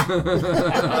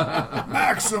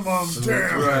 Maximum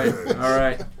damage. Right. All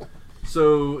right.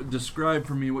 So describe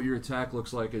for me what your attack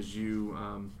looks like as you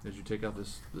take out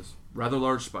this rather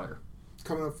large spider.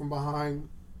 Coming up from behind,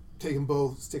 taking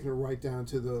both, sticking it right down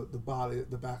to the body,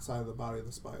 the backside of the body of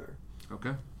the spider.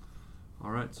 Okay. All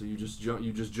right. So you just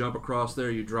jump across there.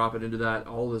 You drop it into that.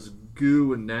 All this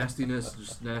goo and nastiness,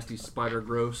 just nasty spider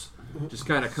gross, just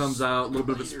kind of comes out. A little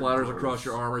bit of it splatters across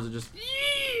your armors and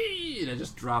it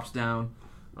just drops down,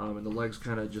 and the legs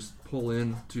kind of just pull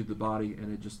in to the body,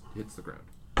 and it just hits the ground.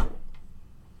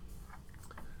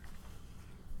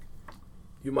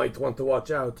 You might want to watch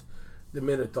out. The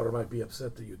Minotaur might be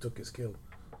upset that you took his kill.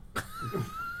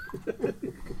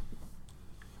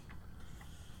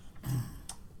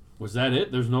 Was that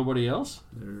it? There's nobody else?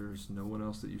 There's no one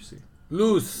else that you see.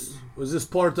 Luce, was this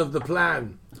part of the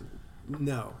plan?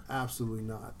 No, absolutely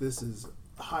not. This is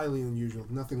highly unusual.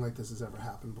 Nothing like this has ever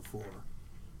happened before.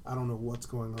 I don't know what's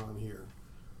going on here.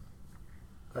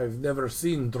 I've never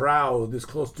seen drow this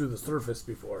close to the surface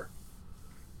before.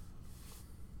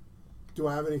 Do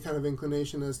I have any kind of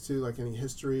inclination as to like any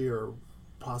history or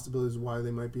possibilities why they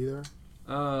might be there?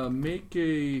 Make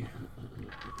a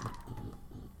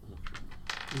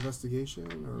Investigation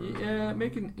or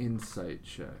make an insight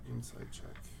check. insight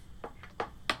check.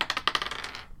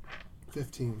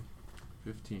 15.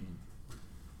 15.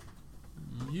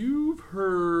 You've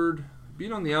heard,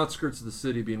 being on the outskirts of the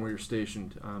city, being where you're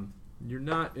stationed, you're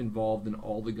not involved in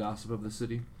all the gossip of the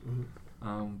city,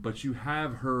 but you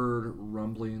have heard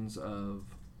rumblings of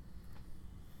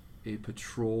a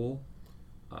patrol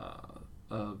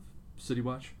of City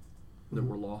Watch that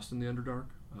were lost in the Underdark,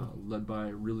 led by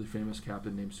a really famous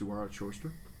captain named Suara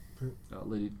Chorster.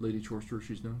 Lady Chorster,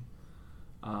 she's known.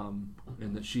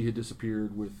 And that she had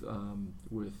disappeared with a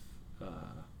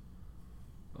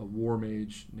war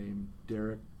mage named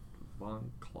Derek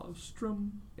von Claustrom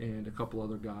and a couple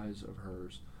other guys of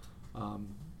hers.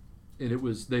 And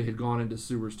they had gone into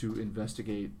sewers to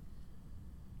investigate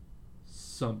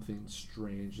something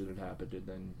strange that had happened,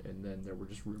 and then there were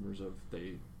just rumors of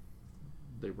they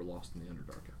were lost in the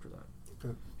Underdark after that.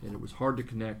 Okay. And it was hard to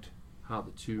connect how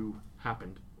the two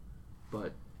happened,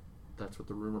 but that's what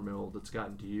the rumor mill that's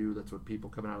gotten to you. That's what people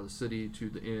coming out of the city to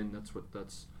the inn.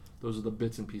 Those are the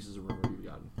bits and pieces of rumor you've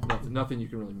gotten. Nothing you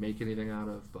can really make anything out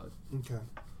of, but Okay.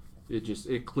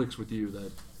 it clicks with you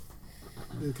that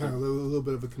There's kind of a little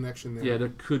bit of a connection there.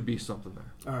 there could be something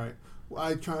there. All right. Well,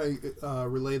 I try to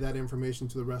relay that information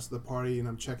to the rest of the party, and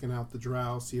I'm checking out the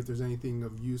drow, see if there's anything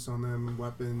of use on them,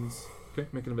 weapons. Okay,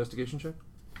 make an investigation check.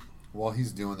 While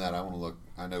he's doing that, I want to look.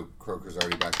 I know Croker's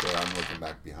already back there. I'm looking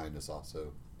back behind us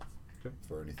also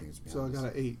for anything that's behind us. So I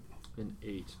got an 8. An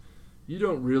 8. You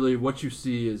don't really. What you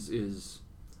see is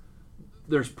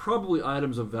there's probably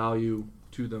items of value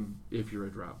to them if you're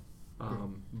a drow,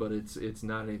 but it's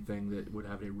not anything that would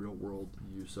have any real world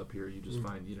use up here. You just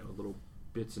find little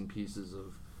bits and pieces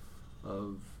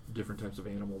of different types of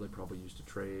animal they probably used to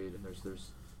trade, and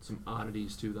there's some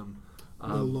oddities to them.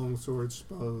 No long swords,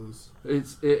 bows.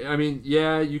 I mean,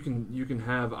 yeah, you can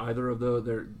have either of those.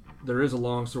 There is a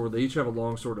long sword. They each have a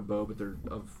long sword and bow, but they're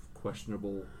of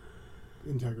questionable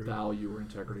value or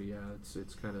integrity. Yeah,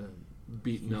 it's kind of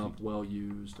beaten up, well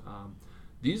used.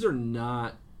 These are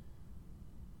not.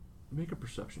 Make a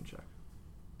perception check.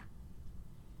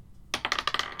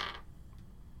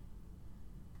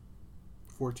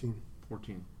 14.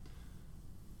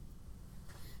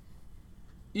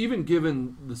 Even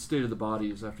given the state of the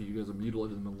bodies after you guys have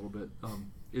mutilated them a little bit,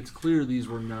 it's clear these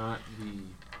were not the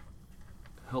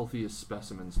healthiest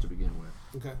specimens to begin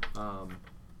with. Okay. I'm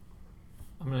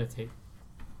gonna take.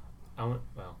 Well,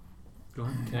 go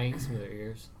ahead. Can I eat some of their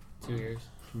ears? 2 ears.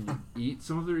 Can you eat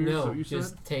some of their ears? No, is that what you just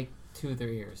said? take 2 of their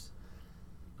ears.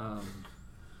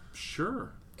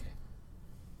 Sure. Okay.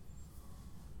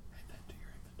 Add that to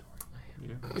your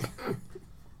inventory. Yeah.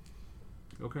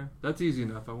 Okay, that's easy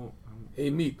enough. I won't. Hey,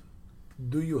 Meep,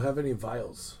 do you have any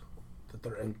vials that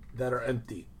are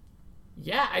empty?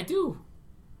 Yeah, I do.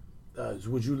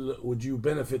 Would you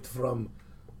benefit from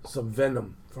some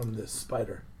venom from this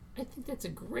spider? I think that's a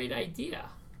great idea.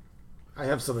 I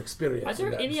have some experience. Are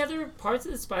there any other parts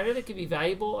of the spider that could be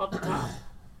valuable up the top?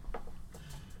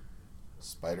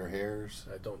 Spider hairs.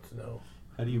 I don't know.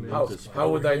 How do you make this? How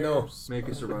would I know? Make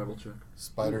a survival check.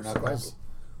 Spider knuckles.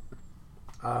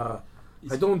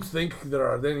 I don't think there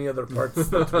are any other parts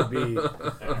that would be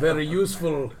very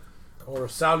useful or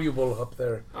soluble up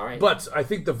there. All right. But I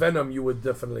think the venom you would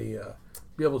definitely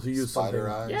be able to use Spider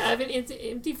something eyes. Yeah, I have an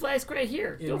empty flask right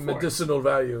here. Go in for medicinal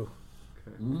value.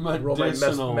 Okay. Roll my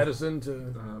medicine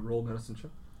to. Roll medicine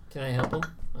check. Can I help him?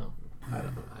 Oh, I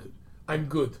don't know. I'm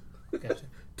good. gotcha.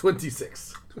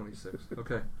 26. 26.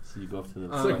 Okay. So you go up to the.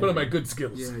 It's like one of my good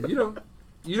skills. Yeah,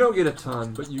 you don't get a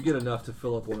ton, but you get enough to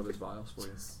fill up one of his vials for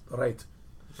you. Right.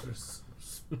 There's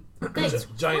Thanks.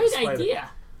 giant Great spider.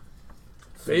 idea.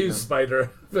 Phase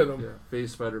spider venom. Yeah,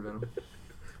 phase spider venom.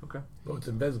 Okay. Oh, it's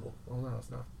invisible. Oh no, it's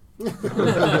not.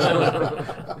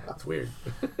 It's weird.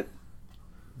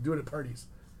 Do it at parties.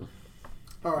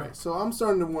 All right, so I'm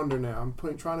starting to wonder now. I'm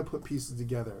trying to put pieces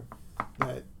together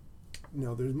that,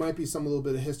 there might be some little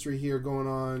bit of history here going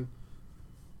on.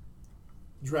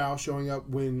 Drow showing up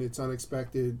when it's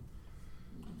unexpected.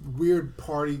 Weird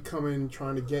party coming,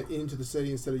 trying to get into the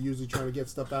city instead of usually trying to get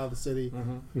stuff out of the city.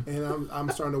 Mm-hmm. And I'm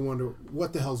starting to wonder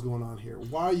what the hell's going on here.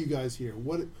 Why are you guys here?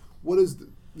 What is the,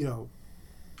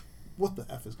 what the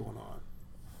F is going on?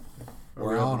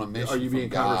 We're on a mission. Are you from being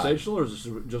God. conversational, or is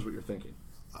this just what you're thinking?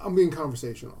 I'm being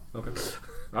conversational. Okay.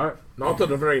 All right. Not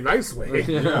in a very nice way.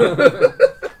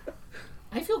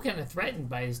 I feel kind of threatened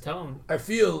by his tone. I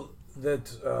feel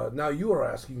that now you are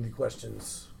asking the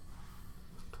questions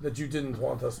that you didn't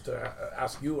want us to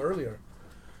ask you earlier.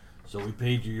 So we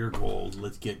paid you your gold.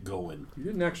 Let's get going. You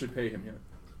didn't actually pay him yet.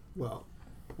 Well,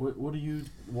 What do you?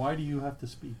 Why do you have to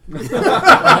speak?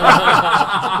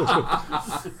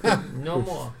 No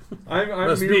more. I'm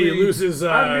Must merely, be Luce's.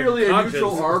 I'm merely a conscience.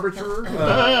 neutral arbiter.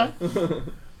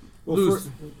 well Luce,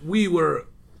 we were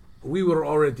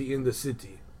already in the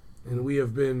city, and we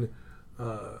have been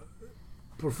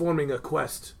performing a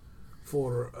quest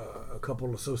for a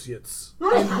couple associates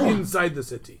inside the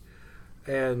city,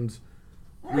 and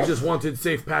we just wanted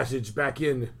safe passage back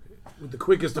in with the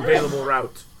quickest available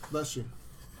route. bless you.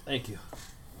 Thank you.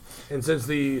 And since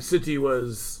the city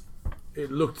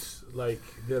it looked like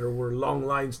there were long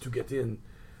lines to get in,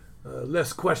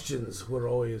 less questions are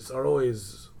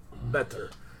always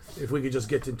better if we could just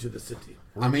get into the city.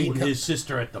 I mean, his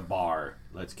sister at the bar.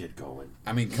 Let's get going.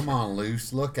 I mean, come on,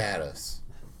 Luce. Look at us.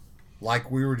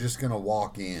 Like we were just going to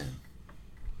walk in.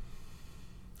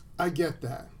 I get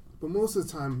that. But most of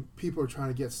the time, people are trying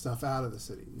to get stuff out of the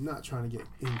city, not trying to get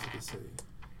into the city.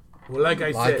 Well, like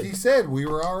he said, we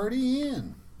were already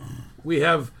in. we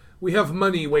have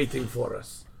money waiting for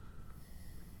us.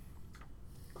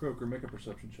 Croker, make a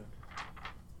perception check.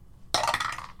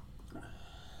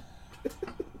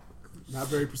 Not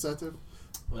very perceptive.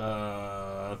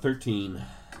 13.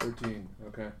 13.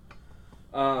 Okay.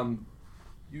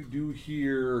 You do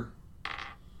hear.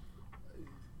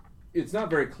 It's not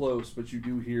very close, but you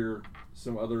do hear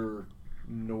some other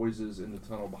noises in the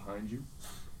tunnel behind you.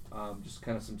 Just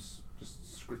kind of some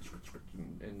scritch,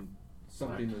 and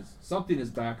Something is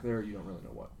back there. You don't really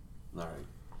know what. All right.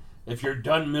 If you're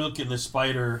done milking the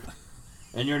spider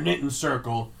and you're knitting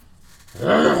circle,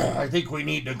 I think we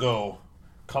need to go.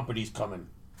 Company's coming.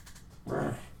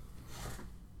 Well,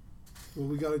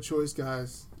 we got a choice,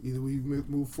 guys. Either we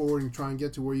move forward and try and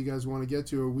get to where you guys want to get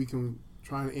to, or we can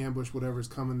try and ambush whatever's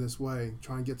coming this way.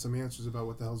 Try and get some answers about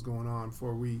what the hell's going on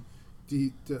before we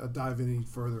dive any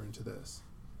further into this.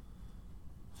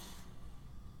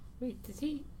 Wait, did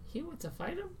he want to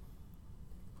fight him?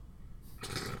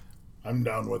 I'm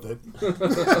down with it.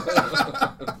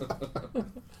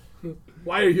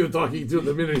 Why are you talking to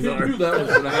the Minotaur? You knew that was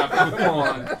going to happen. Come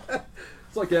on.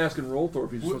 It's like asking Rolthor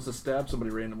if he just wants to stab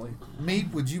somebody randomly.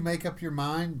 Meep, would you make up your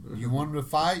mind? You want him to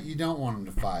fight? You don't want him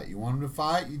to fight. You want him to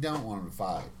fight? You don't want him to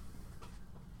fight.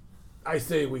 I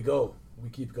say we go. We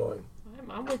keep going.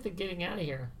 I'm with the getting out of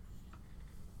here.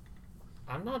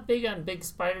 I'm not big on big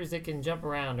spiders that can jump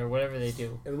around or whatever they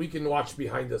do. And we can watch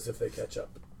behind us if they catch up.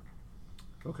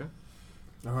 Okay.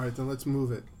 All right, then let's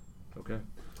move it. Okay.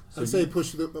 So I say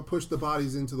push the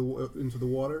bodies into the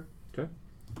water. Okay.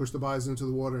 Push the bodies into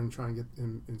the water and try and get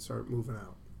and start moving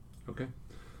out. Okay.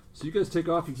 So you guys take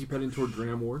off. You keep heading toward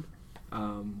Dramward.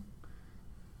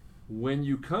 When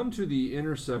you come to the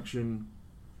intersection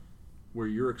where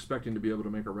you're expecting to be able to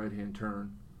make a right-hand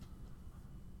turn,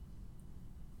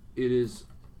 it is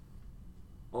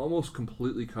almost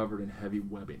completely covered in heavy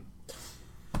webbing.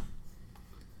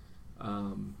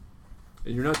 And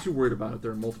you're not too worried about it.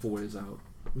 There are multiple ways out.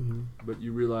 Mm-hmm. But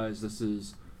you realize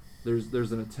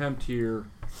there's an attempt here.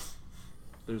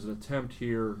 There's an attempt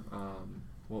here.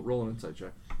 Well, roll an insight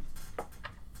check.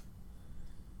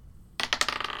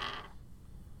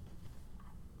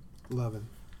 11.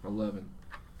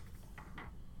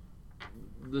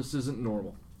 This isn't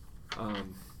normal.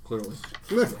 Clearly.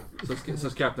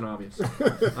 Says Captain Obvious.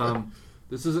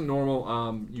 This isn't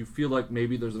normal. You feel like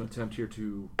maybe there's an attempt here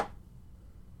to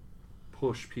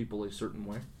push people a certain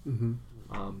way. Mm-hmm.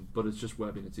 But it's just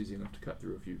webbing. It's easy enough to cut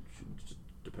through if you,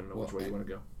 depending on which way you want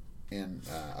to go. And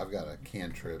I've got a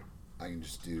cantrip. I can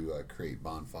just do create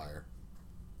bonfire.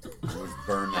 Just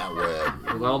burn that web.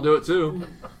 Well, that'll do it too.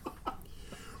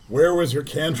 Where was your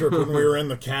cantrip when we were in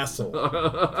the castle?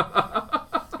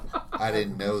 I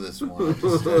didn't know this one. I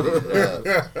just studied it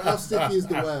up. How sticky is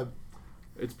the web?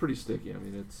 It's pretty sticky. I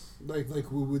mean, it's like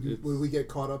would we get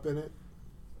caught up in it?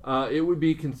 It would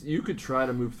be. You could try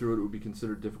to move through it. It would be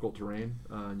considered difficult terrain,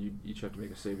 and you each have to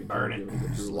make a saving throw. Burn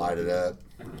it. Slide it up.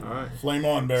 All right. Flame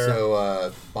on, bear.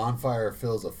 So bonfire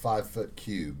fills a 5-foot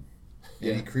cube.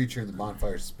 Any Yeah. creature in the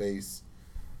bonfire space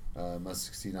must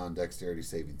succeed on dexterity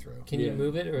saving throw. Can you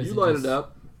move it, or is you it light just... it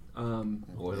up?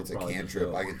 It's a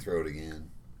cantrip. I can throw it again.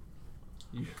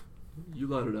 You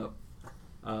light it up.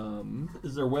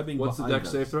 Is there webbing? What's the behind dex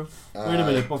us? save throw? Wait a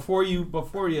minute. Before you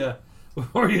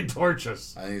torch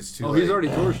us. I think it's too Oh, late. he's already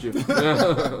torched you.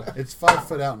 Yeah. It's 5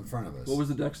 foot out in front of us. What was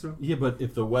the dex throw? Yeah, but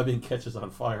if the webbing catches on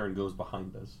fire and goes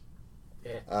behind us,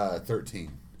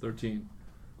 13. 13.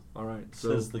 All right.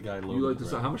 So says the guy low. you light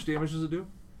this up. How much damage does it do?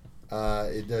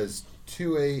 It does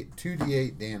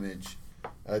 2d8 damage.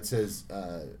 It says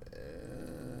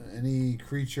any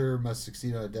creature must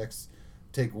succeed on a dex,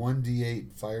 take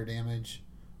 1d8 fire damage.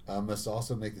 Must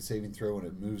also make the saving throw when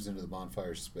it moves into the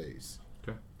bonfire space.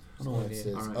 Okay. I don't know what it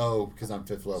says. Right. Oh, because I'm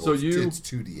 5th level. So it's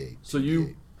 2d8. So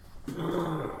you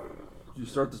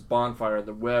start this bonfire.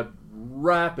 The web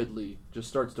rapidly just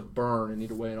starts to burn and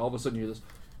eat away, and all of a sudden you hear this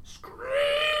scream.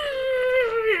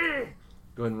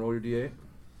 Go ahead and roll your d8.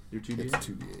 Your 2d8. It's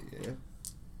 2d8, yeah.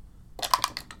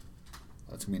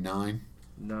 That's going to be 9.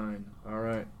 9. All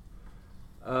right.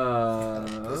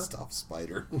 Pissed off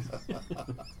spider.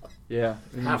 Yeah.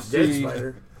 And Half you dead see,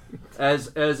 spider.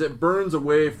 As it burns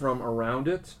away from around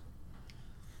it,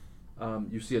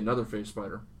 you see another phase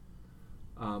spider.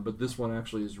 But this one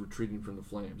actually is retreating from the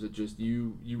flames. It just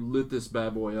you lit this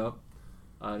bad boy up,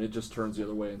 and it just turns the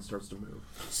other way and starts to move.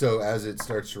 So as it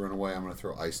starts to run away, I'm going to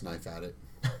throw ice knife at it.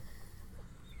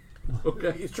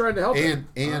 Okay. He's trying to help him.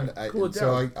 And cool it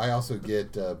so down. I also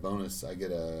get bonus. I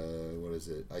get what is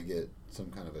it? I get some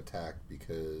kind of attack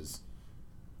because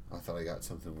I thought I got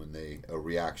something when a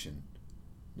reaction.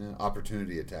 No,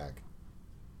 opportunity attack.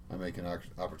 I make an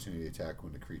opportunity attack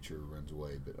when the creature runs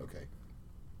away, but okay.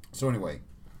 So anyway,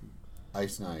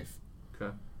 ice knife.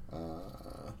 Okay.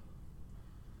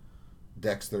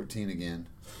 Dex 13 again.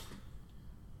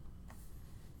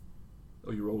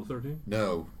 Oh, you rolled a 13?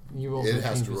 No. You roll It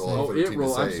has 13 to to roll save. a Oh, 13 it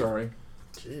rolled. to I'm save. sorry.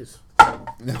 Jeez.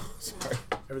 No, sorry.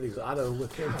 Everything's auto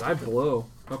with him. I blow.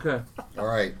 Okay. All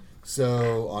right.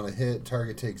 So on a hit,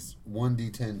 target takes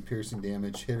 1d10 piercing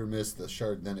damage. Hit or miss, the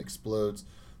shard then explodes.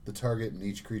 The target and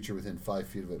each creature within 5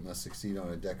 feet of it must succeed on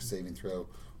a dex saving throw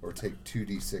or take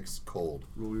 2d6 cold.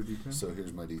 Roll your d10. So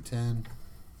here's my d10.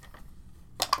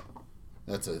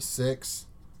 That's a 6.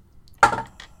 There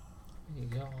you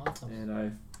go. Awesome. And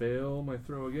I fail my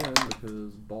throw again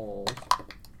because balls.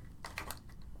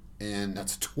 And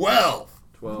that's 12.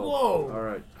 12. Whoa. All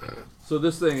right. So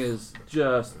this thing is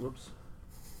just. Whoops.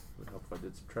 Would help if I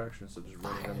did subtraction instead of just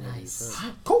running down the Nice.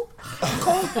 head.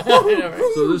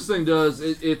 So this thing does.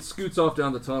 It scoots off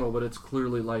down the tunnel, but it's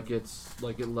clearly like it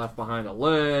left behind a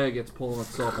leg. It's pulling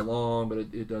itself along, but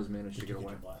it does manage to get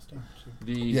away.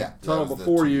 The tunnel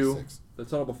before you. The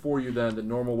tunnel before you, then the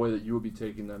normal way that you would be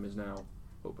taking them is now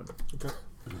open. Okay.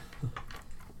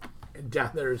 And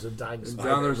down there is a dying spider.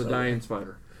 Down there's a dying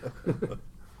spider.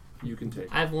 You can take.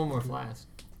 I have one more flask.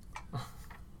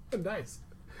 Nice.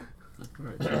 All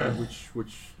right. So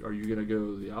which are you gonna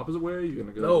go the opposite way? Are you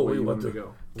gonna go No, the way we you want want to to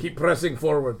go? keep pressing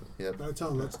forward. I tell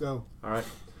him, let's go. All right.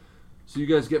 So you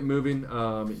guys get moving.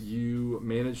 You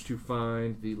manage to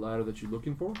find the ladder that you're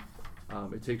looking for.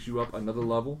 It takes you up another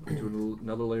level into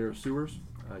another layer of sewers.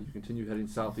 You continue heading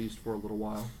southeast for a little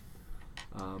while.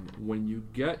 When you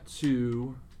get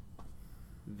to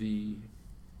the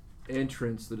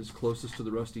entrance that is closest to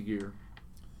the Rusty Gear,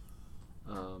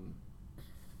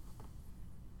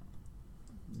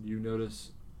 you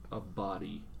notice a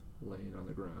body laying on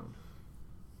the ground.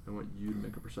 I want you to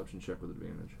make a perception check with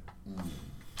advantage.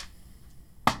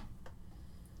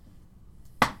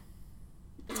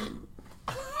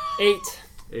 8.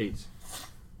 8. It's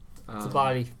a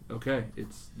body. Okay,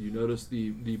 you notice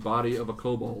the body of a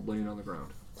kobold laying on the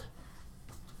ground.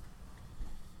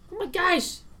 Oh my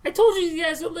gosh! I told you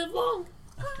guys would live long.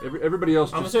 Everybody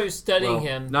else. I'm gonna start studying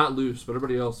him. Not loose, but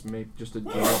everybody else make just a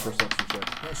general perception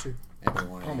check. Bless you.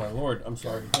 Oh my lord! I'm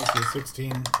sorry.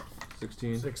 16.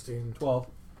 16. 16. 12.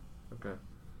 Okay.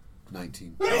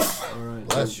 19. All right.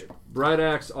 Bless you. Bright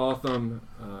Axe, Otham,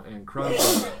 and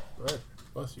Kronthud.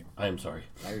 Bless you. I am sorry.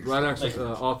 Bright Axe,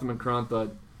 Otham, and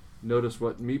Kronthud notice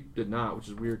what Meep did not, which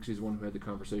is weird because he's the one who had the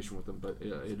conversation with him. But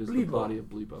it is the body of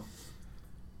Bleepo.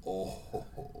 Oh.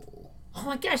 Oh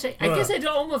my gosh! I guess I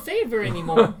don't owe him a favor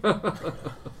anymore.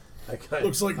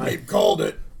 Looks like Meep called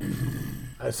it.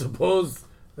 I suppose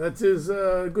that is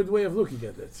a good way of looking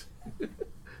at it.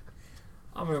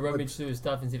 I'm gonna rummage through his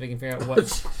stuff and see if I can figure out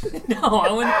what. No,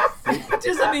 I want.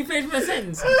 Just let me finish my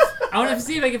sentence. I want to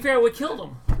see if I can figure out what killed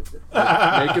him.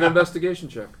 Make an investigation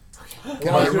check.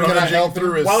 Can I help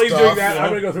through his While he's stuff? doing that, I'm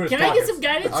gonna go through his Can I get some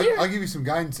guidance here? I'll give you some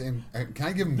guidance, and can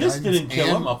I give him This guidance? didn't kill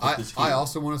him and up with this I heat.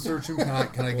 also want to search him. Can I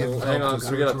give him Hang help on, to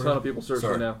because we got a search ton him? of people searching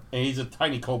Sorry. now. And he's a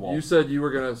tiny kobold. You said you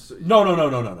were gonna. No.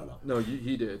 No,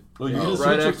 he did. Oh, you Bright did search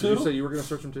him Axe, did you too? say you were gonna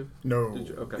search him too? No. Did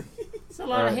you? Okay. It's a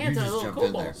lot of hands you on a just little jumped in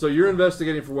kobold. there. So you're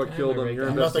investigating for what killed him. You're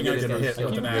Nothing I investigating. can hit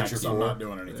with an Get axe. your I'm four. not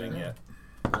doing anything yet.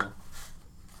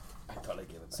 I thought I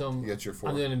gave it. So You got your 4.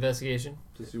 I'm doing an investigation.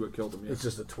 To see what killed him. Yeah. It's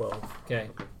just a 12. Okay.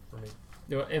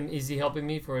 Is he helping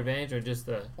me for advantage or just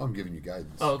the? I'm giving you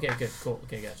guidance. Oh, okay, good, cool.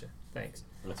 Okay, gotcha. Thanks.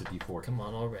 That's a D4. Come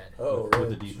on, all red. Oh,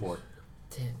 With the D4.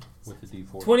 10. With the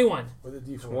D4. 21. With a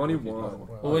D4. 21.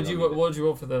 What would you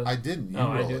roll for the? I didn't. You Oh,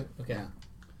 I roll do? it. Okay. Yeah.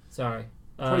 Sorry.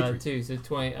 23. 2. So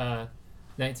 20.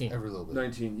 19. Every little bit.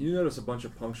 19. You notice a bunch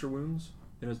of puncture wounds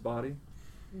in his body.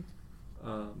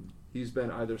 He's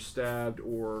been either stabbed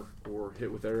or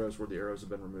hit with arrows where the arrows have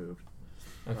been removed.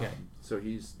 Okay. So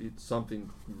something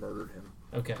murdered him.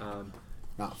 Okay.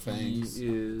 Not He fangs.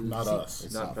 is Not us.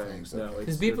 It's not not fangs. fangs, No, okay.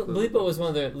 Because it's Bleepo was one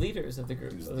of the leaders of the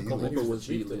group. He was Of the the kobolds. Bleepo was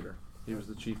the chieftain. leader. He was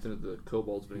the chieftain of the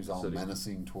kobolds beneath He's the all city.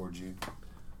 menacing towards you.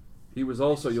 He was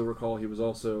also, you'll recall, he was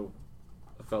also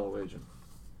a fellow agent.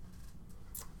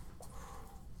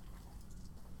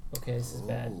 Okay, this is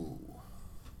bad. Ooh.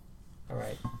 All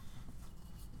right.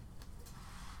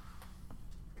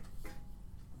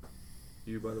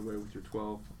 You, by the way, with your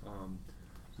 12,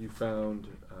 you found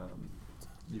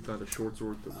a short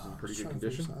sword that was in pretty good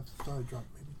condition. I thought I dropped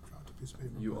a piece of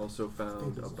paper. You also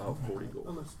found about 40 gold.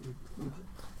 Unless you-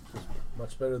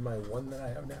 Much better than my one that I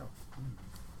have now.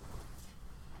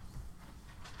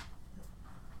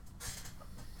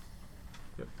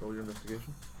 Yep, roll your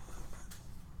investigation.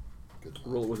 Good luck.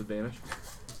 Roll it with advantage.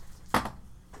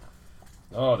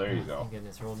 Oh, there you go. Thank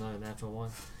goodness, rolled not a natural one.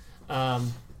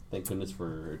 Thank goodness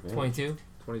for advantage. 22.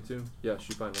 22? Yes,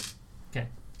 you find it. Okay.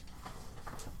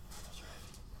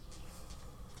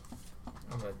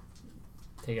 I'm gonna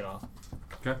take it off.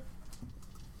 Okay.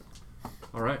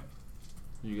 All right.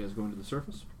 You guys going to the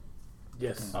surface?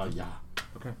 Yes. Yeah.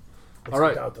 Okay. Let's All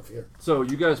right. get out of here. So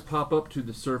you guys pop up to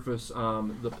the surface.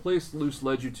 The place Luce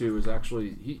led you to is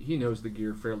actually he knows the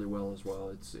gear fairly well as well.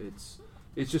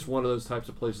 It's just one of those types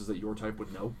of places that your type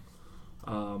would know.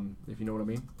 if you know what I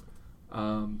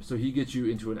mean. So he gets you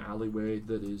into an alleyway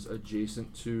that is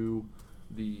adjacent to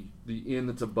the inn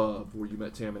that's above where you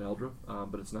met Tam and Eldra,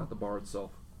 but it's not the bar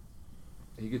itself.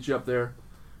 He gets you up there.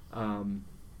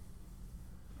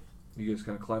 You guys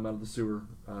kind of climb out of the sewer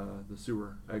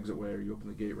exit way, or you open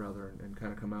the gate rather, and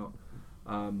kind of come out.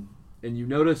 And you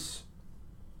notice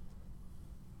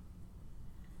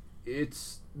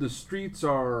the streets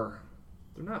they're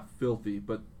not filthy,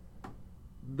 but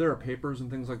there are papers and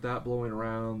things like that blowing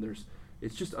around.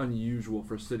 It's just unusual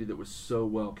for a city that was so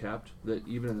well kept that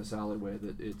even in this alleyway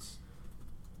that it's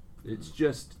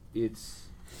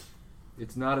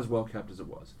not as well kept as it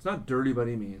was. It's not dirty by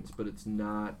any means, but it's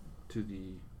not to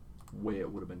the way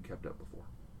it would have been kept up before.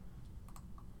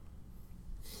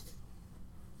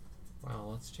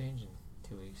 Wow, what's changing?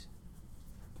 2 weeks.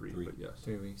 Three, but yes.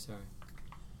 3 weeks, sorry.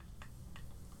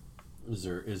 Is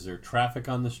there traffic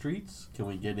on the streets? Can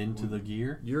we get into the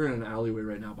gear? You're in an alleyway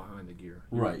right now behind the gear.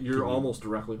 Right. You're almost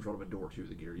directly in front of a door to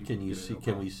the gear. Can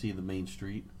we see the main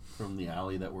street from the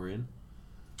alley that we're in?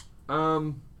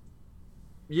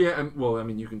 Yeah. Well, I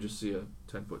mean, you can just see a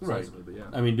 10-foot right. size of it, but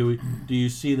yeah. I mean, do you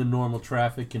see the normal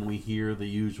traffic? Can we hear the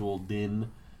usual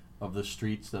din of the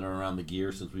streets that are around the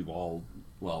gear? Since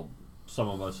some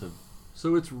of us have.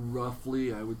 So it's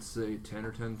roughly, I would say, 10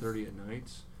 or 10:30 at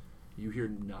night. You hear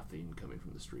nothing coming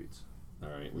from the streets. All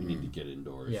right, we need to get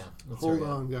indoors. Yeah. Hold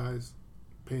on, guys.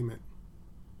 Payment.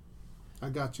 I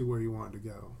got you where you wanted to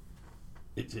go.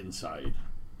 It's inside.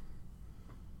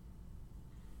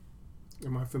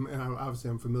 Obviously,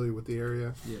 I'm familiar with the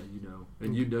area. Yeah, you know,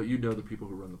 and you know the people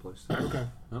who run the place. Okay.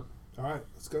 Huh? All right,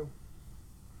 let's go.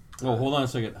 Oh, hold on a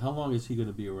second. How long is he going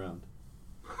to be around?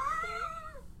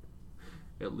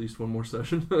 At least one more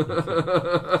session.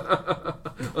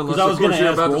 Unless I was going to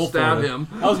ask about to stab him.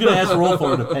 I was going to ask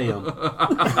Rolthor to pay him.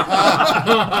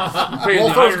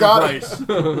 Rolthor's got it.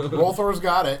 Rolthor's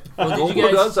got it. Well, did you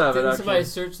guys, didn't somebody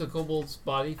search the kobold's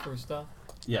body for stuff?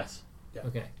 Yes. Yeah.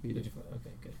 Okay. Okay,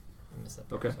 good. I missed that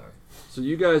part. Okay. Sorry. So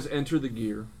you guys enter the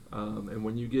gear, and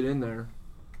when you get in there,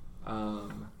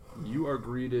 you are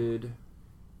greeted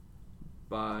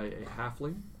by a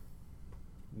halfling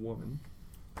woman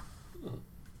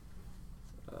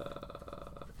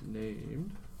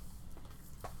named.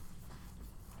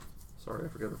 Sorry, I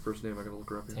forgot her first name. I gotta look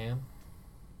her up here. Tam?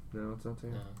 No, it's not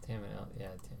Tam. No, Tam and Eldra. Yeah,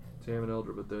 Tam and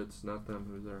Eldra, but that's not them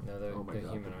who's there. No, they're, oh my they're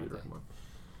God, human, computer, aren't they? come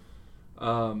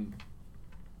on.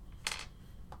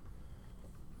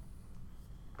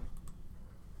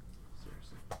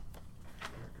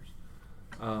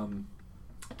 Seriously.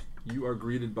 You are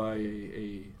greeted by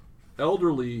a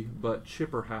elderly but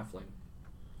chipper halfling.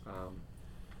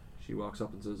 She walks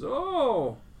up and says,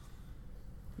 "Oh,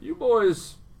 you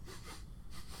boys,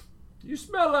 you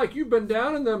smell like you've been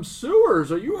down in them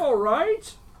sewers. Are you all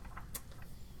right?"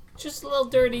 Just a little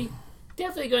dirty.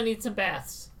 Definitely gonna need some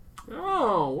baths.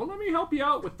 "Oh, well, let me help you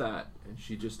out with that." And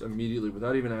she just immediately,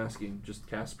 without even asking, just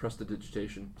casts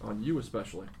prestidigitation on you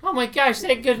especially. Oh my gosh,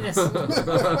 thank goodness.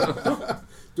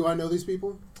 Do I know these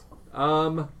people?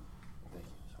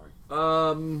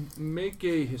 Make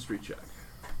a history check.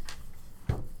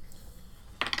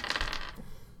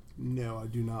 No, I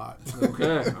do not.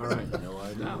 Okay, all right. No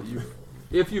idea. Now,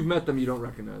 if you've met them, you don't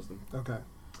recognize them. Okay.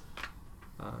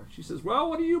 She says,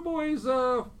 "Well, what are you boys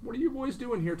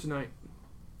doing here tonight?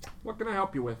 What can I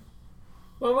help you with?"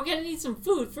 Well, we're gonna need some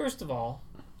food first of all.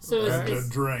 So And a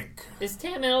drink. Is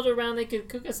Tam and Eldra around? They could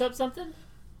cook us up something.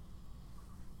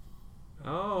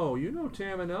 Oh, you know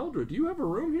Tam and Eldra. Do you have a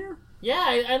room here?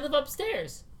 Yeah, I live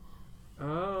upstairs.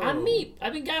 Oh. I'm Meep.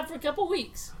 I've been gone for a couple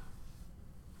weeks.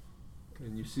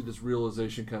 And you see this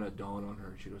realization kind of dawn on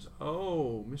her. She goes,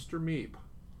 "Oh, Mr. Meep,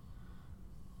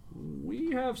 we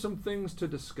have some things to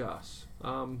discuss.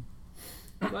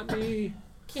 Let me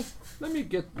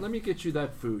get you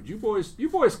that food. You boys,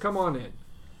 come on in."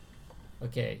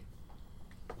 Okay.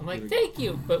 I'm like, "Thank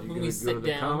you," but when we sit down, go to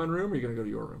the down, common room, or you gonna go to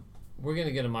your room? We're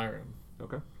gonna go to my room.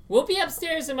 Okay. We'll be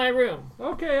upstairs in my room.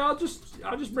 Okay, I'll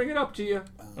just bring it up to you.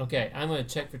 Okay, I'm gonna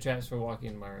check for traps for walking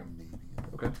into my room.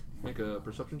 Okay, make a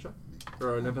perception check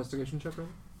or an investigation check, right?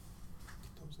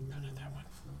 That one.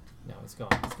 No, it's gone.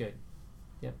 It's good.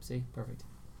 Yep. See, perfect.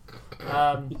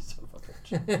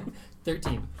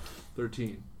 13.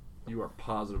 13. You are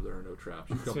positive there are no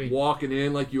traps. You come Sweet. walking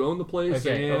in like you own the place.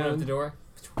 Okay, and open up the door.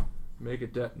 Make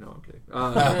it No, I'm kidding.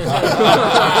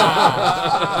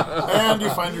 And you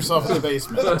find yourself in the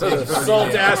basement.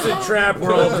 Salt acid trap.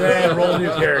 We're all dead. Roll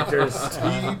new characters.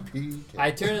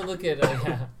 I turn and look at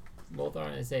Molthar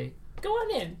and I say, "Go on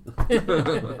in."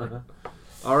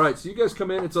 All right, so you guys come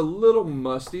in. It's a little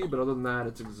musty, but other than that,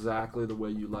 it's exactly the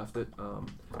way you left it.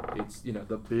 It's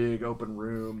the big open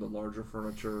room, the larger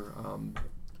furniture.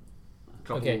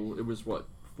 It was what,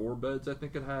 4 beds I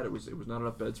think it had. It was not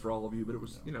enough beds for all of you, but it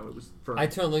was it was furniture. I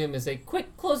turn and look at him and say,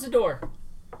 "Quick, close the door."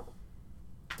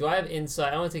 Do I have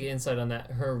insight? I want to take insight on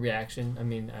that. Her reaction. I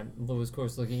mean, I was of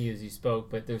course looking at you as you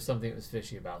spoke, but there's something that was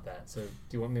fishy about that. So, do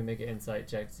you want me to make an insight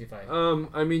check to see if I?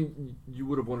 I mean, you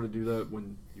would have wanted to do that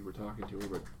when you were talking to her,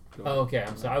 but. Okay.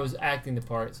 I'm sorry. I was acting the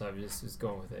part, so I was just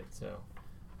going with it. So,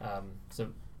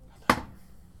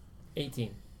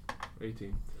 18.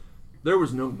 18. There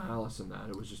was no malice in that.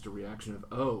 It was just a reaction of,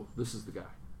 oh, this is the guy.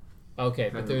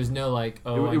 Okay, but there's no like,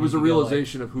 oh. It was a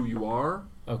realization of who you are.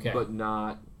 Okay. But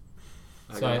not.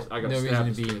 I got no reason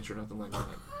to be or nothing like that.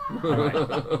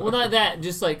 Right. Well, not that.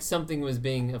 Just like something was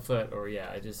being afoot, or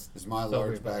I just. Is my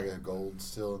large bag of gold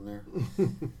still in there?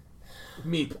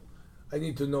 Meep, I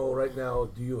need to know right now.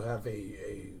 Do you have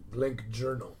a blank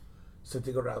journal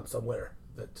sitting around somewhere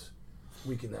that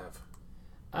we can have?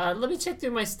 Let me check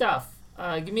through my stuff.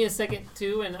 Give me a second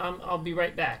too, and I'll be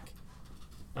right back.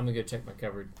 I'm gonna go check my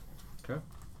cupboard. Okay.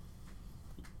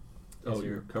 Oh,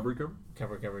 your cupboard?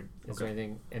 Cupboard. Is there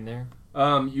anything in there?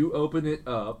 You open it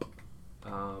up.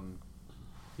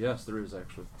 Yes, there is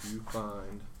actually. You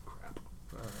find crap.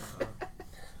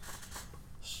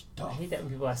 I hate that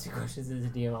when people ask me questions as a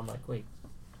DM. I'm like, wait,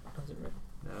 how's it written?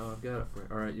 No, I've got it for you.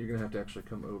 All right, you're gonna have to actually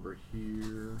come over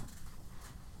here.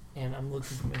 And I'm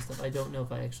looking for my stuff. I don't know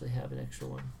if I actually have an extra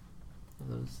one of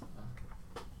those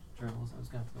journals. I was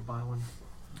gonna have to go buy one.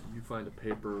 You find a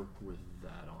paper with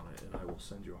that on it, and I will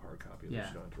send you a hard copy of this.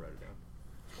 You don't have to write it down.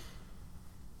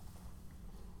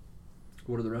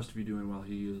 What are the rest of you doing while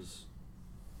he is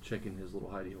checking his little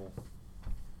hidey hole?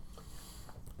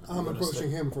 I'm approaching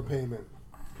him for payment.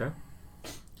 Okay.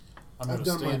 I'm going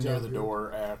to stand near the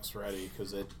door, axe ready,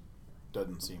 because it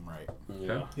doesn't seem right.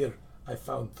 Okay. Here, I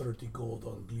found 30 gold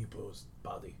on Bleepo's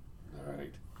body. All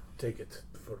right. Take it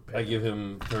for payment. I give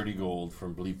him 30 gold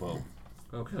from Bleepo.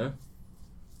 Okay.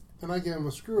 And I give him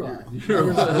a screw up. You're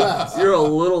a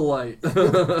little light.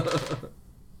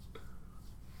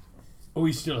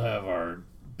 We still have our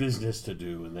business to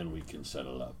do, and then we can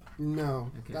settle up. No,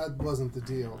 that wasn't the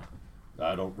deal.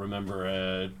 I don't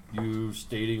remember you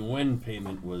stating when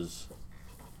payment was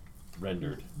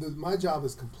rendered. My job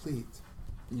is complete.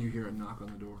 You hear a knock on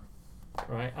the door. All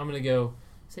right, I'm going to go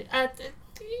say,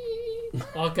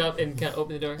 walk up and kind of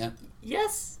open the door. Yep.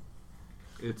 Yes.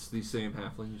 It's the same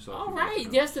halfling you saw. All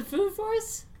right, you have some food for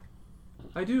us?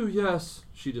 I do, yes.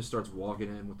 She just starts walking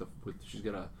in with she's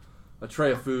got a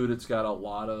tray of food. It's got a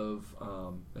lot of,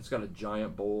 it's got a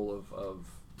giant bowl of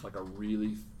like a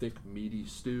really thick, meaty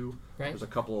stew. Right. There's a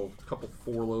couple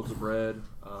 4 loaves of bread.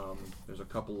 There's a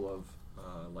couple of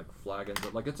like flagons.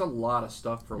 Like it's a lot of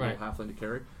stuff for a little halfling to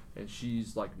carry, and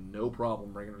she's like no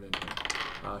problem bringing it in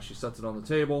here. She sets it on the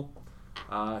table.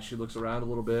 She looks around a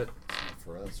little bit.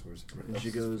 For us, and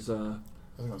she goes. I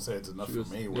was going to say it's enough for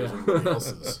me. Yeah. Where's everybody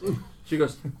else's? She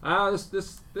goes.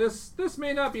 This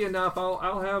may not be enough.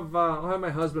 I'll have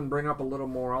my husband bring up a little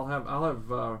more. I'll have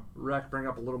Rec bring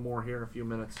up a little more here in a few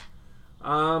minutes.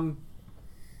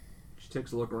 She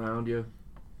takes a look around you.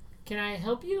 Can I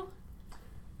help you?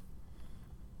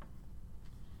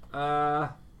 Yeah,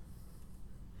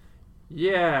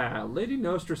 Lady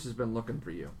Nostress has been looking for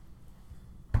you.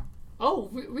 Oh,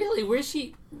 really? Where's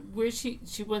she?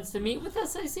 She wants to meet with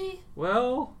us, I see.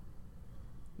 Well,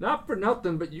 not for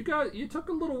nothing, but you took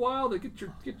a little while to get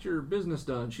your business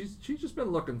done. She's just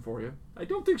been looking for you. I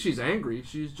don't think she's angry.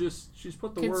 She's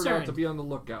put the word out to be on the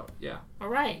lookout. Yeah. All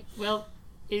right. Well,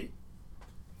 is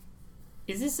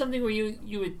this something where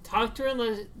you would talk to her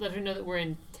and let her know that we're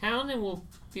in town and we'll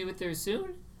be with her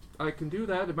soon? I can do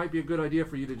that. It might be a good idea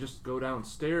for you to just go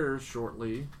downstairs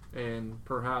shortly and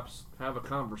perhaps have a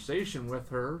conversation with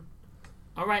her.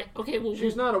 All right. Okay. Well,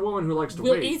 she's not a woman who likes to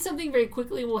wait. We'll eat something very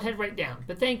quickly and we'll head right down.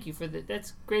 But thank you for that.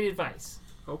 That's great advice.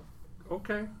 Oh,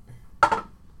 okay.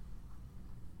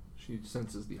 She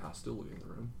senses the hostility in the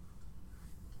room.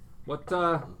 What,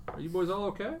 are you boys all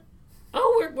okay?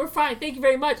 Oh, we're fine. Thank you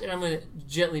very much. And I'm going to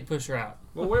gently push her out.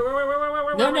 Well, wait.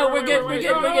 No, we're good. We're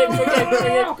good.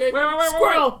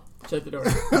 Squirrel! Shut the door.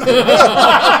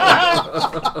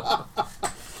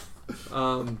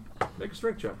 Make a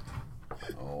strength check.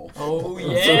 Oh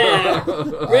yeah!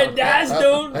 Red dice,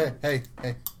 dude! Hey.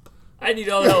 I need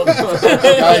all the help.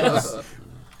 Guidance.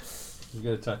 You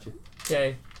gotta touch it.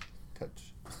 Okay.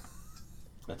 Touch.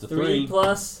 That's a 3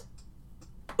 plus.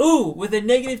 Ooh, with a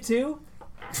 -2?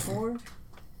 4,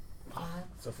 5.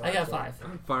 I got 5.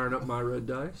 I'm firing up my red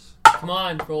dice. Come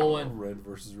on, roll one. Red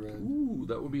versus red. Ooh,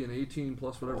 that would be an 18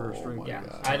 plus whatever her strength. Yeah,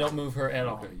 is. I don't move her at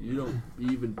all. Okay, you don't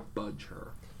even budge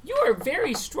her. You are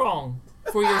very strong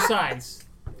for your size.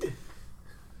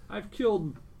 I've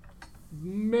killed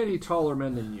many taller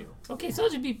men than you. Okay, so I'll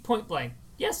just be point blank.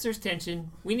 Yes, there's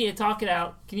tension. We need to talk it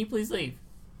out. Can you please leave?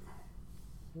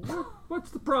 What's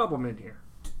the problem in here?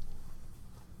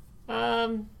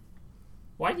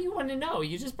 Why do you want to know?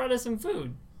 You just brought us some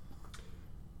food.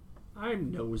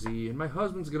 I'm nosy, and my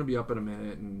husband's going to be up in a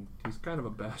minute, and he's kind of a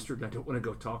bastard, and I don't want to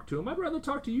go talk to him. I'd rather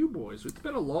talk to you boys. It's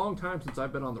been a long time since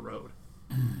I've been on the road.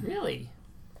 Really?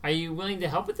 Are you willing to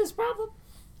help with this problem?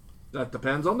 That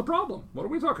depends on the problem. What are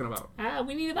we talking about?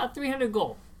 We need about 300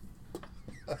 gold.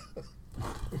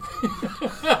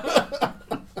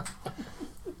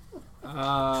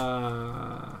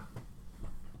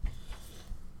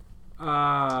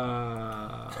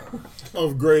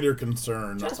 Of greater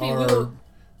concern, Trust me, our we'll...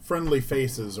 friendly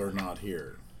faces are not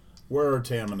here. Where are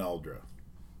Tam and Eldra?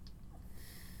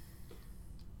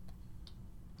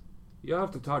 You'll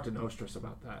have to talk to Nostrus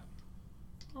about that.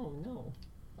 Oh, no.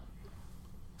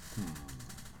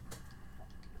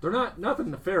 They're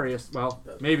nothing nefarious. Well,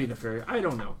 maybe nefarious. I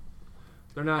don't know.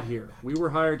 They're not here. We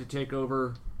were hired to take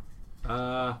over.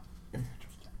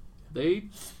 They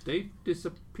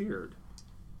disappeared,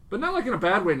 but not like in a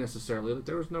bad way necessarily. Like,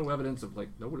 there was no evidence of like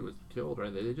nobody was killed or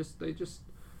anything.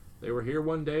 They were here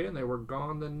one day and they were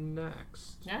gone the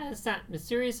next. Yeah, it's not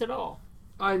mysterious at all.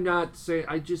 I'm not saying.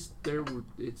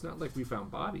 It's not like we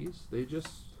found bodies. They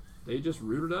just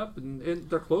rooted up and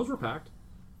their clothes were packed.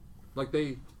 Like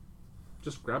they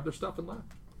just grabbed their stuff and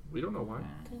left. We don't know why.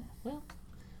 Okay, well,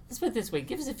 let's put it this way.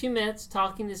 Give us a few minutes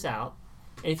talking this out.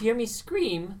 And if you hear me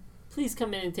scream, please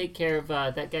come in and take care of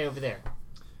that guy over there.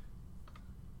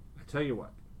 I tell you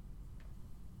what.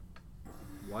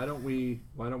 Why don't we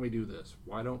do this?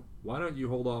 Why don't you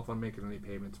hold off on making any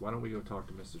payments? Why don't we go talk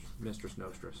to Mistress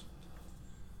Nostrus?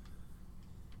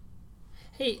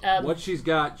 Hey, what she's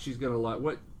got, she's gonna like.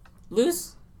 What?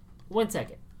 Luce, 1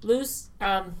 second. Luce,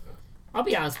 I'll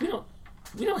be honest. We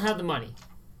don't have the money.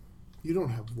 You don't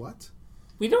have what?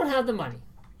 We don't have the money.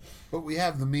 But we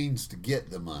have the means to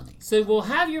get the money. So we'll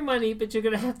have your money, but you're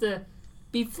going to have to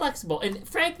be flexible. And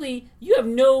frankly, you have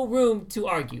no room to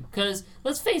argue. Because,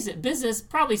 let's face it, business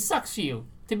probably sucks for you.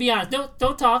 To be honest,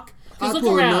 don't talk. Just look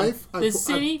around. I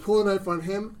pull a knife on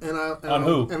him, and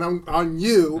I'm on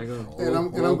you, and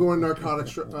I'm going narcotic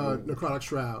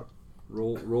shroud.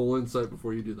 Roll insight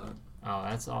before you do that. Oh,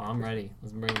 that's all. I'm ready.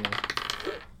 Let's bring it.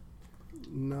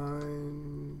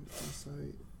 9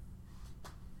 insight.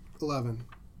 11.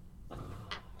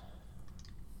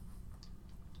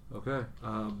 Okay.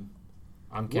 I'm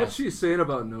what she's saying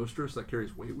about Nostrus that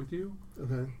carries weight with you.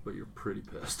 Okay. But you're pretty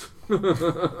pissed. Who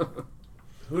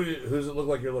does it look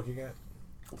like you're looking at?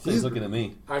 He's looking at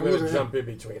me. I'm going to jump in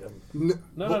between them.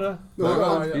 No.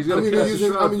 I'm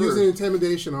using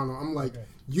intimidation on him. I'm like,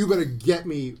 you better get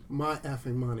me my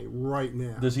effing money right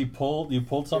now. Does he pull? You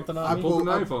pulled something on me? I pulled a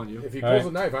knife on you. If he pulls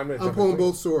a knife, I'm pulling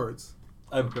both swords.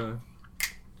 Okay.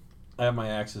 I have my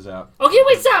axes out. Okay,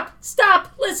 wait,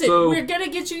 stop! Listen, so, we're gonna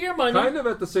get you your money. Kind of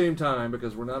at the same time,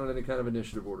 because we're not in any kind of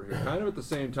initiative order here. Kind of at the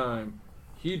same time,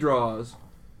 he draws.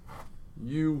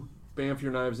 You bamf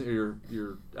your knives, your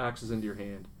axes into your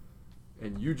hand,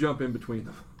 and you jump in between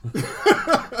them.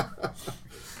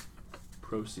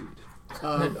 Proceed.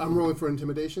 I'm rolling for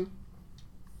intimidation.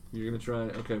 You're gonna try.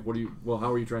 Okay. How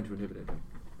are you trying to intimidate him?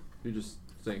 You're just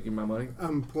saying, "Give me my money."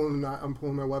 I'm pulling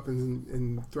my weapons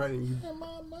and threatening you. Give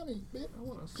my money, bitch. I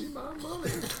want to see my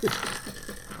money.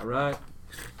 All right.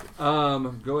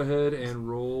 Go ahead and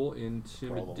roll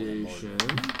intimidation.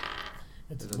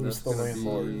 It's Luce the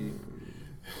landlord.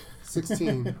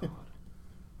 16.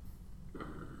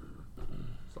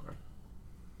 Sorry.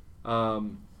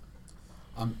 I'm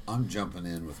jumping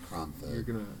in with Krantha.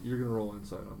 You're gonna roll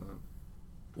insight on that.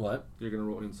 What? You're gonna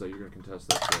roll insight. You're gonna contest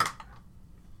that check.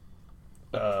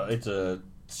 It's a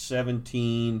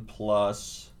 17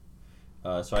 plus,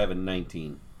 so I have a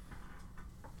 19.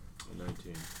 A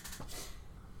 19.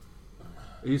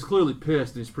 He's clearly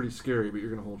pissed and he's pretty scary, but you're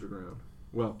gonna hold your ground.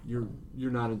 Well, you're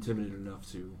not intimidated enough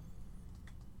to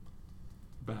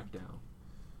back down.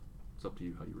 It's up to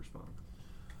you how you respond.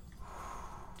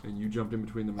 And you jumped in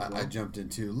between them as well? I jumped in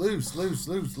too. Loose.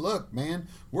 Look, man,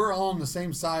 we're all on the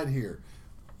same side here.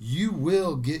 You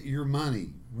will get your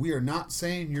money. We are not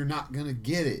saying you're not going to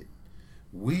get it.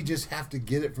 We just have to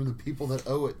get it from the people that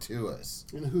owe it to us.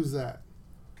 And who's that?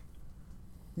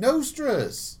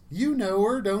 Nostrus. You know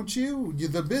her, don't you?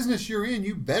 The business you're in,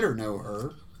 you better know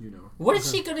her. You know her. What is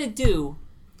she going to do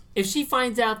if she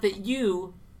finds out that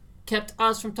you kept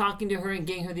us from talking to her and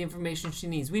getting her the information she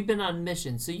needs. We've been on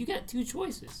mission, so you got 2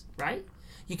 choices, right?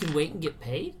 You can wait and get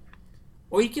paid,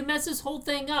 or you can mess this whole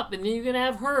thing up, and then you're going to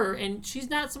have her, and she's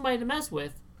not somebody to mess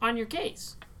with, on your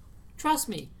case. Trust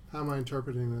me. How am I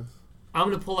interpreting this? I'm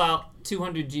going to pull out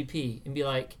 200 GP and be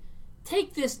like,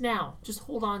 take this now. Just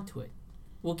hold on to it.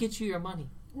 We'll get you your money.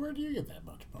 Where do you get that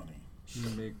much money?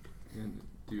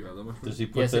 Do you have that much money? Does he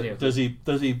put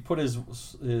does he put his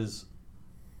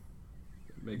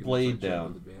blade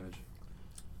down? With advantage.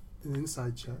 An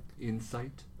inside check.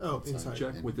 Insight. Oh, inside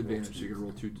check with advantage. So you can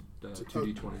roll two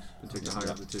d20s and take the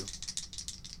higher of the 2.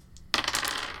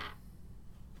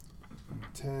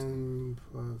 10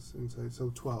 plus insight,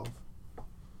 so 12.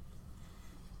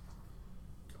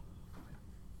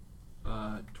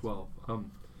 12.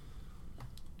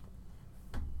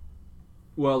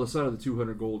 Well, the side of the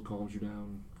 200 gold calms you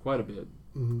down quite a bit.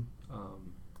 Mm-hmm.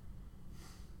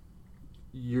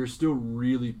 You're still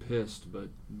really pissed, but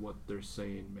what they're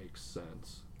saying makes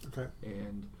sense. Okay.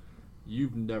 And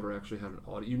you've never actually had an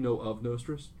audit. You know of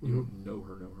Nostress. You don't know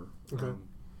her. Okay.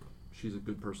 She's a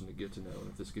good person to get to know, and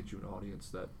if this gets you an audience,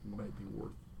 that might be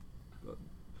worth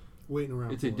waiting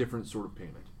around. It's a different sort of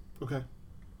payment. Okay.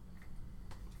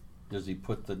 Does he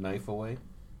put the knife away?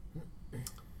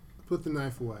 Put the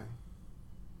knife away.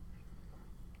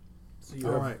 So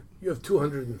you have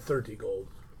 230 gold.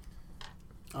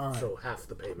 All right. So half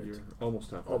the payment. You're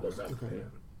almost half. Almost half. Okay.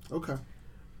 Yeah. Okay.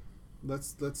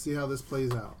 Let's see how this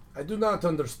plays out. I do not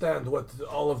understand what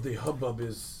all of the hubbub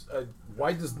is.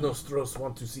 Why does Nostros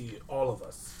want to see all of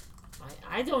us?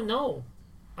 I don't know.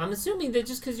 I'm assuming that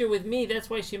just because you're with me, that's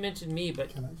why she mentioned me.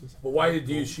 But why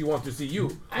do she want to see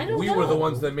you? I don't know. We were the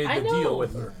ones that made the deal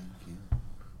with her.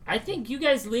 I think you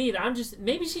guys lead.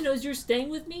 Maybe she knows you're staying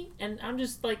with me, and I'm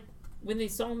just like, when they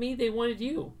saw me, they wanted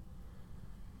you.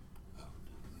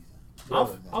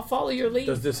 I'll follow your lead.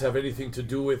 Does this have anything to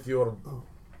do with your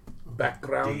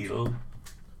background? Deal.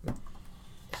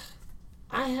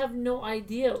 I have no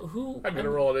idea who. I'm gonna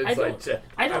roll an insight check.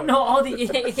 I don't know all the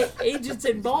agents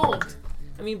involved.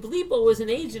 I mean, Bleepo was an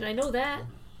agent. I know that.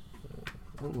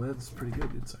 Oh, that's pretty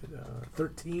good insight.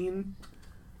 13.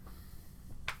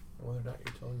 Whether or not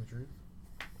you're telling the truth.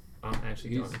 I'm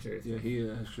actually telling the truth. Yeah,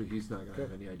 he's not gonna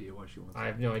have any idea why she wants. I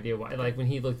have no idea why. Like when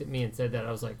he looked at me and said that,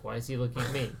 I was like, why is he looking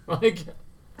at me? Like.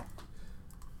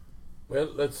 Well,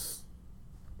 let's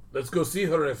go see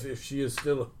her if she is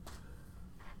still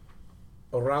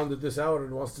around at this hour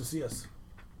and wants to see us.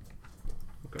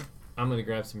 Okay. I'm gonna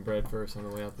grab some bread first on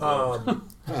the way out the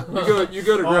door. You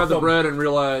go to grab the bread and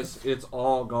realize it's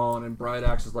all gone, and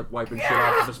Brightaxe is like wiping shit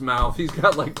off of his mouth. He's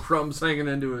got like crumbs hanging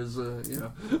into his,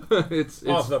 it's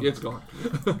awesome. It's gone.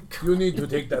 You need to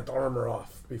take that armor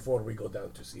off before we go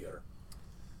down to see her.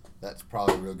 That's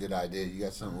probably a real good idea. You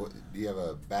got some? Do you have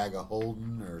a bag of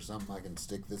Holden or something I can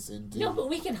stick this into? No, but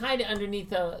we can hide it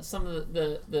underneath some of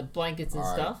the blankets and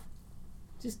stuff.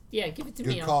 Just give it to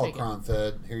me. Good call, I'll take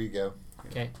Kronthud. Here you go.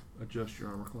 Okay. Adjust your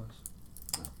armor class.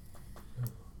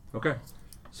 Okay,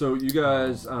 so you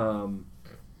guys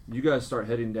start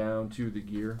heading down to the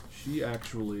gear. She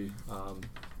actually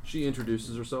she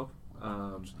introduces herself.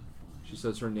 She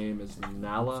says her name is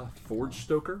Nalla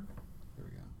Forgestoker.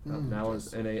 Nalla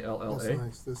is Nalla. That's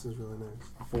nice. This is really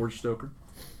nice. Forgestoker.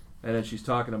 And then she's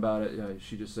talking about it.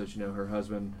 She just says, her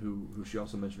husband, who she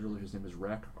also mentioned earlier, his name is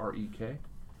Rek, R-E-K.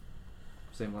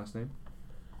 Same last name.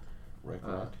 Rek.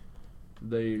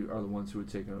 They are the ones who had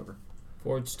taken over.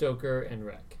 Forgestoker and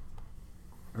Rek.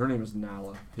 Her name is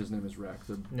Nalla. His name is Rek.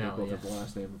 They both have the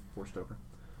last name of Forgestoker.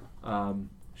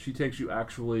 She takes you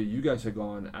you guys had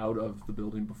gone out of the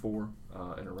building before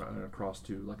and across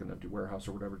to like an empty warehouse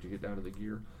or whatever to get down to the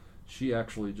gear. She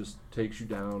actually just takes you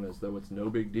down as though it's no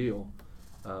big deal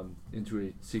into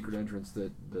a secret entrance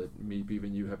that Meep,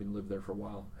 even you having lived there for a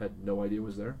while, had no idea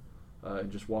was there.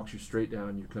 And just walks you straight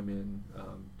down. You come in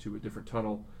to a different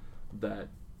tunnel that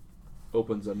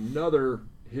opens another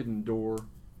hidden door,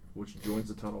 which joins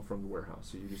the tunnel from the warehouse.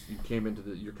 So you came into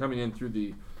you're coming in through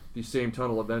the same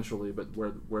tunnel eventually, but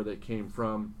where they came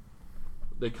from,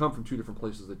 they come from 2 different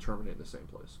places that terminate in the same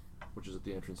place, which is at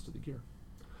the entrance to the gear.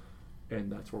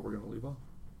 And that's where we're going to leave off.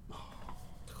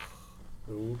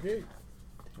 Okay.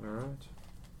 All right.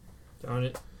 Darn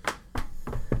it.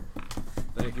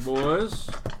 Thank you, boys.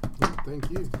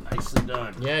 Thank you. Nice and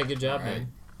done. Yeah, good job,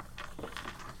 man.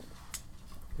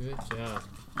 Good job.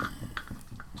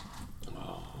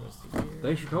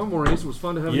 Thanks for coming, Maurice. It was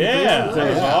fun to have you. Yeah, that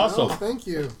was awesome. Thank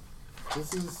you. I've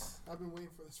been waiting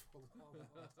for this for a